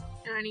connect.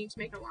 And I need to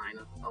make a line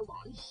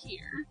along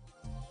here.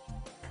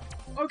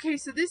 Okay,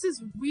 so this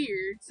is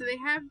weird. So they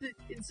have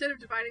instead of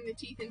dividing the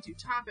teeth into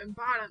top and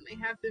bottom, they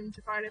have them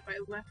divided by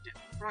left and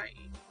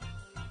right.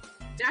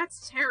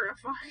 That's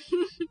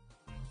terrifying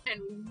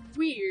and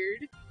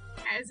weird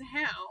as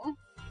hell.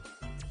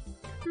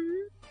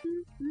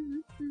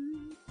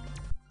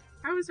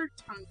 How is our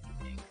tongue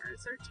looking? Or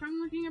is our tongue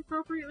looking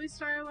appropriately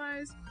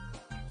stylized?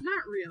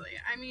 Not really.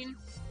 I mean,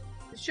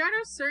 the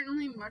shadow's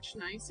certainly much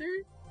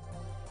nicer.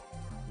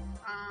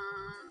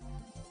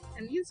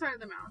 And the inside of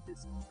the mouth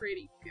is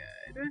pretty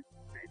good,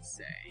 I'd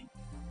say.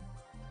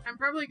 I'm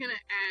probably gonna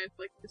add,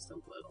 like, just a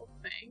little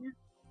thing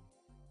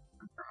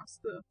across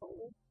the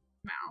whole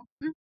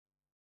mouth.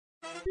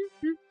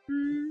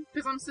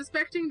 Because I'm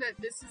suspecting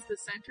that this is the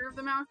center of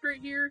the mouth right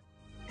here,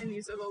 and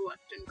these are the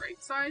left and right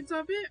sides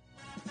of it.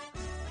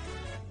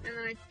 And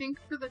then I think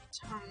for the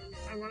tongue,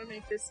 I want to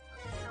make this,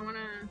 I want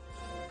to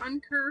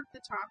uncurve the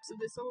tops of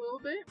this a little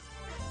bit,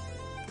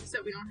 so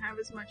that we don't have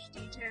as much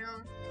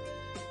detail.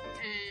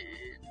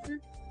 And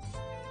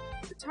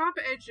the top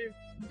edge of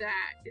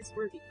that is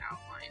where the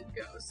outline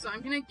goes. So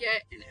I'm going to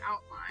get an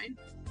outline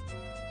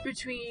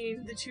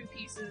between the two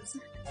pieces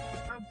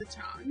of the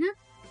tongue.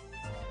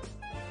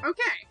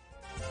 Okay.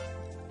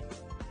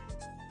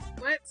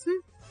 Let's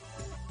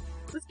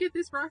get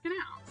this rocking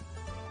out.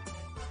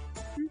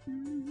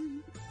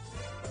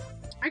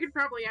 I could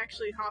probably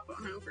actually hop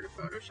on over to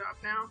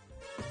Photoshop now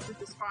with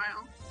this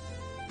file.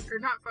 Or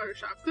not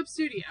Photoshop, Clip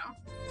Studio.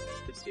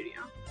 Clip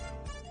Studio.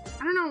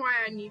 I don't know why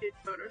I needed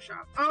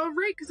Photoshop. Oh,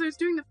 right, because I was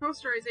doing the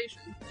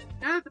posterization.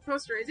 Now that the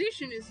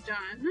posterization is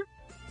done,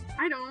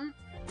 I don't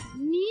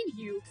need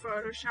you,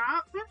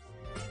 Photoshop.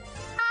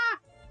 Ah!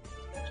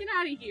 Get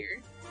out of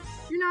here.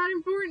 You're not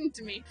important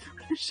to me,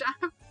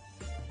 Photoshop.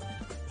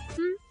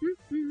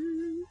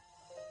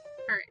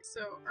 Alright,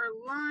 so our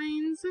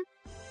lines,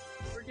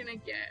 we're gonna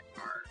get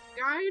our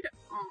guide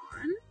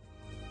on.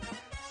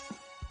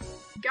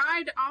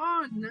 Guide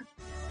on!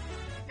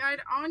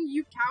 Guide on,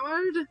 you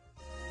coward!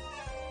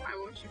 Why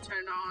won't you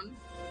turn it on?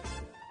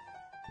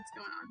 What's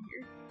going on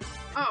here?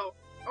 Oh,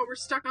 we're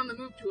stuck on the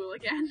move tool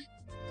again.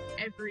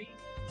 Every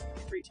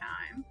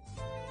time.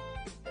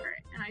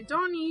 Alright, and I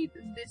don't need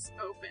this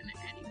open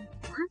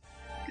anymore.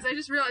 Because I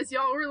just realized,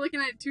 y'all, we're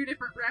looking at 2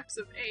 different reps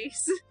of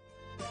Ace.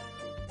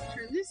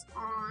 Turn this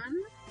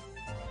on.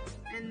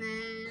 And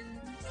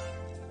then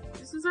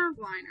this is our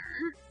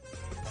liner.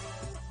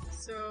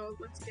 So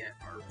let's get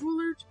our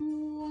ruler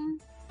tool.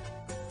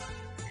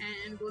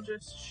 And we'll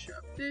just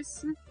shove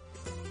this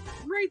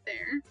right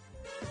there.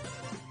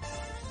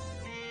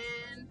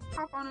 And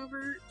hop on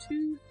over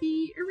to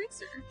the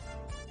eraser.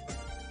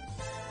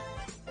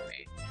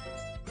 Wait.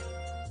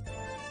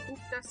 Oop,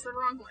 that's the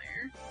wrong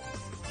layer.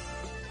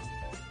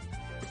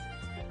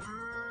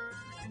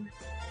 And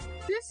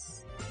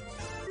this,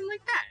 and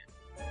like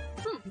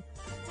that. Boom.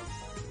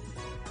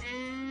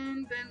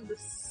 And then the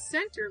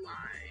center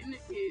line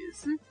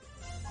is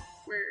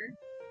where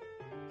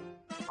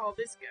all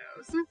this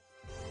goes.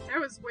 That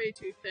was way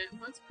too thin.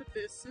 Let's put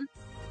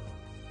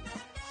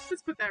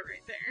that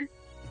right there.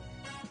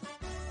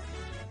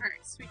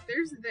 Alright, sweet,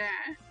 there's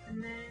that.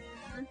 And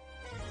then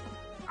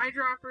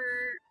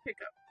eyedropper, pick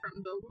up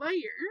from the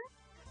layer.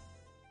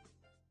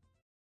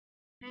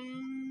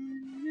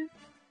 And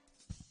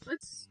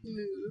let's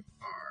move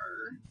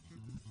our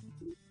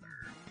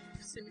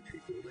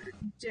symmetry ruler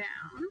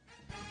down.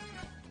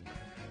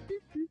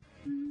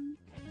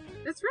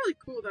 That's really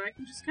cool that I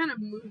can just kind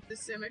of move the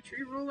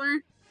symmetry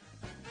ruler.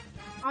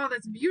 Oh,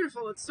 that's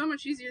beautiful. It's so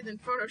much easier than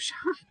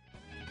Photoshop.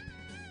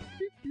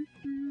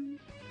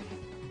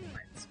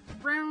 Let's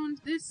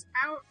round this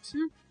out.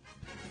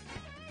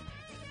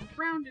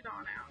 Round it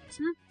on out.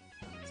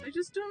 So I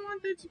just don't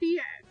want that to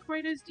be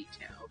quite as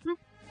detailed.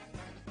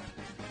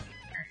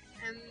 Alright,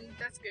 and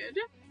that's good.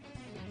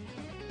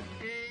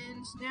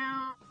 And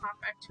now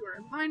hop back to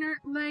our line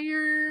art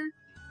layer,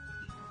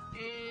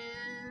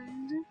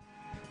 and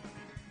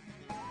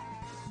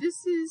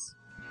this is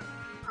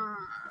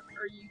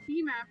our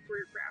UV map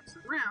where it wraps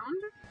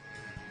around.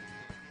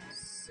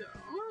 So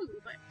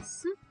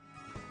let's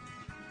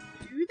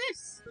do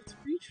this. Let's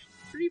reach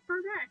pretty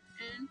far back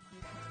and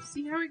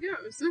see how it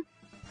goes.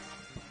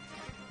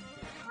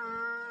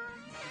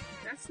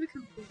 That's the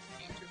complete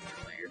paint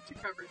over layer to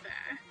cover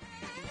that.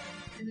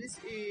 And this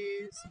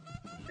is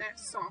that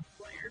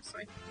soft layer. So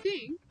I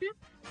think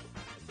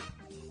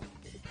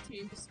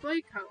obtain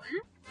display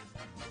color.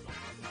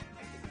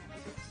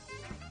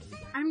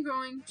 I'm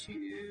going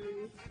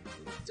to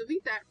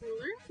delete that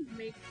ruler,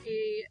 make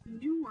a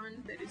new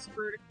one that is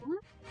vertical,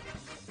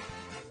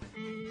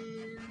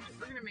 and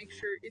we're going to make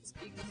sure it's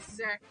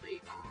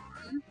exactly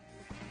on.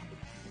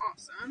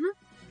 Awesome.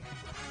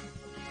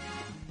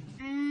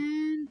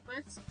 And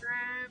let's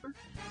grab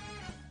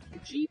the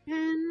G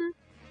pen,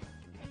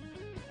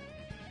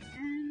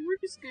 and we're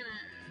just gonna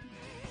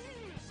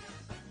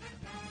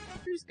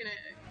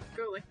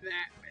go like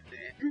that with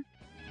it.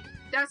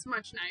 That's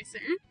much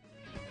nicer.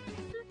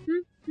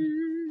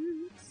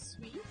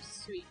 Sweet,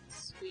 sweet,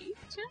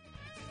 sweet.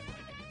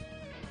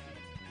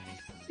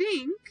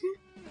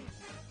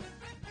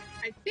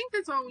 I think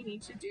that's all we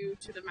need to do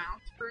to the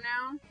mouth for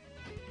now.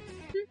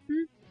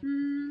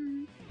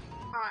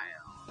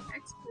 File,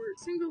 export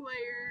single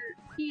layer,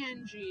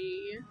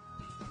 PNG.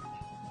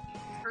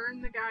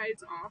 Turn the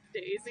guides off,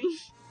 Daisy.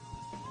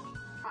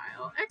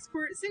 File,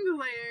 export single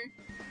layer,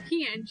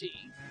 PNG.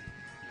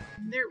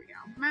 There we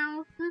go,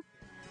 mouth.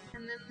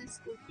 And then this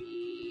will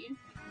be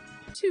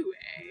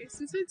 2A,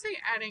 since I'd say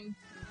adding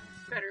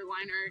better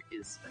line art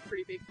is a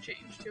pretty big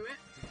change to it.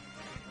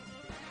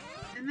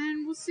 And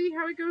then we'll see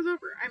how it goes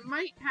over. I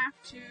might have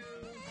to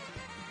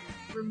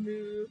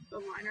remove the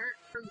line art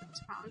from the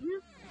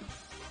tongue,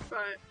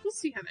 but we'll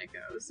see how that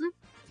goes.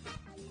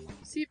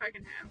 See if I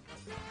can have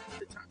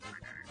the tongue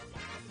line art.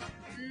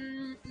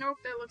 Nope,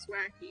 that looks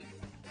wacky.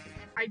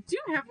 I do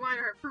have line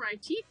art for my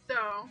teeth,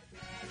 though.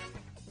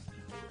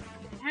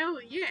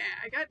 Hell yeah,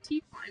 I got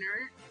teeth line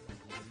art.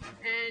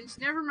 And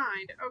never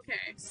mind.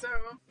 Okay,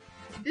 so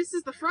this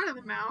is the front of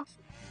the mouth,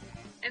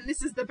 and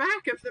this is the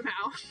back of the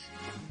mouth.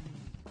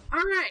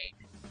 Alright.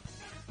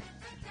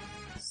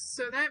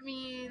 So that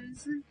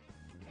means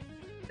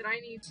that I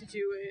need to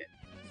do it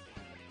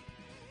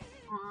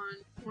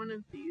on one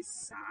of these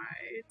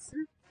sides.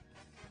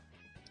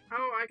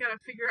 Oh, I gotta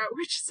figure out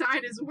which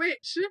side is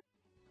which.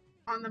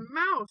 On the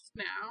mouth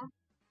now.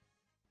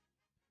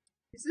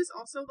 Is this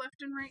also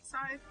left and right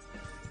sides?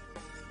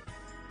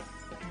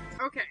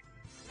 Okay.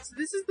 So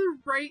this is the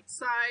right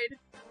side.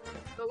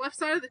 The left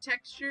side of the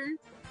texture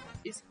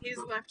is his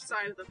left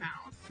side of the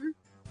mouth.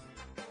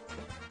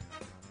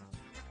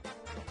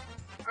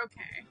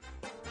 Okay.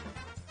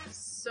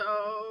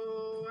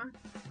 So...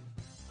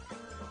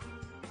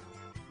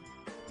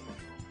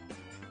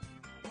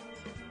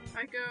 if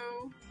I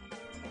go...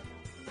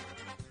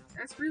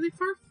 that's really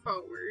far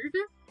forward.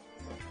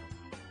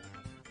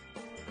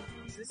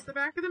 Is this the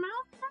back of the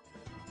mouth?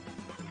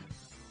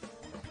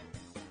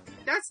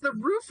 That's the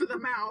roof of the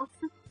mouth!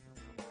 And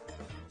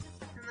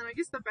then I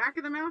guess the back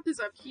of the mouth is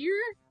up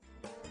here?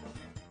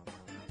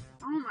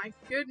 Oh my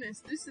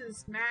goodness, this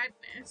is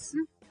madness.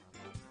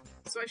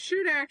 So I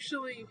should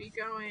actually be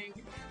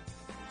going...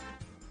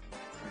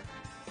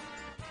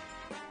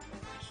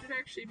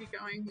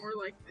 more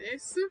like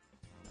this.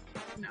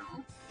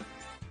 No.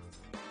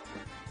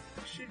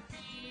 Should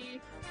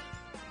be...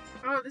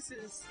 oh, this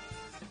is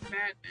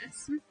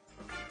madness.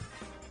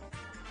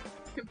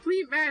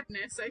 Complete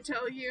madness, I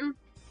tell you.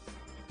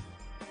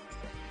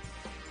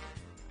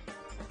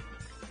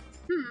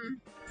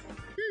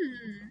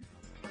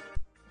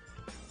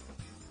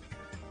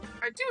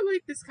 I do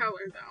like this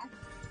color, though.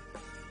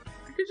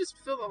 I could just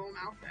fill the whole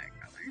mouth that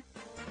color.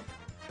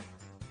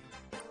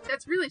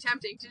 That's really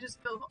tempting to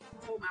just fill the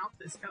whole mouth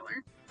this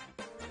color.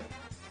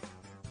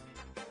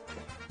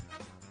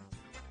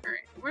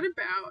 Alright, what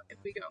about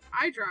if we go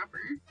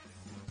eyedropper,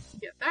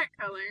 get that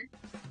color,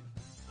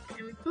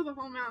 and we fill the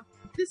whole mouth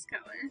with this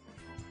color?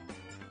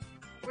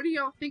 What do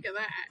y'all think of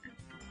that?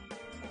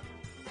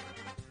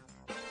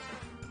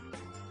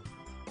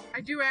 I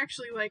do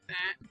actually like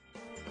that.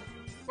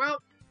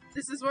 Well,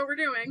 this is what we're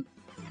doing.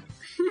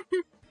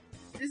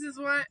 This is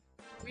what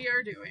we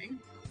are doing.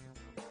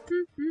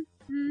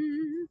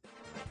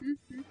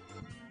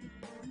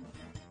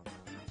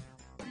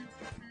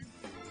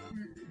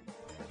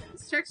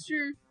 This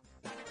texture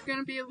is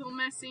gonna be a little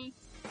messy.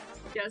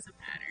 Doesn't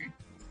matter.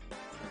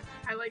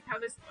 I like how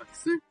this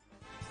looks.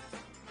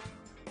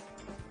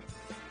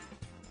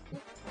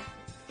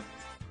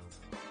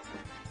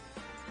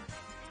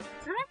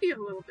 That might be a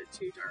little bit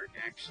too dark,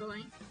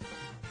 actually.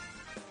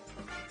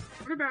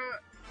 What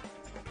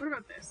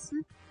about this?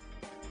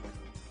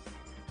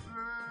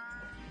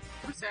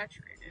 More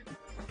saturated.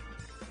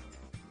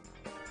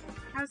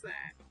 How's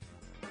that?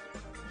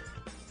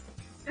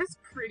 That's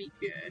pretty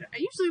good. I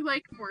usually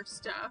like more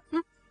stuff.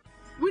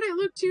 Would it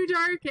look too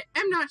dark?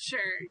 I'm not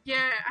sure.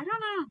 Yeah, I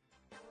don't know.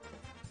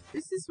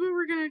 This is what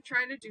we're gonna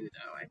try to do,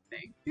 though, I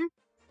think.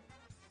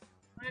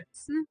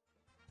 Let's turn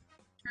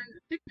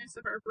the thickness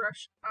of our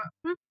brush up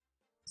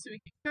so we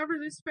can cover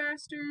this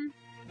faster.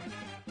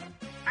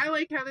 I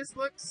like how this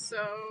looks,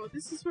 so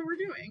this is what we're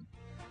doing.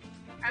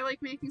 I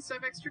like making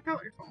stuff extra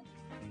colorful.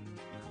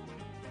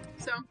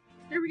 So,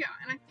 there we go.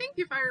 And I think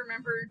if I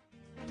remember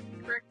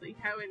correctly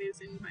how it is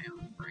in my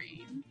own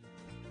brain,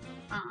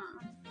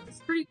 it's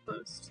pretty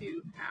close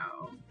to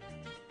how,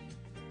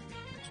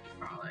 what should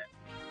we call it?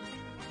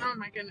 Oh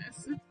my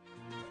goodness.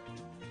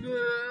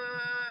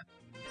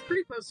 It's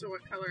pretty close to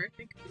what color I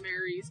think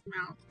Mary's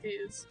mouth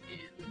is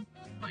in,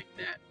 like,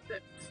 that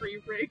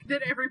free rig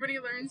that everybody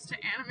learns to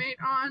animate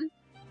on.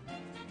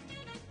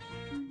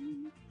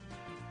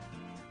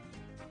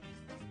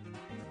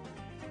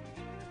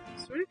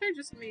 So what if I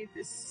just made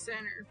this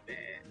center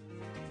bit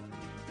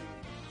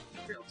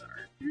real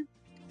dark?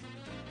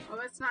 Well,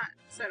 that's not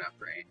set up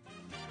right.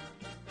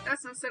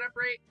 That's not set up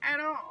right at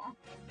all.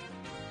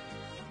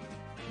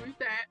 Move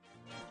that.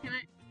 Can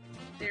I?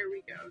 There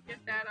we go.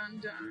 Get that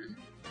undone.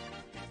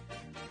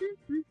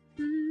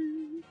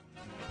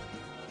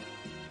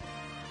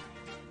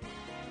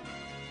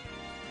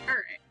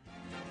 Alright.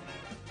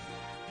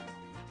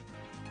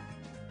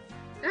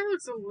 That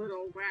looks a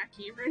little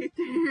wacky right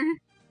there.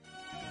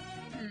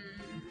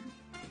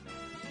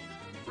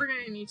 We're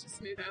gonna need to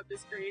smooth out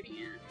this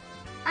gradient.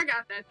 I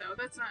got that though.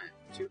 That's not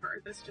too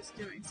hard. That's just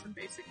doing some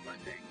basic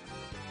blending.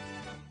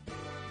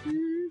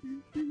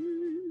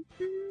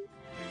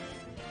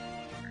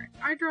 Alright,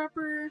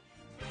 eyedropper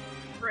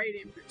right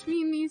in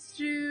between these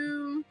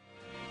two.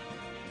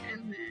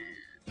 And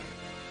then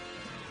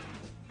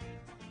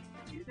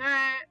do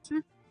that.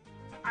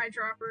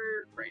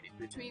 Eyedropper right in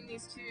between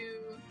these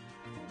two.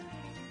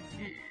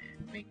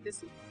 And make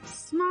this a little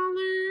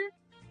smaller.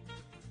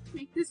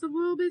 Make this a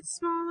little bit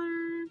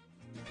smaller.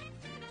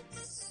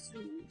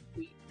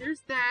 Sweet.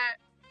 There's that.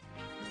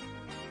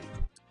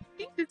 I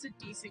think that's a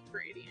decent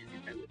gradient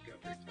if I look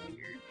over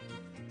here.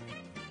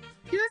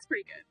 Yeah, that's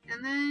pretty good.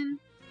 And then,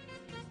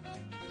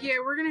 yeah,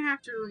 we're gonna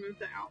have to remove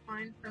the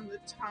outline from the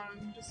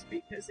tongue just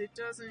because it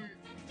doesn't.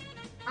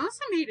 Unless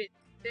I made it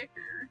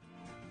thicker,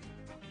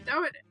 that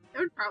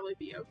would probably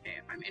be okay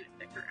if I made it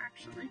thicker,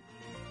 actually.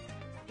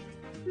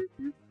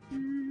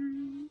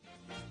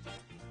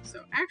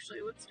 So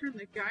actually, let's turn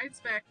the guides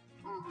back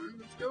on.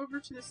 Let's go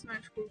over to the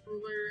symmetrical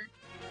ruler,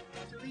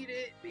 delete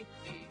it, make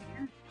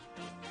a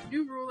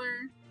new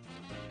ruler,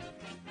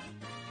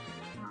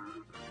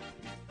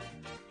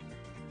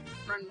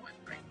 run one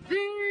right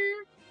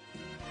there,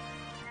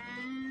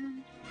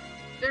 and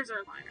there's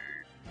our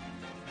liner.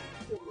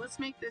 Cool, let's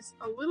make this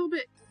a little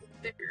bit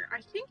thicker.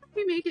 I think if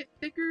we make it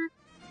thicker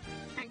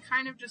and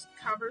kind of just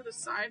cover the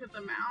side of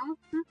the mouth,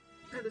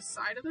 or the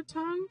side of the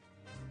tongue,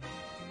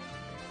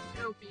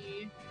 it'll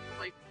be,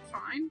 like,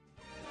 fine.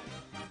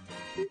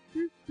 If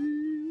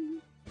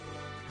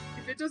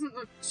it doesn't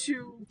look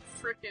too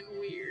frickin'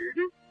 weird.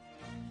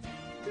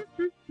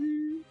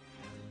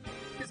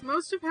 Because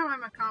most of how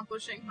I'm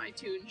accomplishing my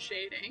toon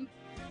shading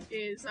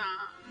is,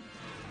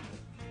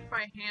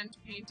 by hand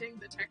painting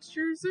the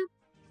textures.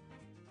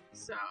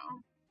 So,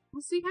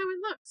 we'll see how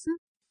it looks.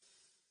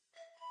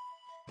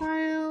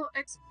 File,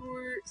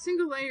 export,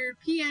 single layer,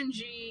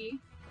 PNG.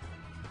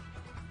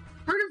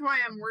 Part of why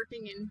I'm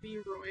working in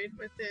𝐕roid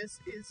with this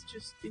is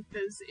just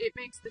because it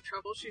makes the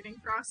troubleshooting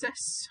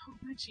process so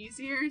much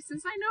easier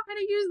since I know how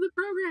to use the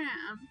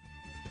program.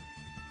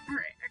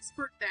 Alright,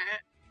 export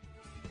that.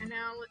 And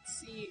now let's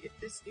see if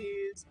this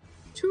is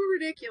too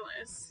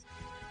ridiculous.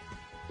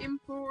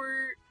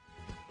 Import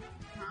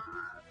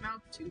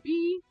mouth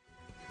 2B.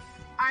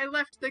 I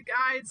left the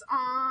guides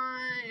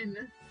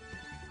on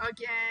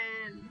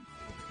again.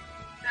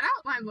 That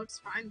outline looks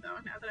fine though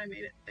now that I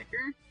made it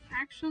thicker,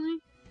 actually.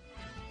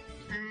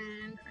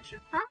 And I should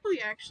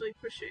probably actually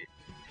push it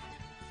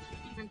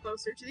even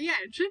closer to the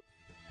edge.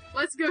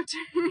 Let's go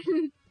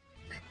turn.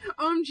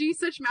 OMG,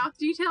 such mouth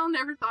detail,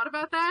 never thought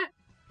about that.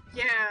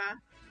 Yeah.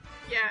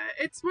 Yeah,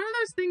 it's one of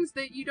those things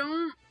that you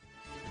don't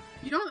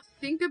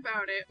think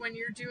about it when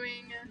you're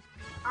doing,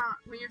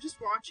 when you're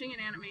just watching an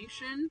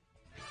animation.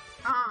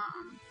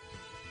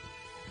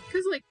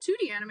 Because like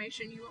 2D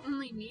animation, you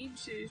only need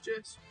to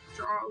just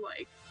draw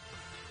like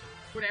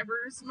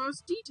whatever's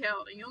most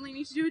detailed, and you only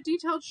need to do a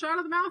detailed shot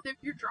of the mouth if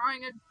you're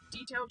drawing a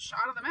detailed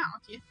shot of the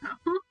mouth, you know?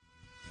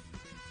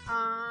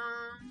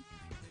 I'm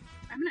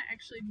gonna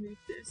actually move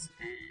this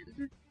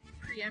and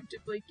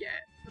preemptively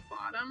get the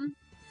bottom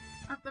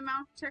of the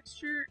mouth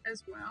texture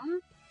as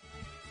well,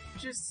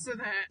 just so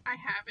that I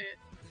have it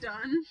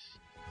done,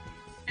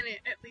 and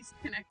it at least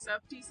connects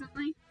up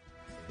decently.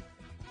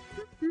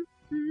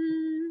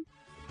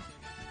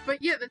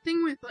 But yeah, the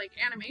thing with, like,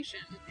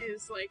 animation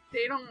is, like,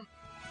 they don't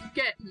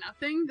get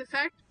nothing.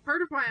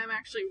 Part of why I'm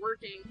actually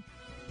working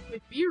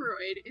with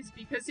𝐕roid is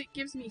because it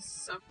gives me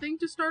something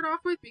to start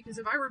off with, because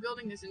if I were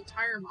building this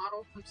entire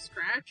model from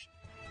scratch,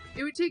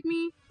 it would take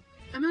me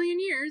a million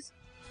years,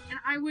 and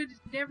I would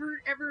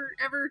never, ever,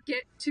 ever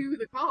get to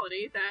the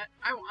quality that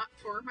I want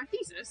for my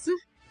thesis.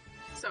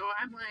 So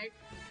I'm like,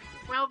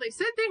 well, they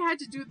said we had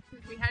to do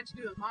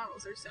the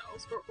models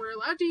ourselves, but we're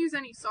allowed to use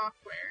any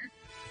software,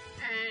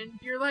 and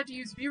you're allowed to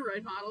use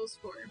𝐕roid models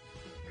for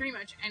pretty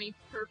much any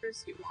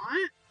purpose you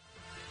want.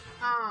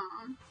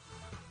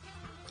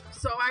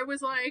 So I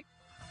was like,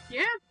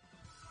 yeah,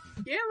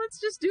 let's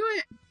just do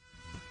it.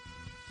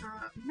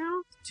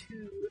 Mouth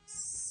to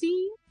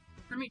C.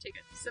 Let me take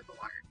a sip of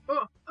water.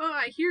 Oh,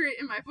 I hear it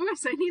in my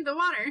voice. I need the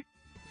water.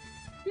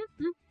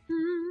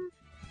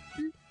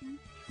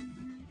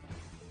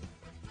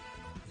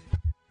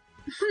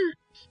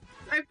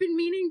 I've been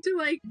meaning to,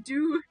 like,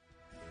 do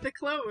the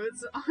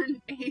clothes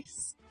on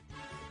Ace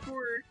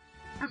for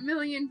a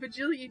million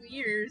bajillion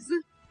years,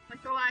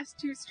 like the last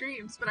 2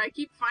 streams, but I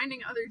keep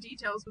finding other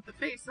details with the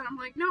face, and I'm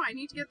like, no, I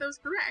need to get those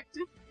correct.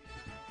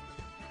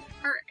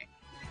 Alright.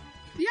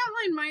 The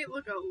outline might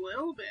look a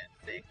little bit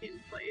thick in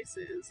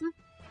places,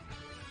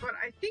 but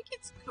I think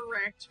it's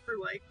correct for,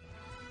 like,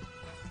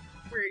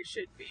 where it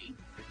should be,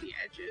 with the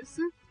edges.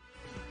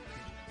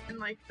 And,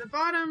 like, the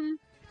bottom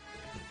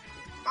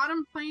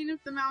plane of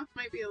the mouth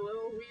might be a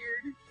little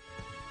weird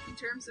in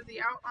terms of the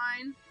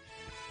outline,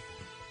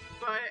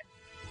 but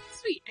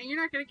sweet. And you're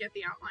not going to get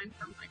the outline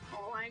from, like,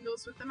 all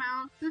angles with the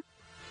mouth.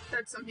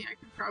 That's something I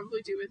could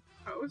probably do with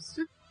post,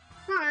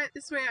 but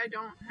this way I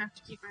don't have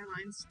to keep my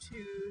lines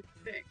too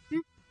thick.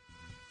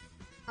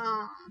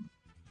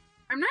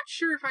 I'm not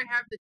sure if I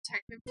have the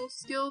technical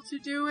skill to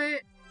do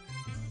it,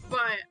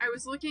 but I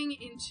was looking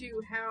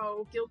into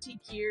how Guilty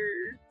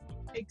Gear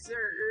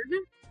exert,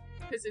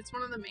 because it's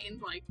one of the main,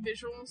 like,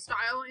 visual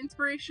style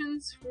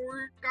inspirations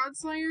for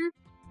Godslayer.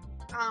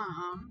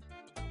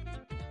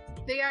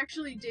 They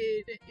actually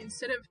did,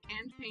 instead of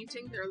hand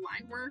painting their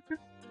line work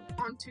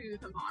onto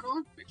the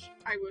model, which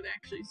I would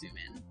actually zoom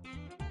in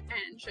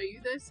and show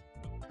you this,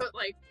 but,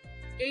 like,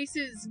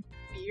 Ace's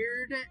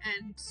beard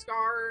and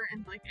scar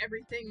and, like,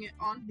 everything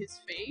on his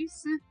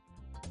face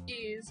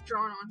is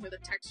drawn on with a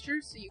texture,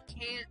 so you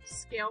can't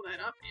scale that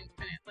up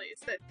infinitely.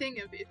 It's that thing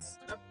of it's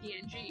a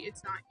PNG,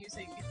 it's not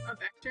using a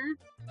vector.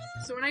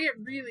 So when I get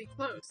really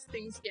close,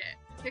 things get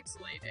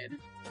pixelated.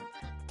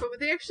 But what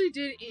they actually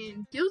did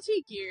in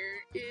Guilty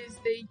Gear is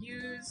they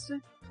used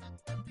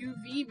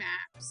UV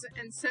maps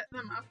and set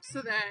them up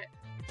so that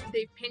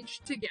they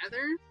pinch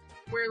together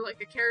where,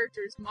 like, a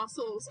character's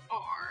muscles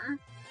are.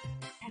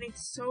 And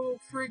it's so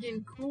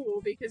friggin'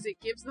 cool because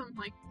it gives them,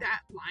 like,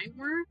 that line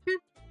work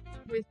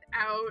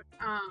without,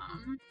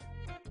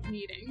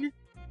 needing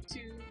to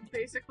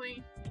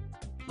basically,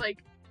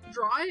 like,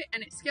 draw it,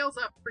 and it scales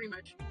up pretty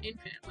much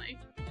infinitely.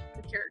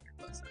 The character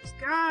close-ups.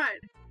 God!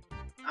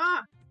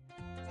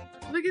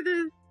 Look at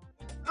the...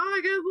 Oh,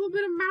 I got a little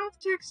bit of mouth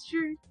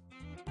texture!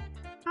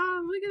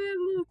 Oh, look at that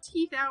little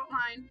teeth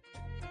outline.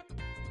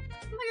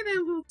 Look at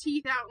that little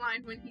teeth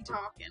outline when he's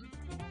talking.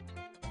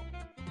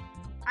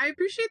 I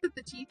appreciate that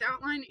the teeth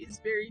outline is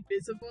very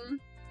visible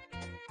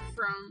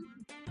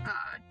from,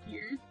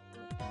 here.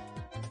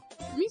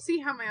 Let me see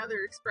how my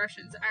other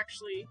expressions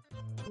actually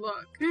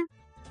look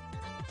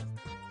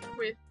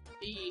with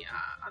the,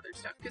 other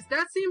stuff, because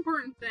that's the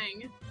important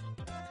thing,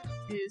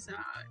 is, if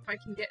I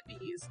can get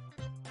these.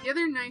 The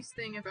other nice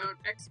thing about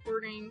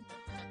exporting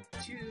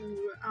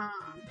to,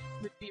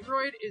 with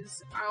𝐕roid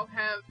is I'll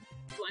have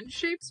blend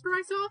shapes for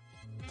myself,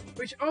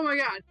 which, oh my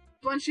god,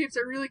 blend shapes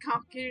are really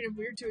complicated and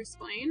weird to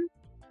explain,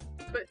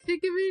 but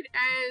think of it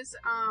as,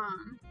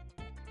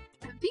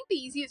 I think the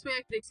easiest way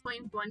I could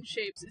explain blend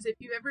shapes is if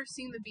you've ever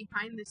seen the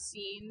behind the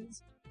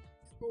scenes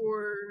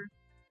for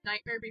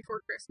Nightmare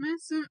Before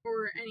Christmas,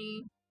 or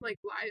any, like,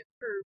 live,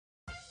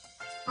 or,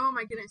 oh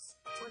my goodness,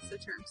 what's the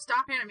term?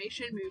 Stop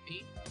animation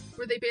movie,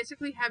 where they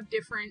basically have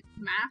different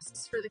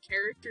masks for the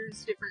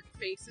characters, different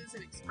faces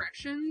and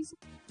expressions.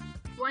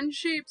 Blend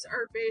shapes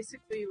are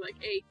basically like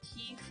a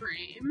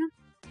keyframe,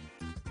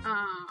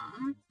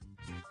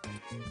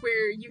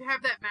 where you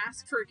have that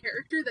mask for a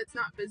character that's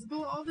not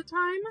visible all the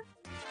time,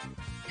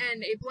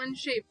 and a blend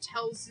shape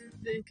tells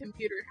the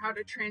computer how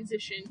to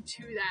transition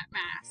to that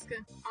mask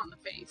on the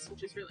face,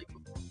 which is really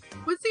cool.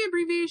 What's the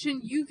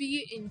abbreviation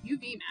UV in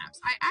UV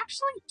maps? I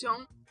actually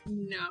don't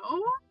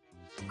know.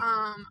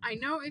 I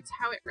know it's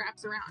how it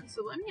wraps around,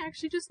 so let me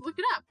actually just look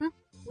it up.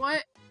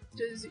 What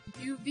does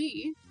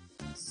UV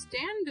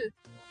stand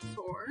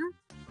for?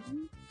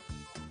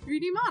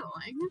 3D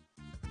modeling.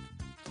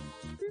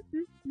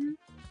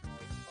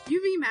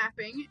 UV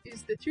mapping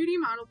is the 3D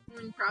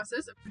modeling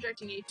process of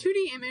projecting a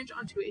 2D image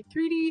onto a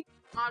 3D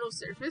model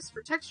surface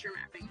for texture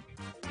mapping.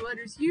 The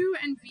letters U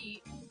and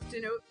V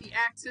denote the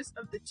axis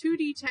of the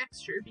 2D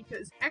texture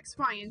because X,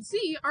 Y, and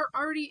Z are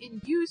already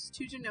in use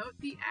to denote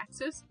the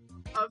axis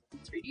of the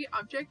 3D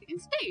object in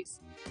space.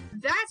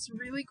 That's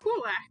really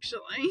cool,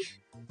 actually.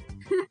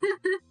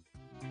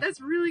 That's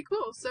really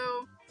cool.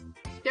 So,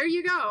 there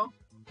you go.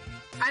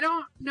 I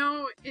don't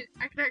know,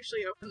 I could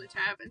actually open the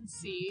tab and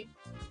see.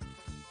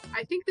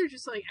 I think they're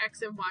just like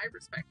X and Y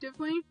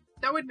respectively.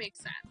 That would make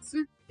sense,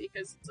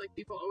 because it's like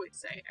people always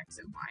say X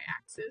and Y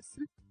axis.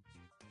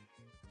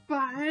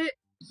 But,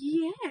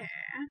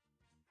 yeah.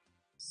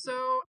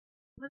 So,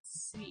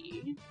 let's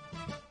see.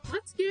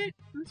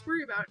 Let's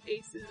worry about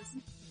Ace's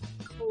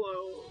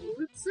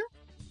clothes.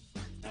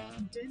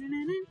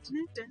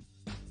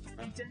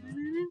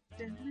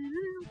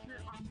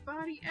 On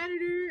body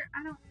editor.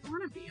 I don't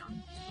want to be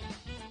on.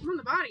 I'm on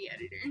the body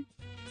editor.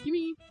 Give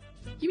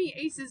me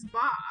Ace's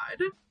bod.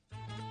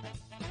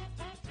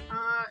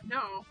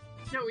 No,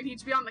 we need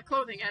to be on the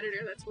clothing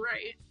editor. That's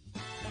right.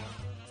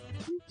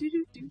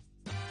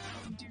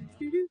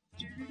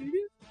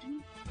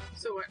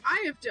 So what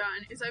I have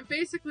done is I've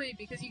basically,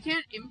 because you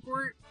can't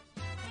import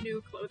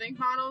new clothing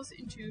models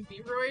into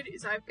𝐕roid,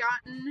 is I've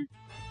gotten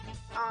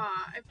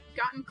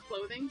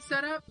clothing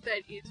set up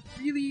that is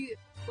really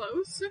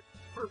close,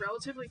 or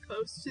relatively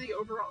close to the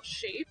overall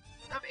shape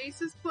of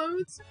Ace's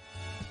clothes.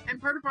 And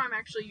part of why I'm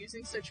actually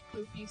using such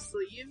poofy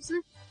sleeves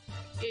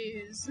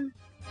is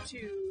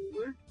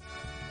to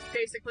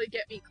basically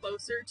get me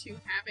closer to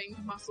having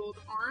muscled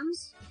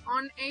arms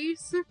on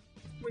Ace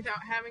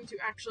without having to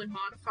actually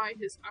modify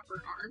his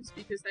upper arms,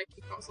 because that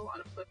can cause a lot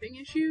of clipping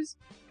issues.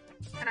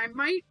 And I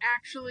might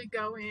actually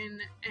go in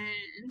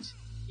and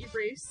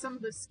erase some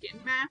of the skin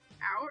math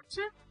out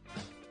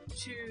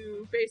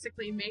to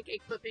basically make a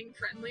clipping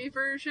friendly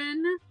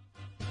version,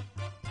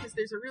 because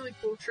there's a really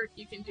cool trick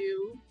you can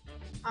do.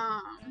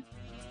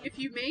 If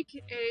you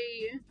make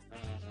a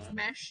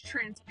mesh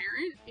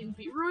transparent in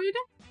𝐕roid,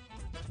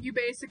 you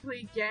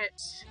basically get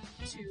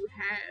to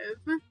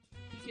have,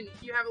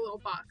 you have a little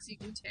box you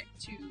can tick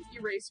to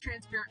erase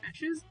transparent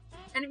meshes,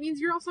 and it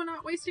means you're also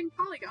not wasting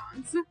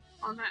polygons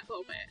on that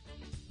little bit,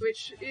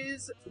 which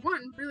is,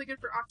 one, really good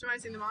for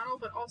optimizing the model,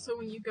 but also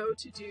when you go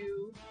to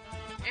do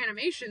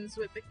animations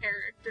with the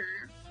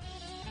character,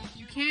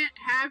 you can't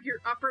have your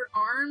upper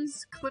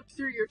arms clip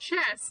through your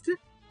chest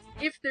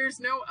if there's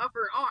no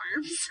upper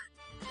arms.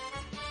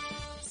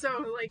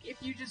 So, like,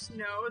 if you just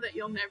know that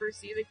you'll never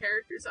see the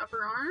character's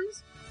upper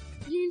arms,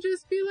 you can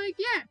just be like,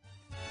 yeah.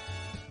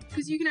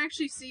 Because you can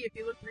actually see, if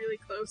you look really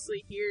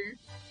closely here,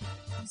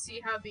 you see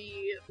how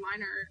the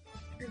line art,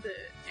 or the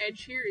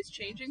edge here, is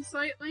changing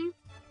slightly.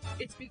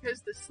 It's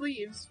because the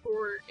sleeves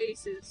for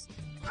Ace's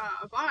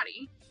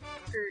body,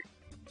 or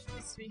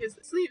it's because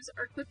the sleeves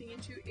are clipping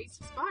into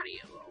Ace's body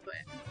a little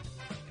bit.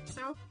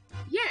 So,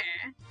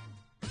 yeah.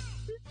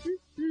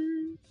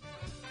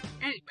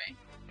 Anyway,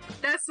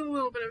 that's a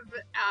little bit of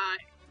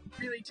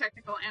really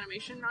technical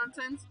animation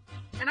nonsense,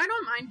 and I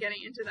don't mind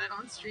getting into that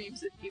on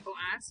streams if people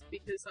ask,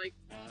 because, like,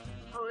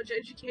 college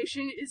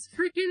education is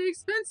freaking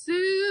expensive!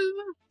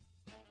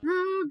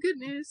 Oh,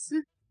 goodness.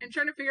 And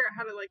trying to figure out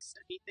how to, like,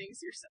 study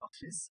things yourself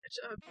is such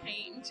a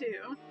pain,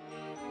 too.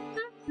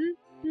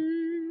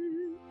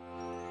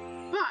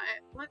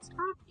 But, let's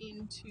hop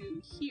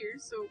into here.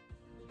 So,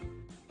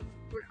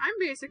 what I'm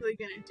basically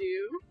gonna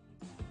do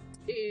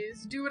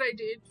is do what I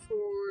did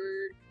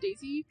for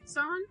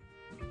Daisy-san,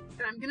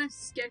 and I'm gonna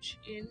sketch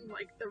in,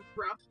 like, the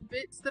rough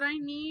bits that I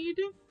need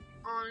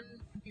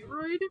on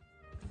𝐕roid,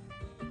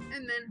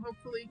 and then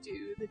hopefully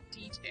do the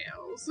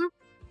details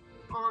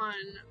on,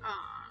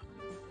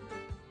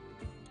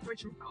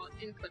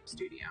 whatchamacallit, in Clip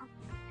Studio.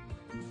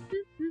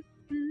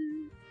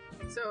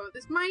 So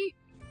this might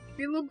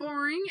be a little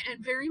boring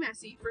and very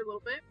messy for a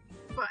little bit,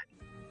 but,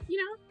 you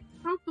know,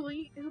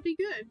 hopefully it'll be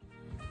good.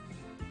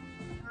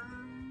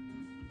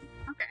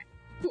 Okay,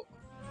 cool.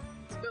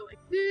 Let's go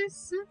like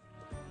this.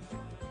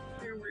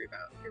 Don't worry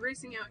about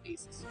erasing out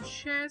Ace's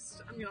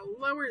chest. I'm gonna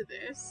lower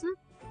this.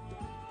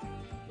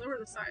 Lower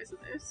the size of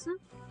this.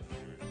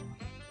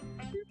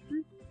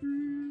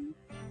 And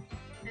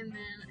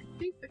then I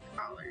think the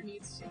collar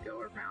needs to go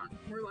around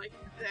more like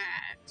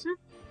that.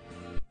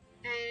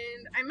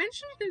 And I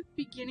mentioned it at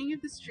the beginning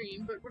of the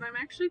stream, but what I'm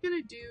actually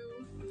gonna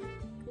do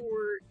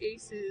for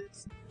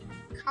Ace's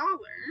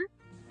collar,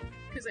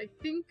 because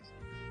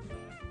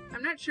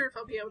I'm not sure if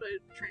I'll be able to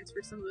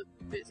transfer some of the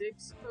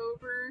physics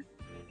over,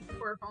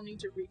 or if I'll need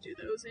to redo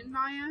those in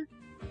Maya.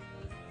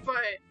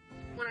 But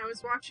when I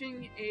was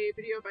watching a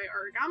video by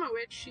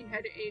𝐲𝐢𝐬𝐜𝐵, she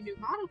had a new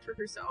model for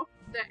herself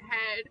that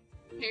had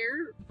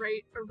hair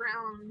right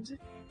around.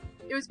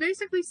 It was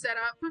basically set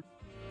up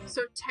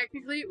so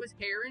technically it was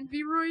hair in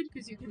𝐕roid,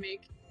 because you can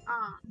make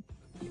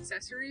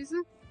accessories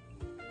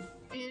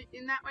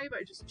in that way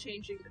by just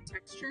changing the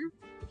texture,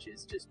 which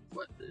is just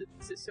what the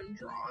system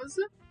draws.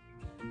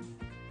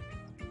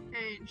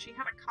 And she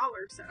had a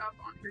collar set up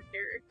on her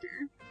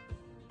character.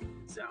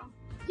 So,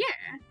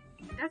 yeah,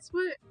 that's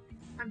what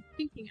I'm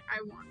thinking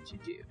I want to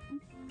do.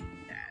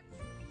 That.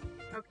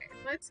 Okay,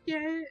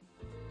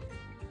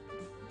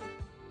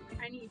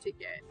 I need to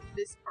get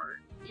this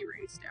part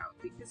erased out,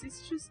 because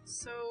it's just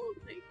so,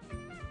 like,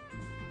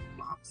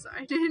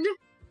 lopsided.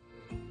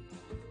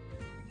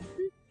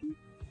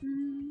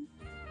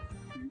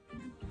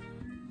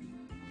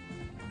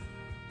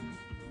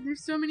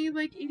 There's so many,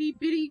 like, itty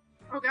bitty.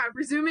 Oh god,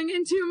 we're zooming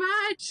in too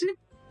much!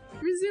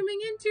 We're zooming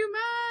in too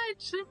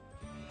much!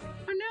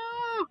 Oh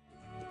no!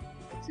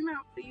 Zoom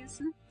out, please.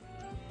 And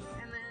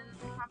then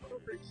hop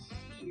over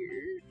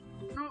here.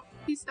 No,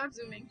 please stop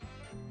zooming.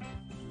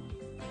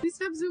 Please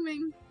stop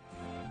zooming.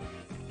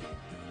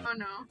 Oh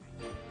no.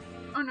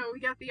 Oh no, we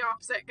got the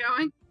offset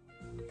going.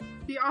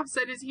 The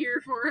offset is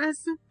here for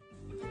us.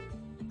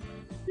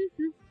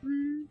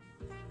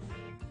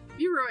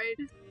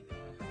 𝐕,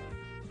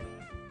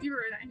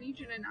 I need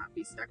you to not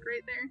be stuck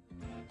right there.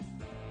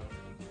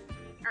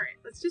 Alright,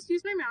 let's just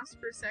use my mouse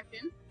for a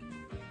second.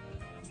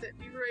 So that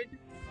𝐕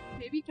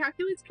maybe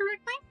calculates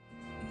correctly?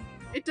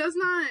 It does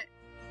not.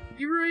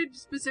 𝐕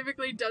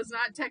specifically does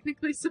not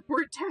technically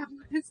support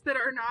tablets that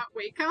are not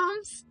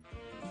Wacom's.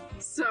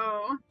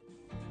 So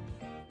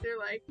they're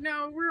like,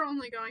 no, we're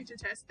only going to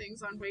test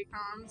things on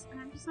Wacom's.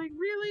 And I'm just like,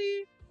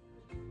 really?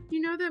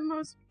 You know that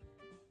most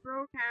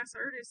broadcast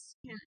artists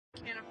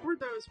can't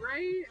afford those,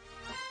 right?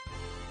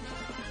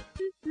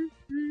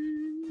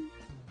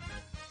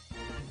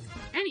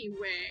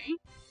 Anyway,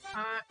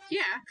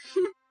 yeah.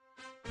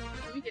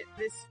 Let me get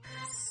this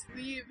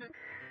sleeve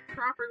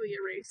properly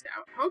erased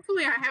out.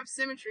 Hopefully I have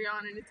symmetry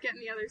on and it's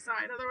getting the other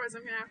side, otherwise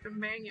I'm gonna have to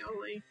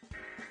manually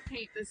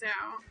paint this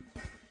out.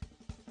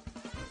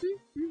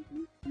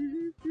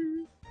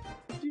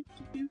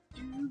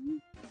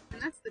 And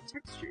that's the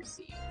texture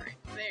seam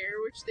right there,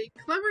 which they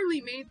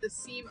cleverly made the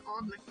seam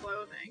on the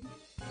clothing.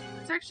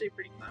 It's actually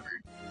pretty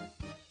clever.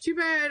 Too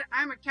bad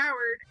I'm a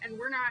coward and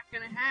we're not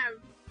gonna have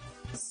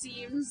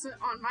seams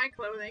on my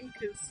clothing,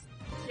 because,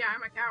 yeah,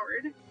 I'm a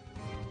coward.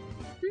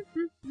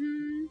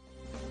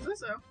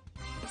 Also,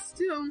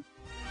 still,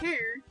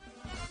 hair.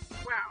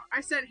 Wow,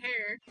 I said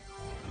hair,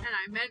 and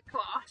I meant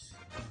cloth.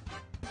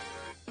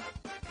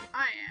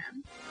 I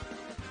am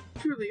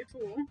truly a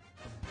fool.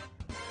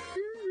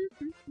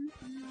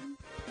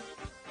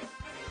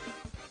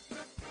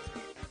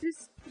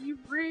 This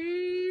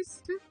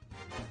erased.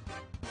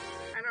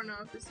 I don't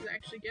know if this is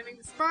actually getting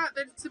the spot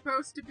that it's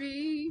supposed to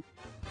be.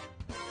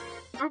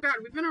 Oh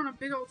god, we've been on a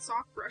big old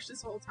soft brush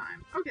this whole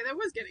time. Okay, that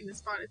was getting the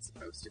spot it's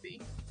supposed to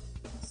be.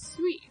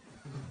 Sweet.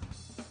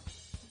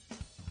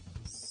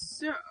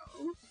 So,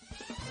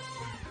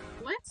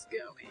 let's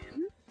go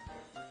in.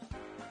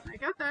 I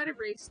got that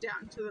erased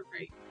down to the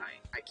right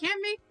height. I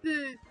can't make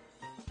the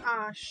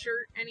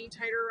shirt any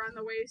tighter around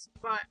the waist,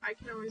 but I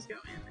can always go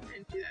in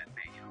and do that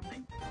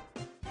manually.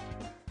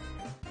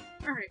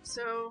 Alright,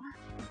 so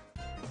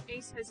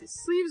Ace has his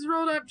sleeves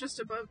rolled up just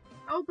above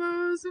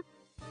elbows.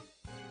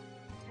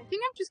 I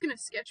think I'm just gonna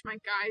sketch my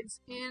guides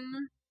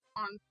in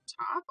on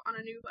top on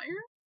a new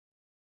layer.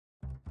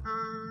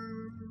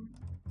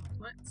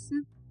 Let's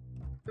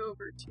go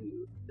over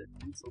to the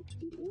pencil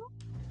tool,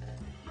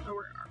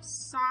 lower our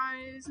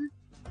size,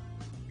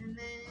 and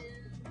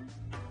then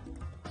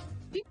I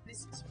think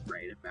this is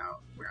right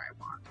about where I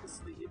want the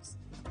sleeves.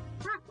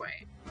 Not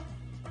quite.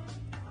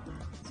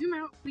 Zoom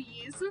out,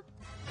 please.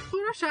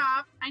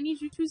 Photoshop, I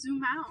need you to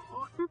zoom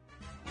out.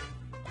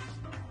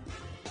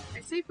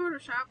 I say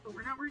Photoshop, but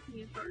we're not working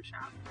in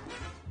Photoshop.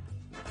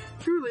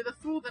 Truly the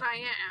fool that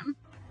I am.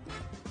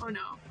 Oh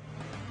no.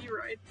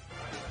 𝐕.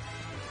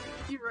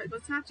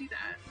 Let's not do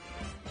that.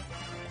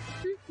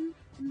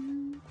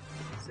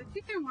 So I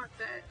think I want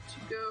that to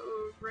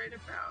go right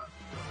about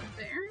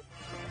there.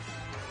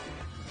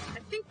 I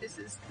think this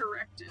is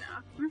correct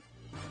enough. And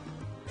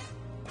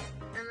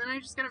then I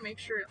just gotta make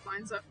sure it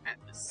lines up at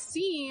the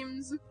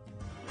seams.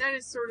 That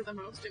is sort of the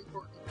most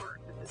important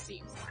part, that the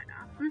seams line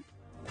up.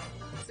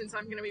 Since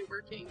I'm gonna be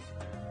working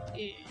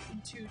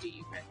in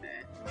 2D with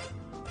it.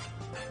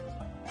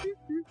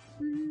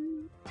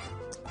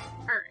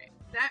 Alright,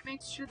 that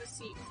makes sure the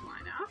seams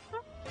line up.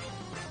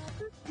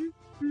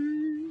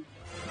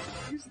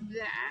 Here's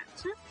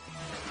that.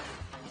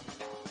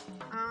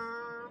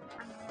 I'm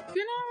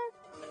gonna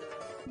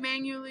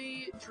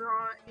manually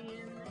draw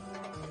in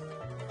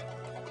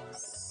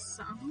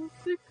some of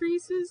the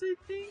creases, I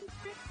think.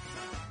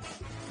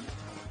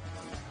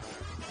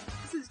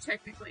 This is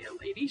technically a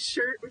lady's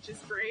shirt, which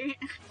is great.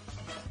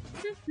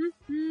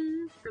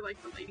 For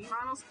like the lady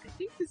models. I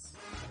think this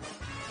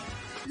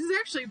is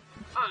actually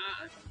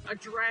a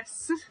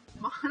dress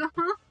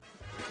model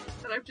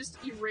that I've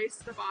just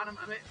erased the bottom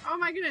of it. Oh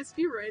my goodness,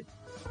 𝐕.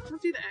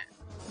 Don't do that.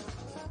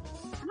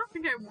 I don't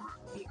think I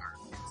want the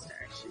armpits to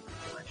actually be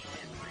fleshed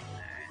in like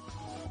that.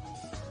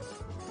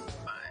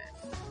 But,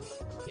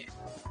 yeah.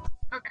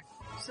 Okay,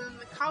 so then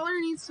the collar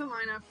needs to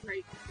line up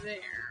right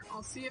there.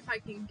 I'll see if I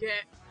can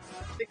get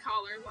the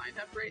collar lined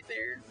up right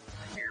there with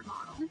the hair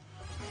model.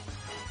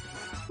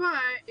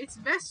 But it's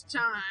vest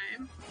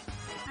time.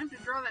 Time to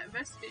draw that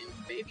vest in,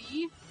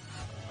 baby.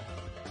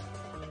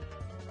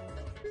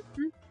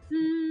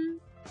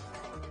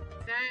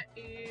 That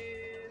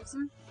is...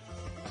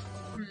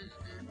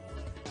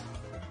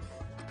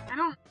 I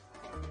don't...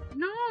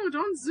 No,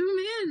 don't zoom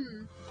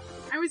in!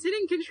 I was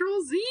hitting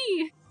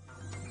Control-Z!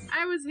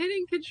 I was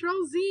hitting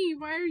Control-Z!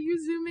 Why are you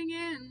zooming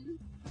in?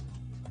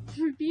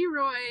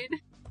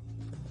 𝐕.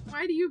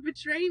 Why do you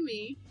betray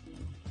me?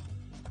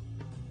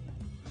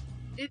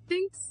 It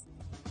thinks...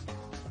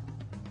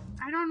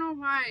 I don't know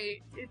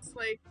why. It's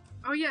like,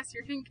 oh yes,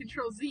 you're hitting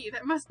Control-Z.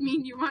 That must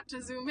mean you want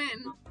to zoom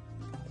in.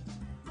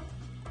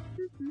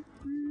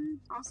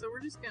 Also, we're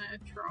just gonna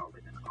draw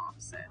with an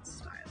offset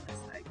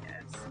stylus, I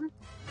guess.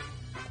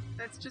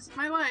 That's just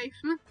my life.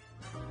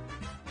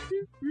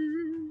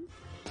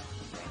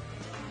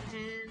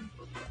 And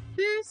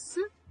this.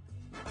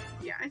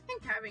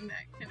 having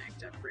that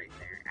connect up right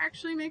there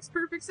actually makes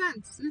perfect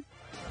sense. And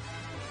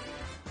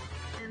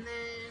then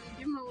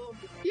give him a little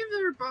bit, give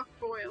their buff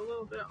boy a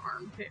little bit of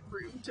armpit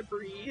room to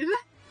breathe.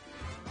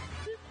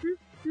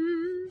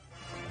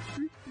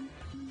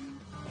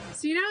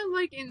 So you know,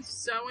 like in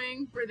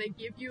sewing, where they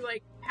give you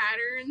like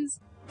patterns,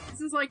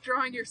 this is like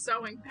drawing your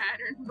sewing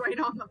pattern right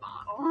on the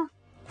model.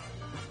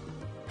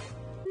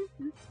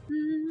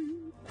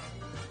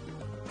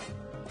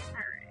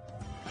 Alright,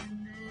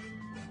 and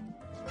then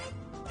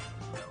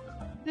go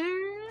up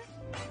there.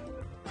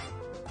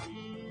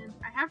 And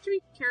I have to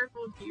be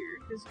careful here,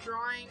 because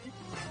drawing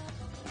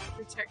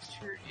the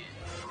texture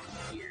in on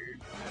here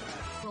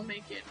will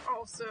make it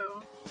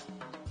also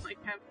like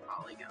have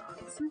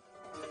polygons.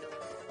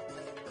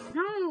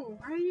 No!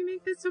 Why do you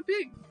make this so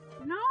big?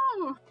 No!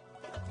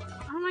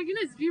 Oh my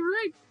goodness,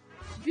 V-Roid!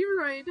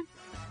 V-Roid!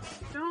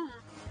 Don't!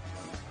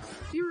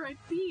 V-Roid,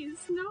 please!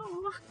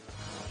 No!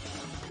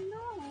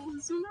 No!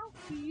 Zoom out,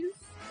 please!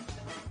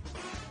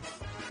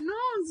 No!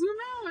 Zoom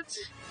out!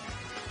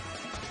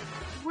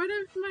 What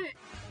if my...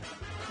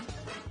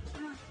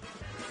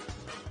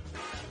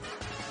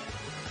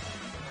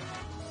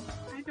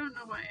 I don't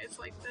know why it's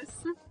like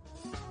this.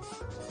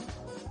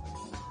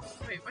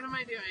 Wait, what am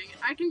I doing?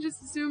 I can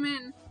just zoom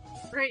in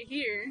right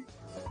here.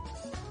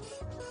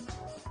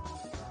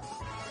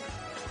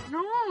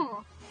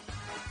 No!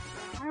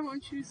 Why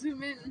won't you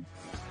zoom in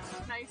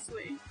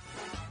nicely?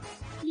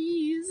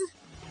 Please.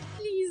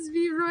 Please,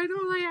 V-Roid,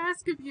 all I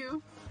ask of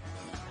you.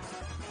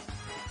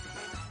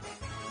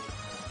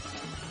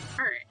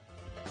 Alright.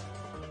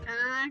 And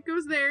then that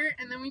goes there,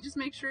 and then we just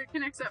make sure it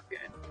connects up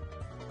good.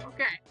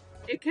 Okay.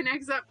 It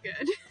connects up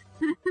good.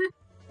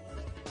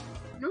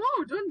 No,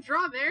 don't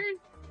draw there.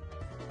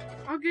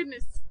 Oh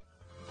goodness.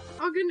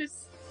 Oh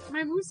goodness.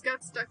 My mouse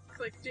got stuck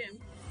clicked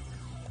in.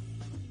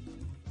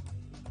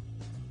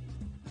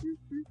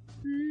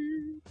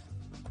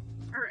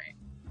 Alright.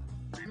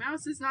 My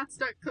mouse is not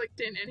stuck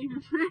clicked in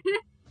anymore.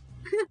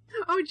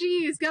 Oh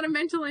geez, got a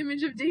mental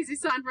image of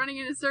Daisy-san running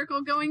in a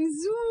circle going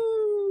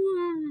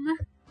zoom!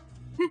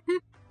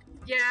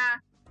 Yeah,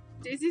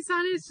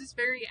 Daisy-san is just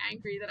very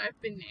angry that I've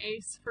been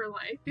ace for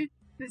like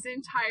this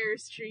entire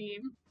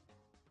stream.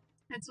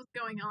 That's what's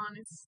going on.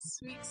 It's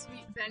sweet,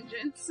 sweet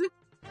vengeance.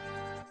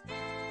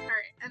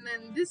 Alright, and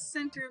then this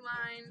center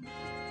line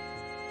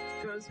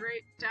goes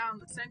right down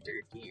the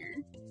center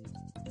here.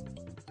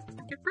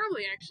 I could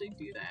probably actually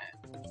do that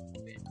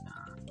with,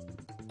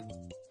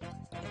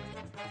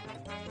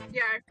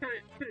 yeah, I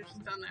could have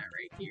just done that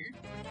right here.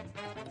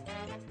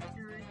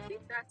 And I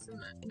think that's in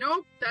the...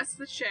 Nope, that's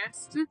the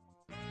chest.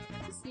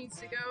 This needs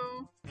to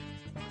go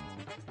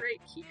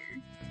right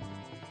here.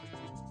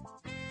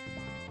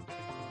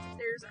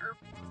 There's our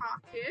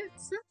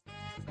pockets.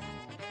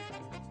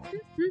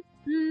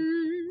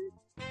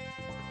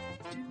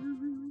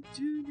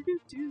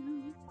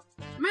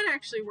 I might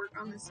actually work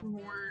on this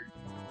more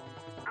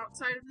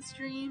outside of the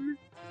stream,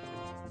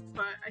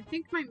 but I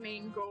think my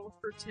main goal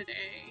for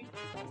today,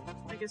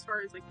 like as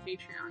far as like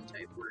Patreon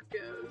type work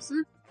goes,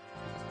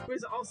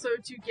 was also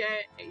to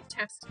get a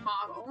test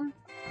model,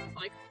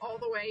 like all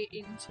the way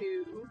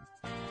into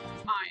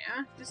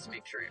Maya, just to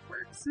make sure it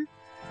works.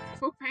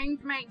 Oh,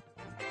 pinged me.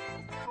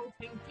 Oh,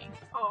 pinged me.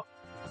 Oh,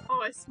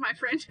 it's my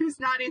friend who's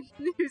not in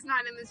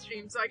the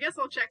stream, so I guess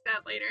I'll check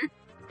that later.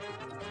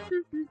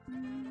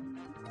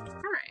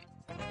 Alright.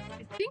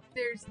 I think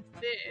there's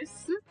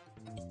this.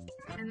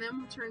 And then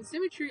we'll turn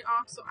symmetry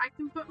off so I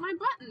can put my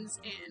buttons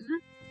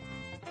in.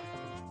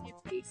 You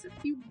place a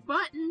few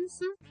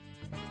buttons.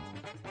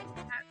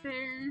 That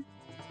there.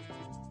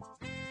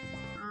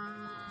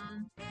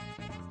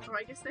 Oh,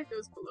 I guess that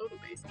goes below the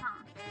base,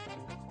 huh?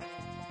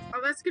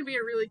 Oh, that's gonna be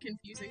a really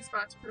confusing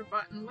spot to put a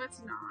button.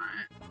 Let's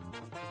not.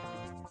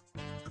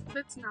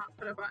 Let's not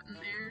put a button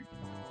there.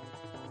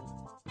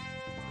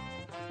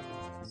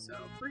 So,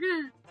 we're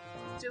gonna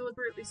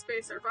deliberately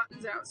space our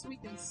buttons out so we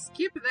can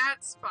skip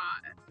that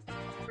spot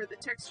where the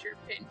texture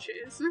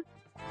pinches.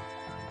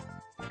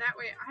 That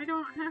way I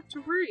don't have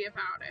to worry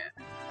about it.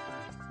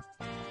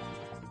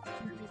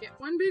 Let me get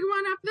one big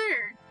one up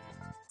there.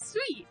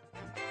 Sweet!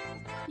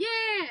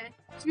 Yeah!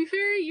 To be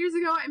fair, years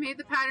ago I made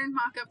the pattern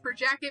mock-up for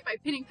jacket by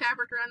pinning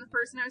fabric around the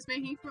person I was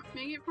making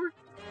it for.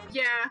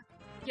 Yeah,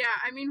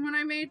 I mean, when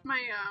I made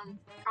my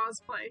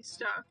cosplay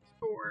stuff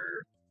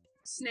for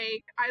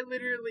Snake, I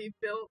literally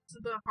built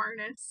the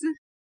harness,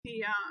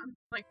 the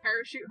like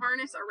parachute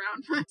harness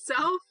around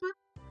myself,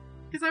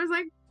 because I was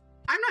like,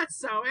 I'm not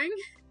sewing.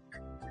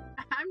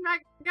 I'm not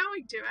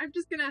going to. I'm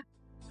just gonna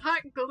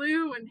hot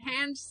glue and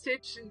hand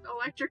stitch and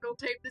electrical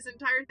tape this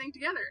entire thing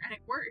together, and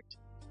it worked.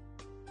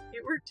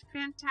 It worked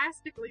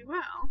fantastically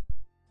well.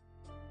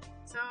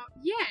 So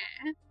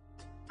yeah,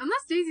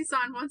 unless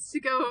Daisy-san wants to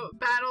go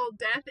battle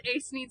death,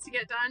 Ace needs to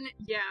get done.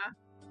 Yeah.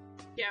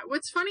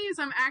 What's funny is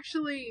I'm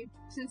actually,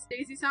 since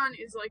Daisy-san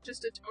is like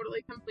just a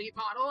totally complete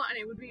model, and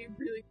it would be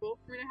really cool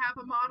for me to have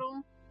a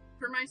model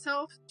for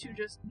myself to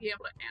just be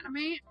able to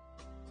animate.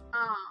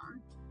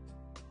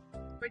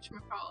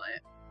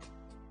 Whatchamacallit.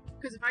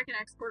 Because if I can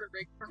export a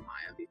rig from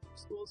Maya before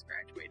school's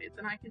graduated,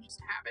 then I can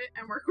just have it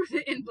and work with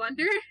it in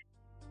Blender.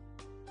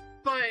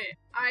 But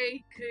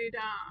I could,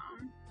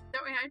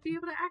 that way I'd be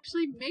able to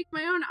actually make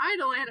my own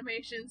idle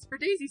animations for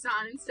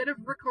Daisy-san instead of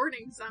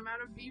recording some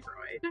out of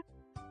𝐕roid.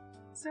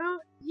 So,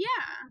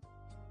 yeah.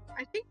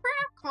 I think we're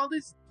gonna call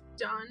this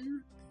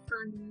done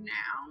for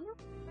now,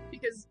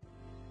 because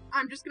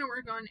I'm just gonna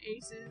work on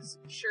Ace's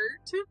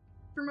shirt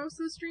for most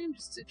of the stream,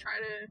 just to try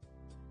to,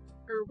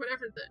 or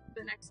whatever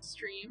the next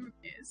stream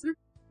is,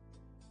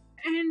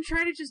 and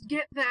try to just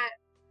get that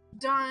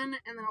done,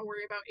 and then I'll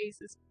worry about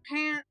Ace's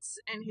pants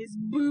and his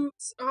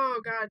boots.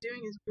 Oh god,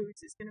 doing his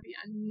boots is gonna be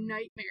a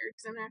nightmare,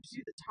 because I'm gonna have to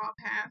do the top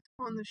half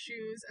on the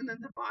shoes, and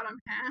then the bottom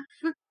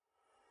half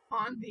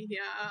on the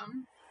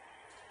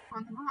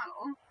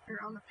model,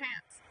 or on the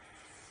pants.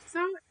 So,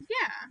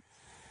 yeah,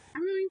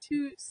 I'm going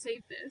to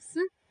save this.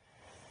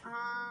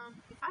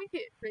 If I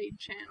hit raid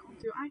channel,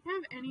 do I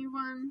have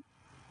anyone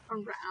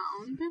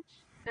around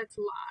that's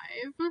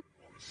live?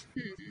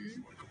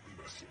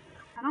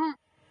 I don't.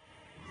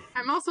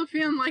 I'm also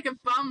feeling like a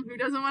bum who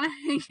doesn't want to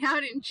hang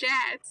out in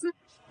chats.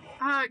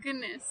 Oh,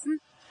 goodness.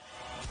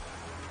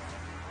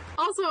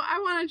 Also, I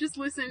want to just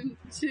listen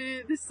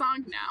to this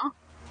song now.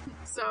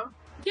 So,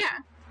 yeah.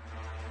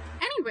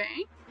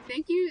 Anyway,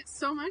 thank you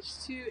so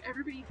much to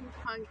everybody who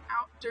hung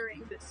out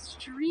during the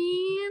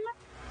stream.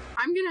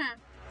 I'm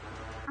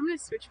gonna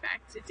switch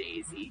back to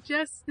Daisy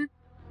just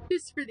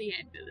for the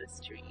end of the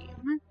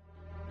stream.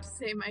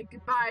 Say my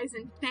goodbyes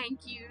and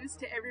thank yous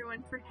to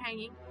everyone for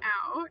hanging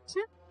out.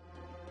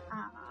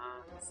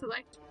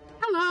 Select.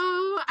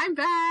 Hello, I'm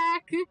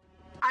back.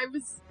 I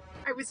was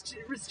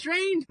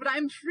restrained, but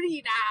I'm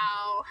free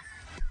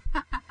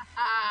now.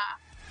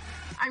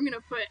 I'm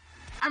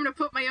gonna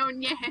put my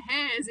own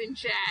yes in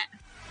chat.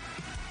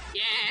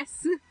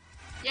 Yes.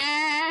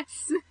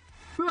 Yes.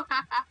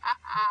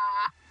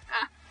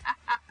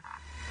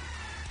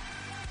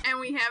 And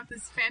we have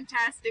this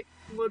fantastic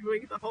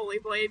Ludwig the Holy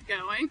Blade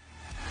going,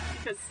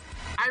 because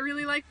I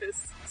really like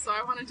this, so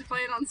I wanted to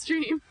play it on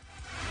stream.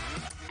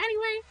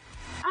 Anyway,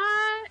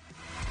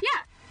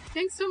 yeah,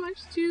 thanks so much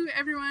to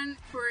everyone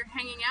for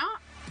hanging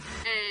out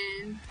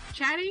and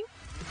chatting,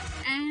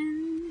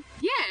 and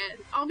yeah,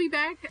 I'll be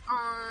back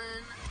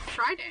on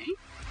Friday.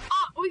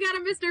 Oh, we got a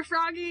Mr.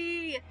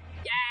 Froggy!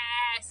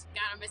 Yes, we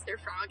got a Mr.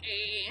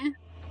 Froggy!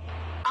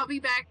 I'll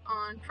be back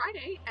on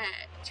Friday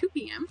at 2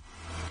 p.m.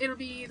 It'll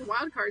be the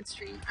wildcard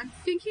stream. I'm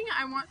thinking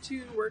I want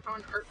to work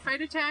on art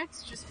fight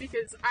attacks, just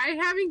because I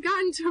haven't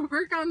gotten to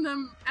work on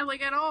them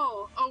at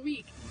all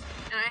week.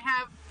 And I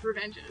have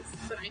revenges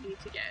that I need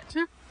to get.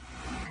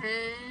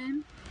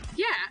 And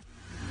yeah.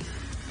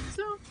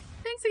 So,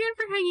 thanks again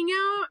for hanging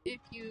out.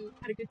 If you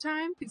had a good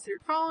time, consider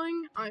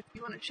following. If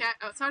you want to chat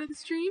outside of the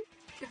stream,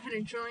 go ahead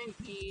and join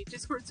the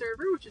Discord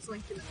server, which is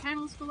linked in the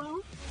panels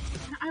below.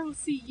 And I will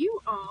see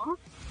you all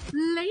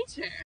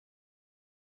later.